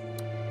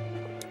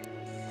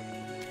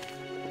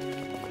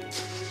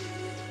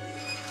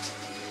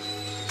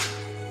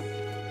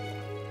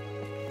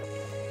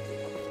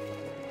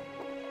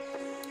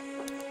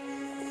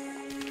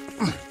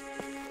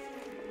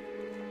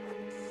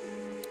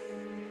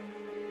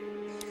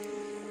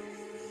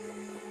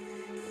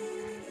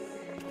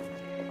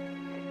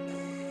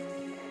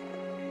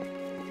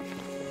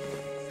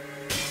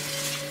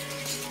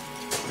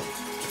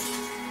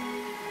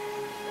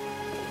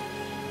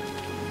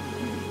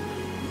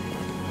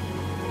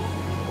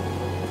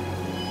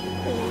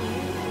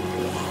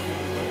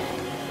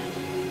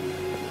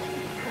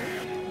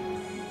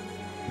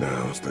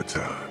 Now's the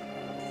time.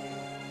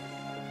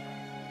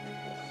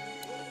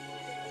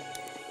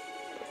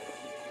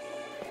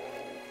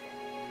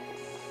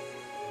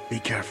 Be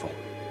careful.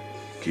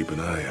 Keep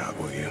an eye out,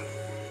 will you?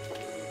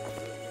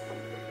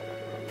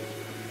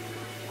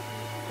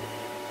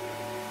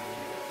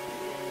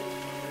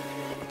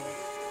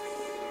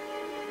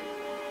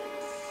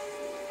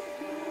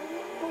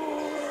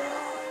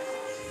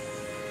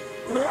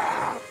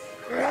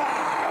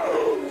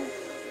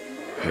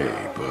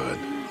 Hey, bud.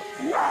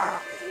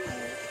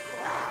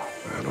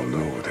 I don't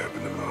know what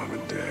happened to Mom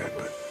and Dad,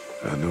 but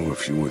I know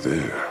if you were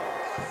there,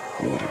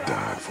 you would have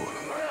died for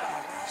them.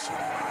 So,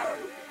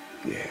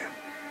 yeah.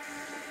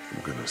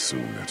 I'm gonna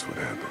assume that's what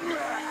happened.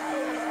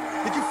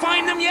 Did you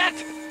find them yet?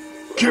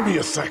 Give me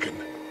a second.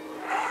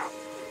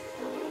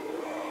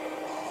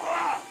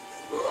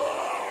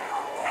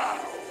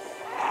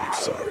 I'm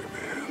sorry,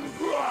 man.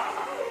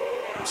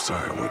 I'm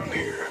sorry I wasn't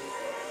here.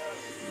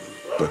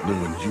 But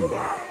knowing you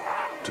were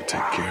to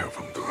take care of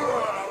them through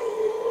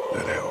all,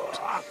 that helped.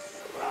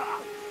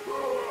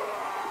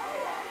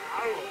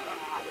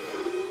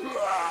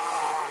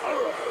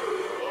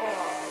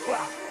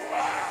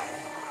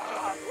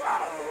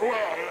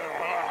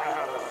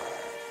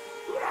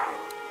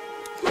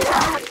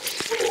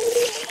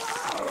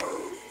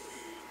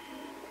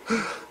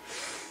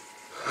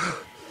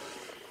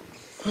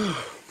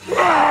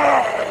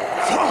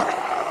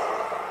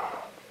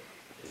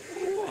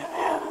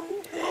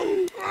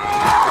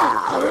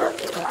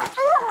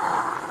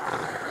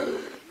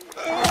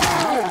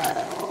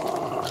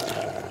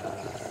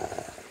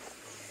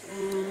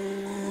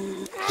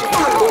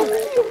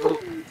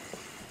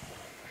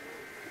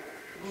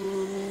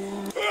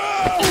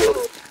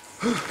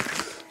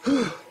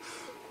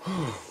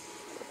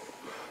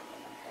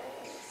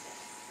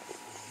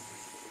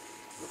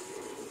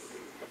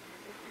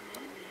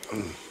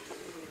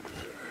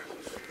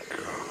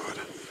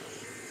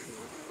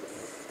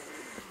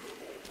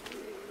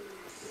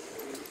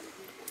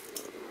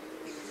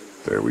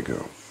 There we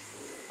go.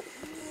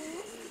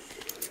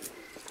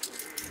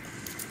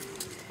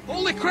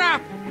 Holy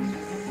crap!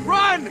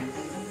 Run!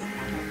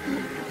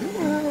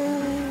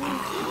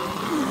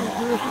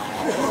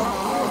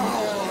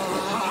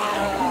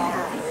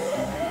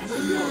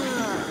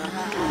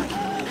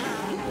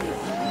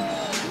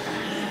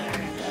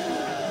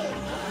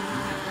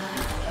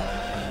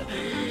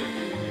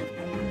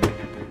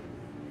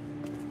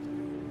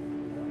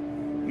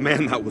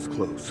 Man, that was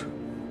close.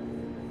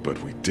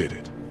 But we did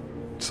it.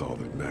 It's all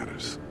that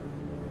matters.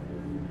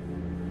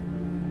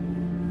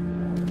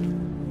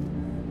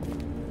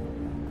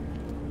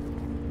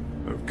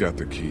 I've got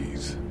the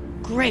keys.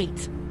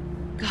 Great.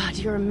 God,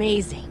 you're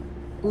amazing.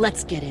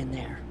 Let's get in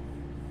there.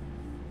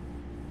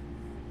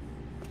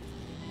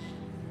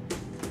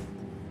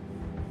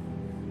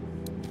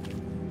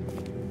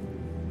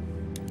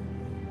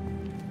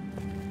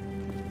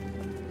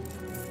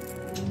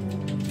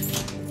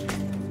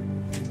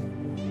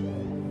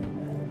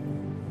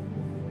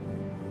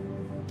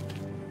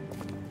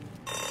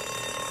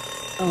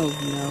 Oh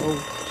no.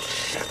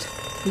 Shit.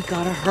 We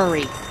gotta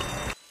hurry.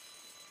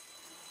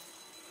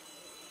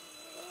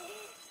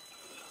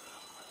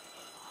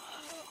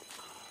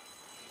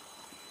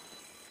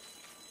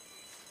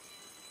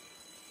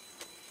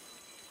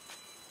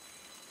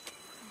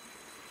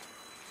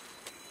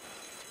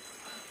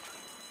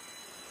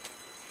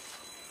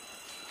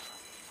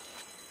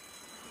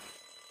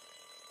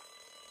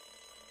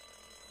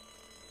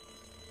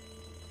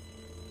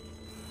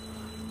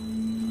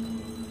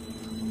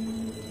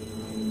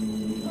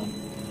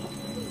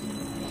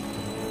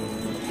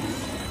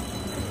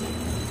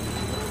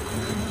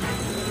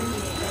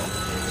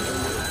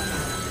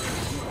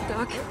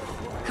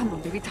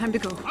 Maybe time to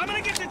go. I'm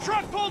gonna get the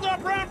truck pulled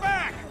up round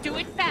back! Do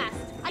it fast.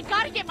 I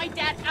gotta get my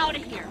dad out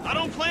of here. I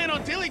don't plan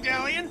on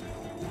dilly-dallying.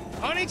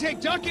 Honey,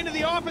 take Duck into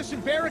the office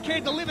and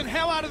barricade the living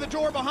hell out of the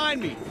door behind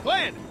me.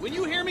 Glenn, when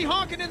you hear me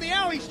honking in the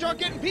alley, start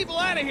getting people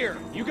out of here.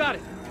 You got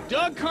it.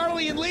 Doug,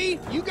 Carly, and Lee,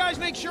 you guys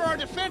make sure our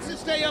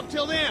defenses stay up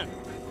till then.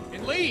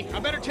 And Lee,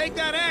 I better take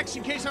that axe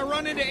in case I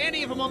run into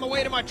any of them on the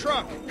way to my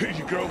truck. Here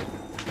you go.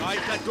 Right,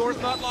 that door's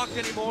not locked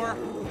anymore.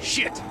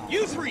 Shit!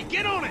 You three,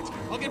 get on it!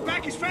 I'll get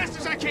back as fast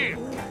as I can.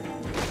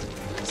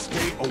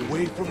 Stay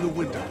away from the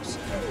windows.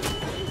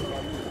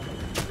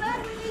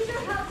 Dad, we need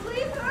your help.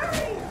 Please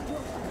hurry!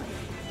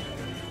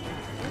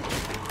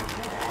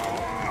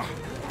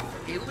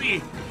 Hey,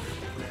 Lee,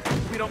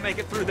 If we don't make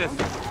it through this,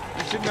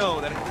 you should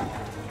know that I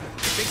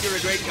think you're a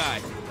great guy.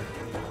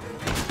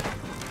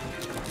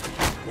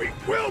 We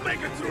will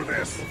make it through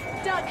this!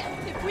 Doug,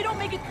 if we don't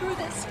make it through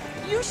this,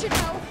 you should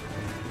know.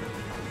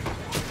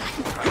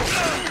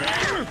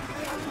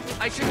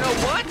 I should know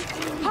what?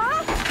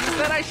 Huh? You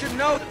said I should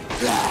know.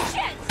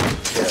 Shit!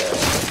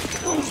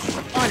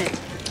 On it.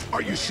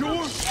 Are you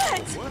sure?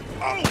 Shit! What?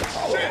 Oh,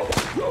 shit!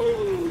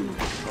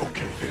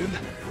 Okay, then.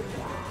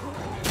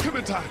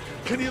 Clementine,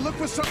 can you look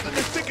for something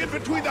to stick in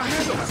between the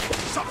handles?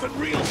 Something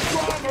real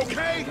strong,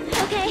 okay?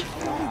 Okay.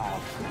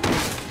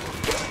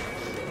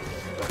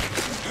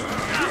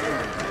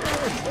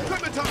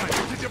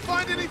 Clementine, did you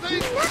find anything?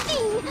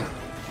 Nothing!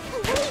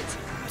 Wait!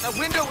 That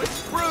window is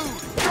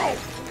screwed! Go!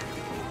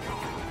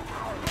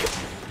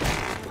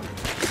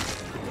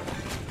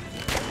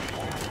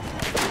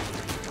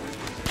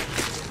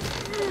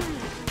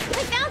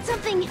 I found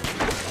something!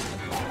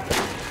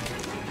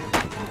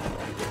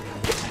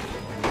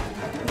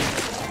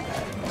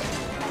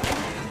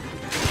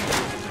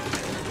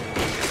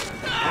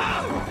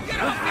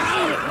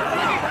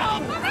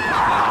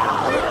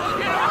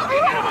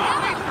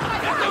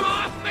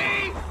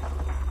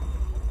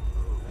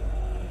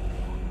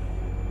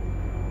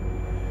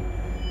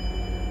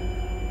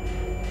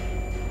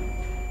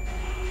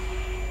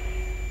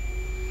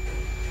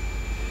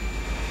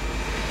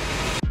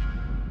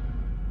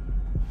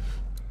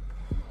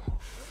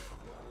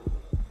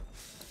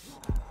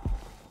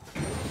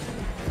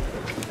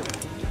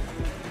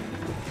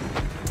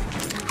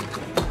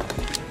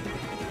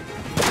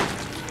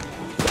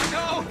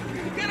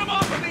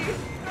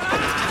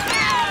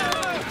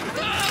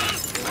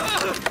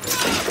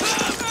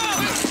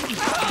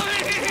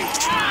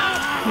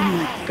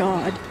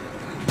 God.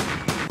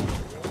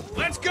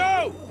 Let's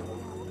go!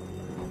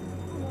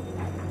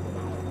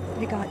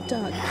 They got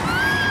Doug.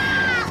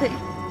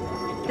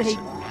 They...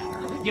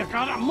 You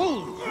gotta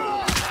move!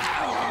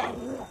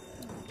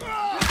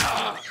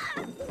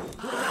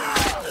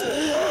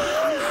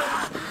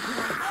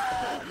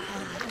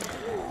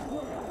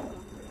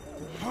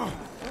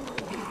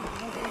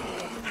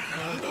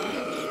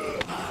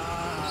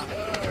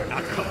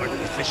 Not covered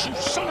with this, you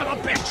son of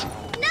a bitch!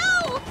 No!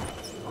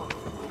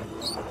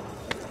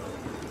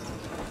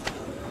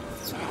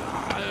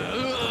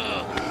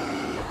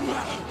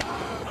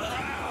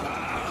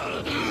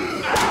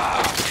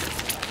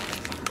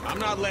 I'm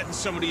not letting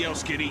somebody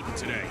else get eaten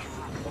today.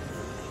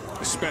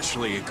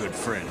 Especially a good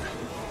friend.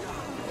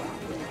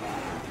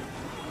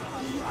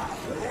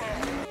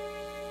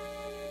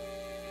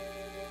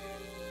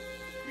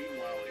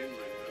 Meanwhile,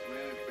 inland,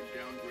 Atlanta's been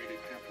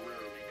downgraded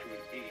temporarily to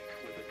an 8,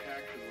 with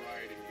attacks and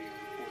rioting being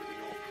reported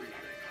in all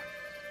precincts.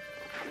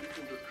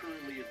 Citizens are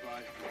currently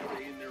advised to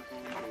stay in their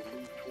homes or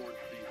move towards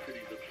the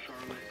cities of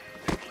Charlotte,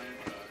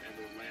 Atlanta, and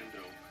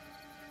Orlando.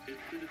 If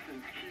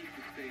citizens choose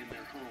to stay in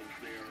their homes,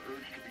 they are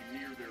urged to be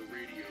near their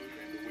radios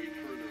and await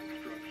further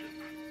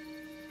instructions.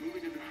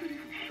 Moving to the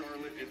cities of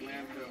Charlotte,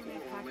 Atlanta, or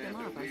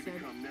Orlando may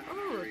become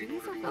necessary in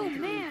order to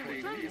ensure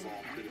the safety of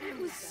all citizens. It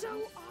was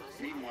so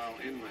awesome. Meanwhile,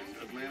 inland,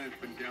 Atlanta has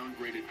been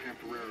downgraded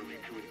temporarily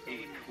to an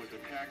 8, with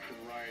attacks and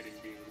rioting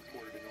being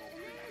reported in all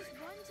precincts.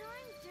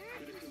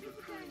 Citizens are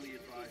currently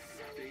advised to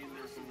stay in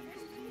their homes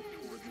or move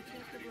towards the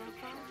cities of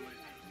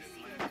Charlotte,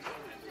 Atlanta,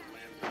 and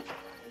Orlando.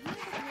 If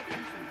citizens choose to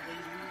stay in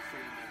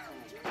their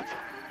homes, they are urged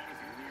to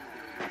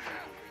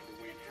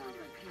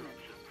be near their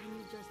radios and await further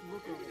instructions. Moving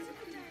to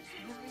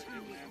the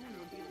cities of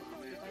Charlotte, Atlanta, or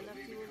Orlando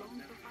may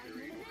become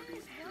necessary in order to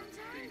ensure the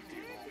safety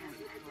of all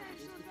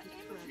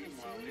citizens.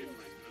 Meanwhile,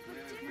 inland,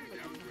 Atlanta has been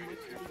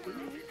downgraded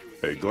temporarily to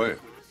an 8. Hey, Glenn.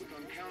 With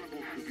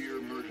uncountable severe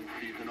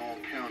emergencies in all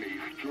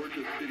counties,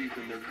 Georgia's cities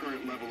and their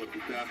current level of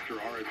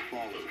disaster are as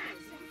follows.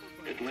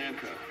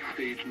 Atlanta,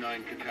 Stage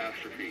 9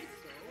 catastrophe.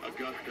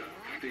 Augusta,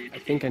 Stage I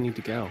think I need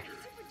to go.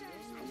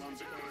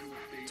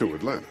 To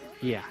Atlanta?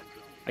 Yeah.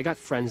 I got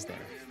friends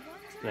there.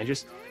 And I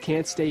just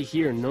can't stay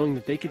here knowing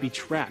that they could be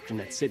trapped in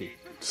that city.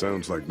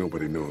 Sounds like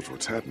nobody knows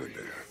what's happening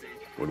there.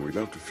 When we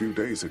left a few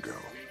days ago,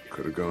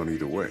 could have gone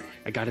either way.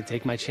 I gotta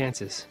take my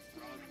chances.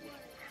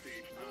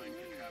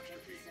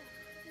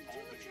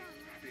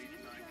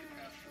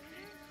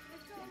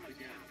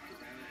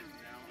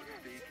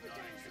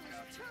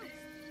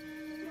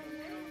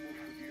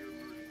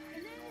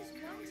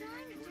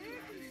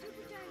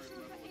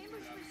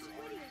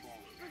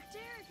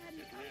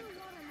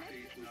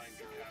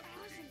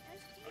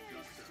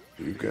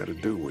 You gotta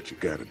do what you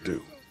gotta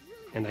do.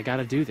 And I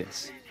gotta do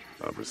this.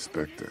 I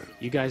respect that.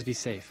 You guys be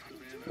safe.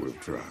 We'll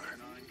try.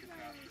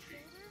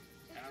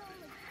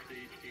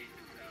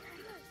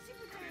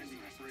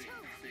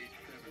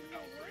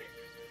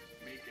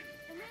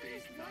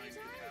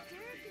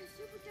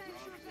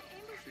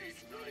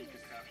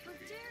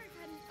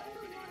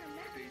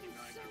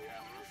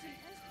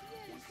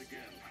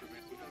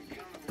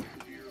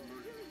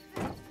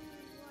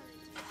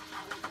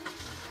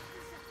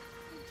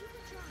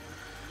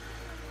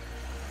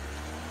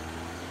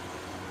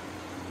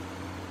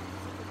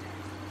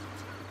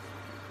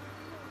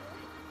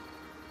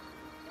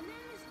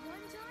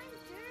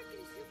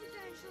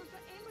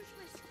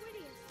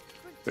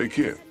 Hey,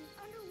 kid.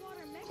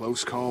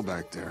 Close call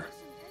back there.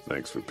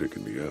 Thanks for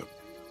picking me up.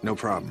 No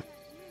problem.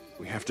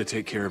 We have to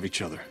take care of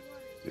each other.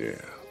 Yeah,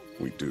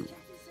 we do.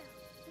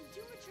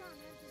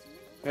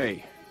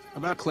 Hey,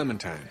 about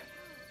Clementine.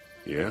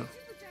 Yeah?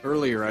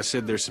 Earlier I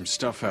said there's some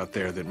stuff out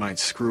there that might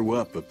screw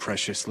up a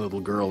precious little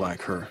girl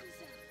like her.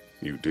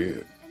 You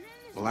did?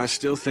 Well, I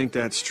still think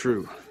that's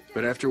true.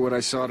 But after what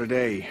I saw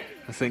today,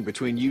 I think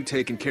between you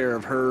taking care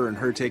of her and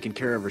her taking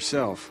care of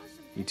herself,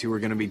 you two are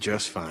gonna be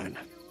just fine.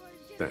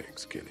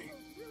 Thanks, Kenny.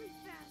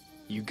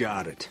 You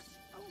got it.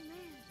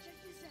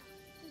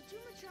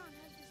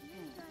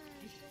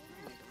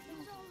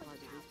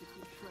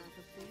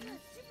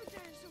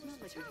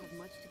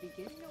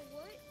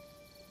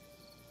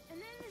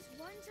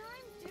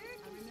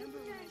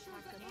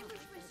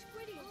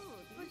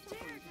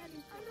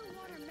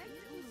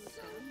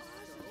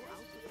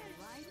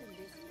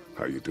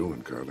 How you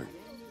doing, Carly?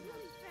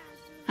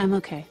 I'm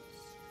okay.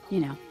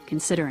 You know,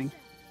 considering.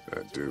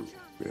 I do,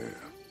 yeah.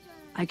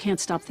 I can't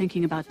stop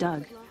thinking about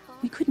Doug.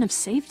 We couldn't have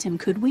saved him,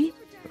 could we?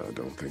 I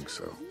don't think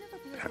so.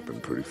 It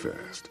happened pretty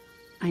fast.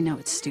 I know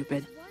it's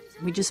stupid.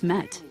 We just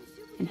met.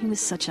 And he was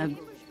such a...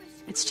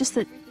 It's just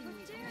that...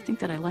 I think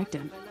that I liked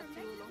him.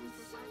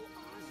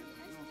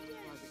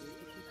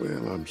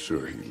 Well, I'm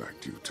sure he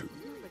liked you too.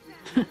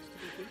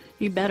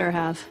 You better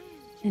have.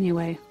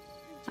 Anyway,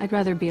 I'd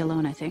rather be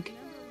alone, I think.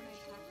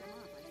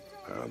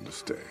 I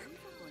understand.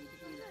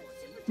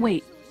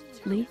 Wait,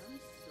 Lee?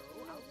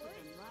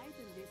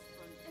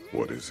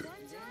 What is it?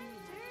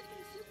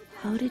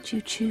 How did you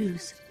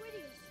choose?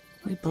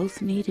 We both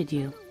needed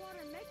you.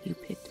 You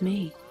picked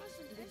me.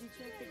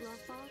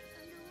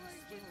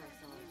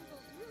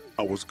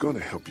 I was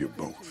gonna help you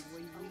both.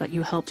 But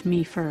you helped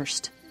me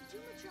first.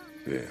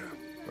 Yeah,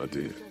 I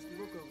did.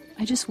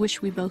 I just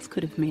wish we both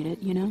could have made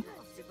it, you know?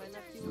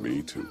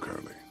 Me too,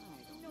 Carly.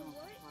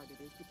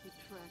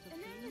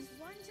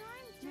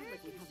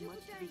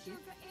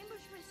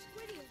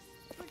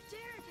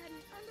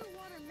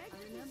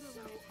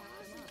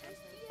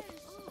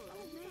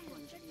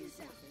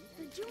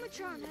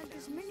 Jumatron had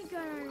this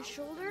minigun on his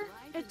shoulder.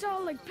 It's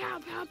all like pow,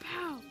 pow,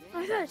 pow.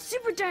 I thought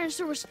Super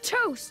Dinosaur was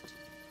toast.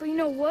 But you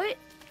know what?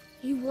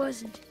 He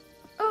wasn't.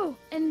 Oh,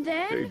 and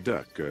then... Hey,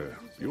 Duck,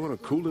 you wanna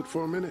cool it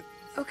for a minute?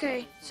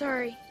 Okay,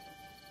 sorry.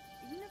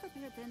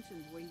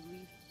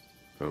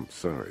 I'm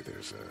sorry,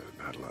 there's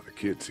not a lot of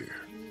kids here.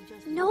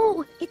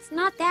 No, it's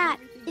not that.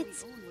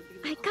 It's...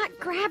 I got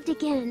grabbed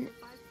again.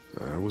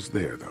 I was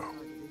there, though.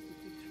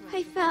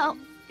 I fell,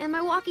 and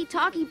my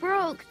walkie-talkie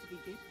broke.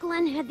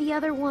 Glenn had the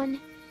other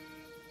one.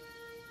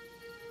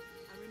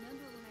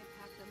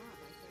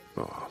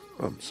 Oh,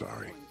 I'm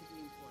sorry.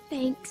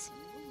 Thanks.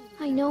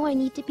 I know I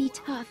need to be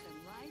tough.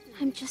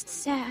 I'm just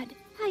sad.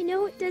 I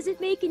know it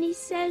doesn't make any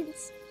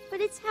sense, but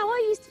it's how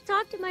I used to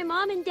talk to my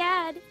mom and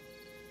dad.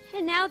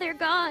 And now they're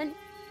gone.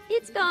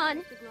 It's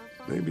gone.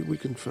 Maybe we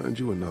can find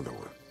you another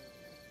one.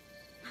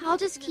 I'll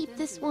just keep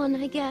this one,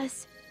 I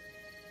guess.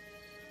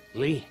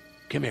 Lee,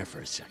 come here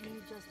for a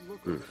second.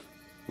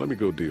 Let me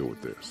go deal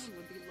with this.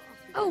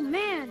 Oh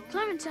man,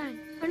 Clementine,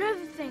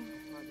 another thing.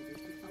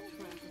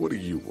 What do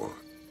you want?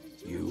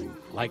 You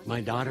like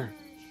my daughter?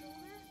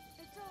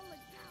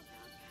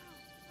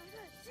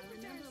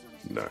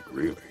 Not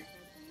really.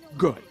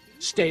 Good.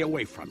 Stay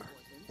away from her.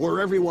 Or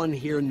everyone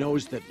here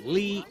knows that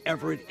Lee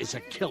Everett is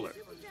a killer.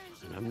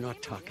 And I'm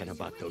not talking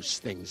about those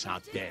things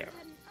out there.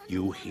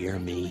 You hear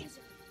me?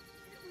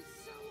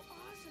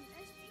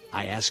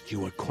 I asked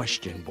you a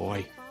question,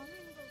 boy.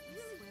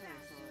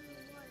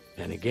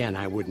 And again,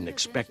 I wouldn't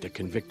expect a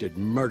convicted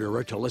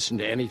murderer to listen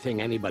to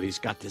anything anybody's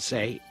got to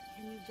say.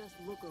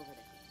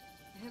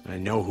 I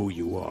know who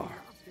you are.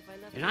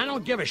 And I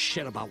don't give a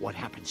shit about what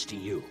happens to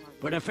you.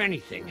 But if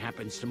anything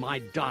happens to my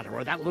daughter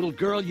or that little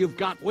girl you've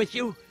got with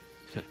you,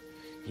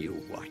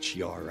 you watch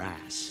your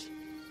ass.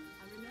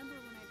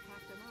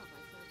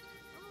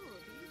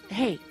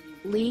 Hey,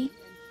 Lee,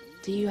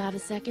 do you have a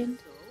second?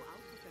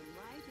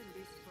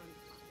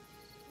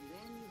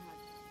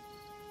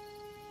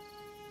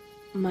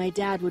 My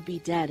dad would be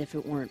dead if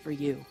it weren't for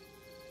you.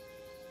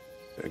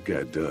 That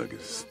guy Doug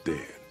is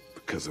dead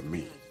because of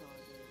me.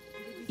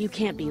 You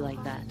can't be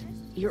like that.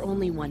 You're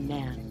only one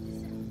man.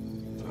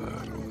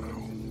 I don't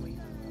know.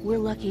 We're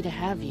lucky to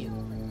have you.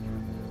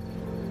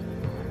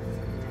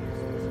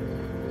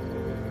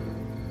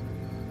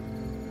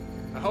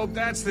 I hope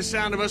that's the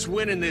sound of us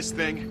winning this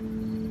thing.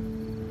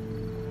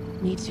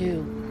 Me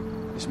too.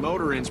 This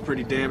motor inn's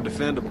pretty damn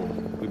defendable.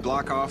 We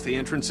block off the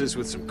entrances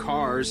with some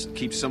cars,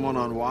 keep someone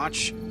on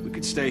watch. We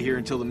could stay here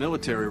until the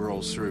military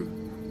rolls through.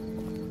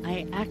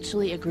 I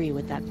actually agree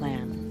with that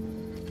plan.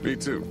 Me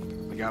too.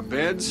 We got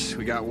beds,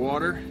 we got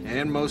water,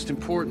 and most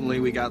importantly,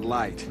 we got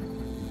light.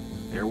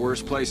 There are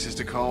worse places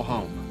to call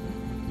home.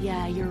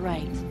 Yeah, you're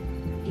right.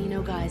 You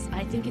know, guys,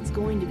 I think it's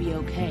going to be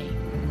okay.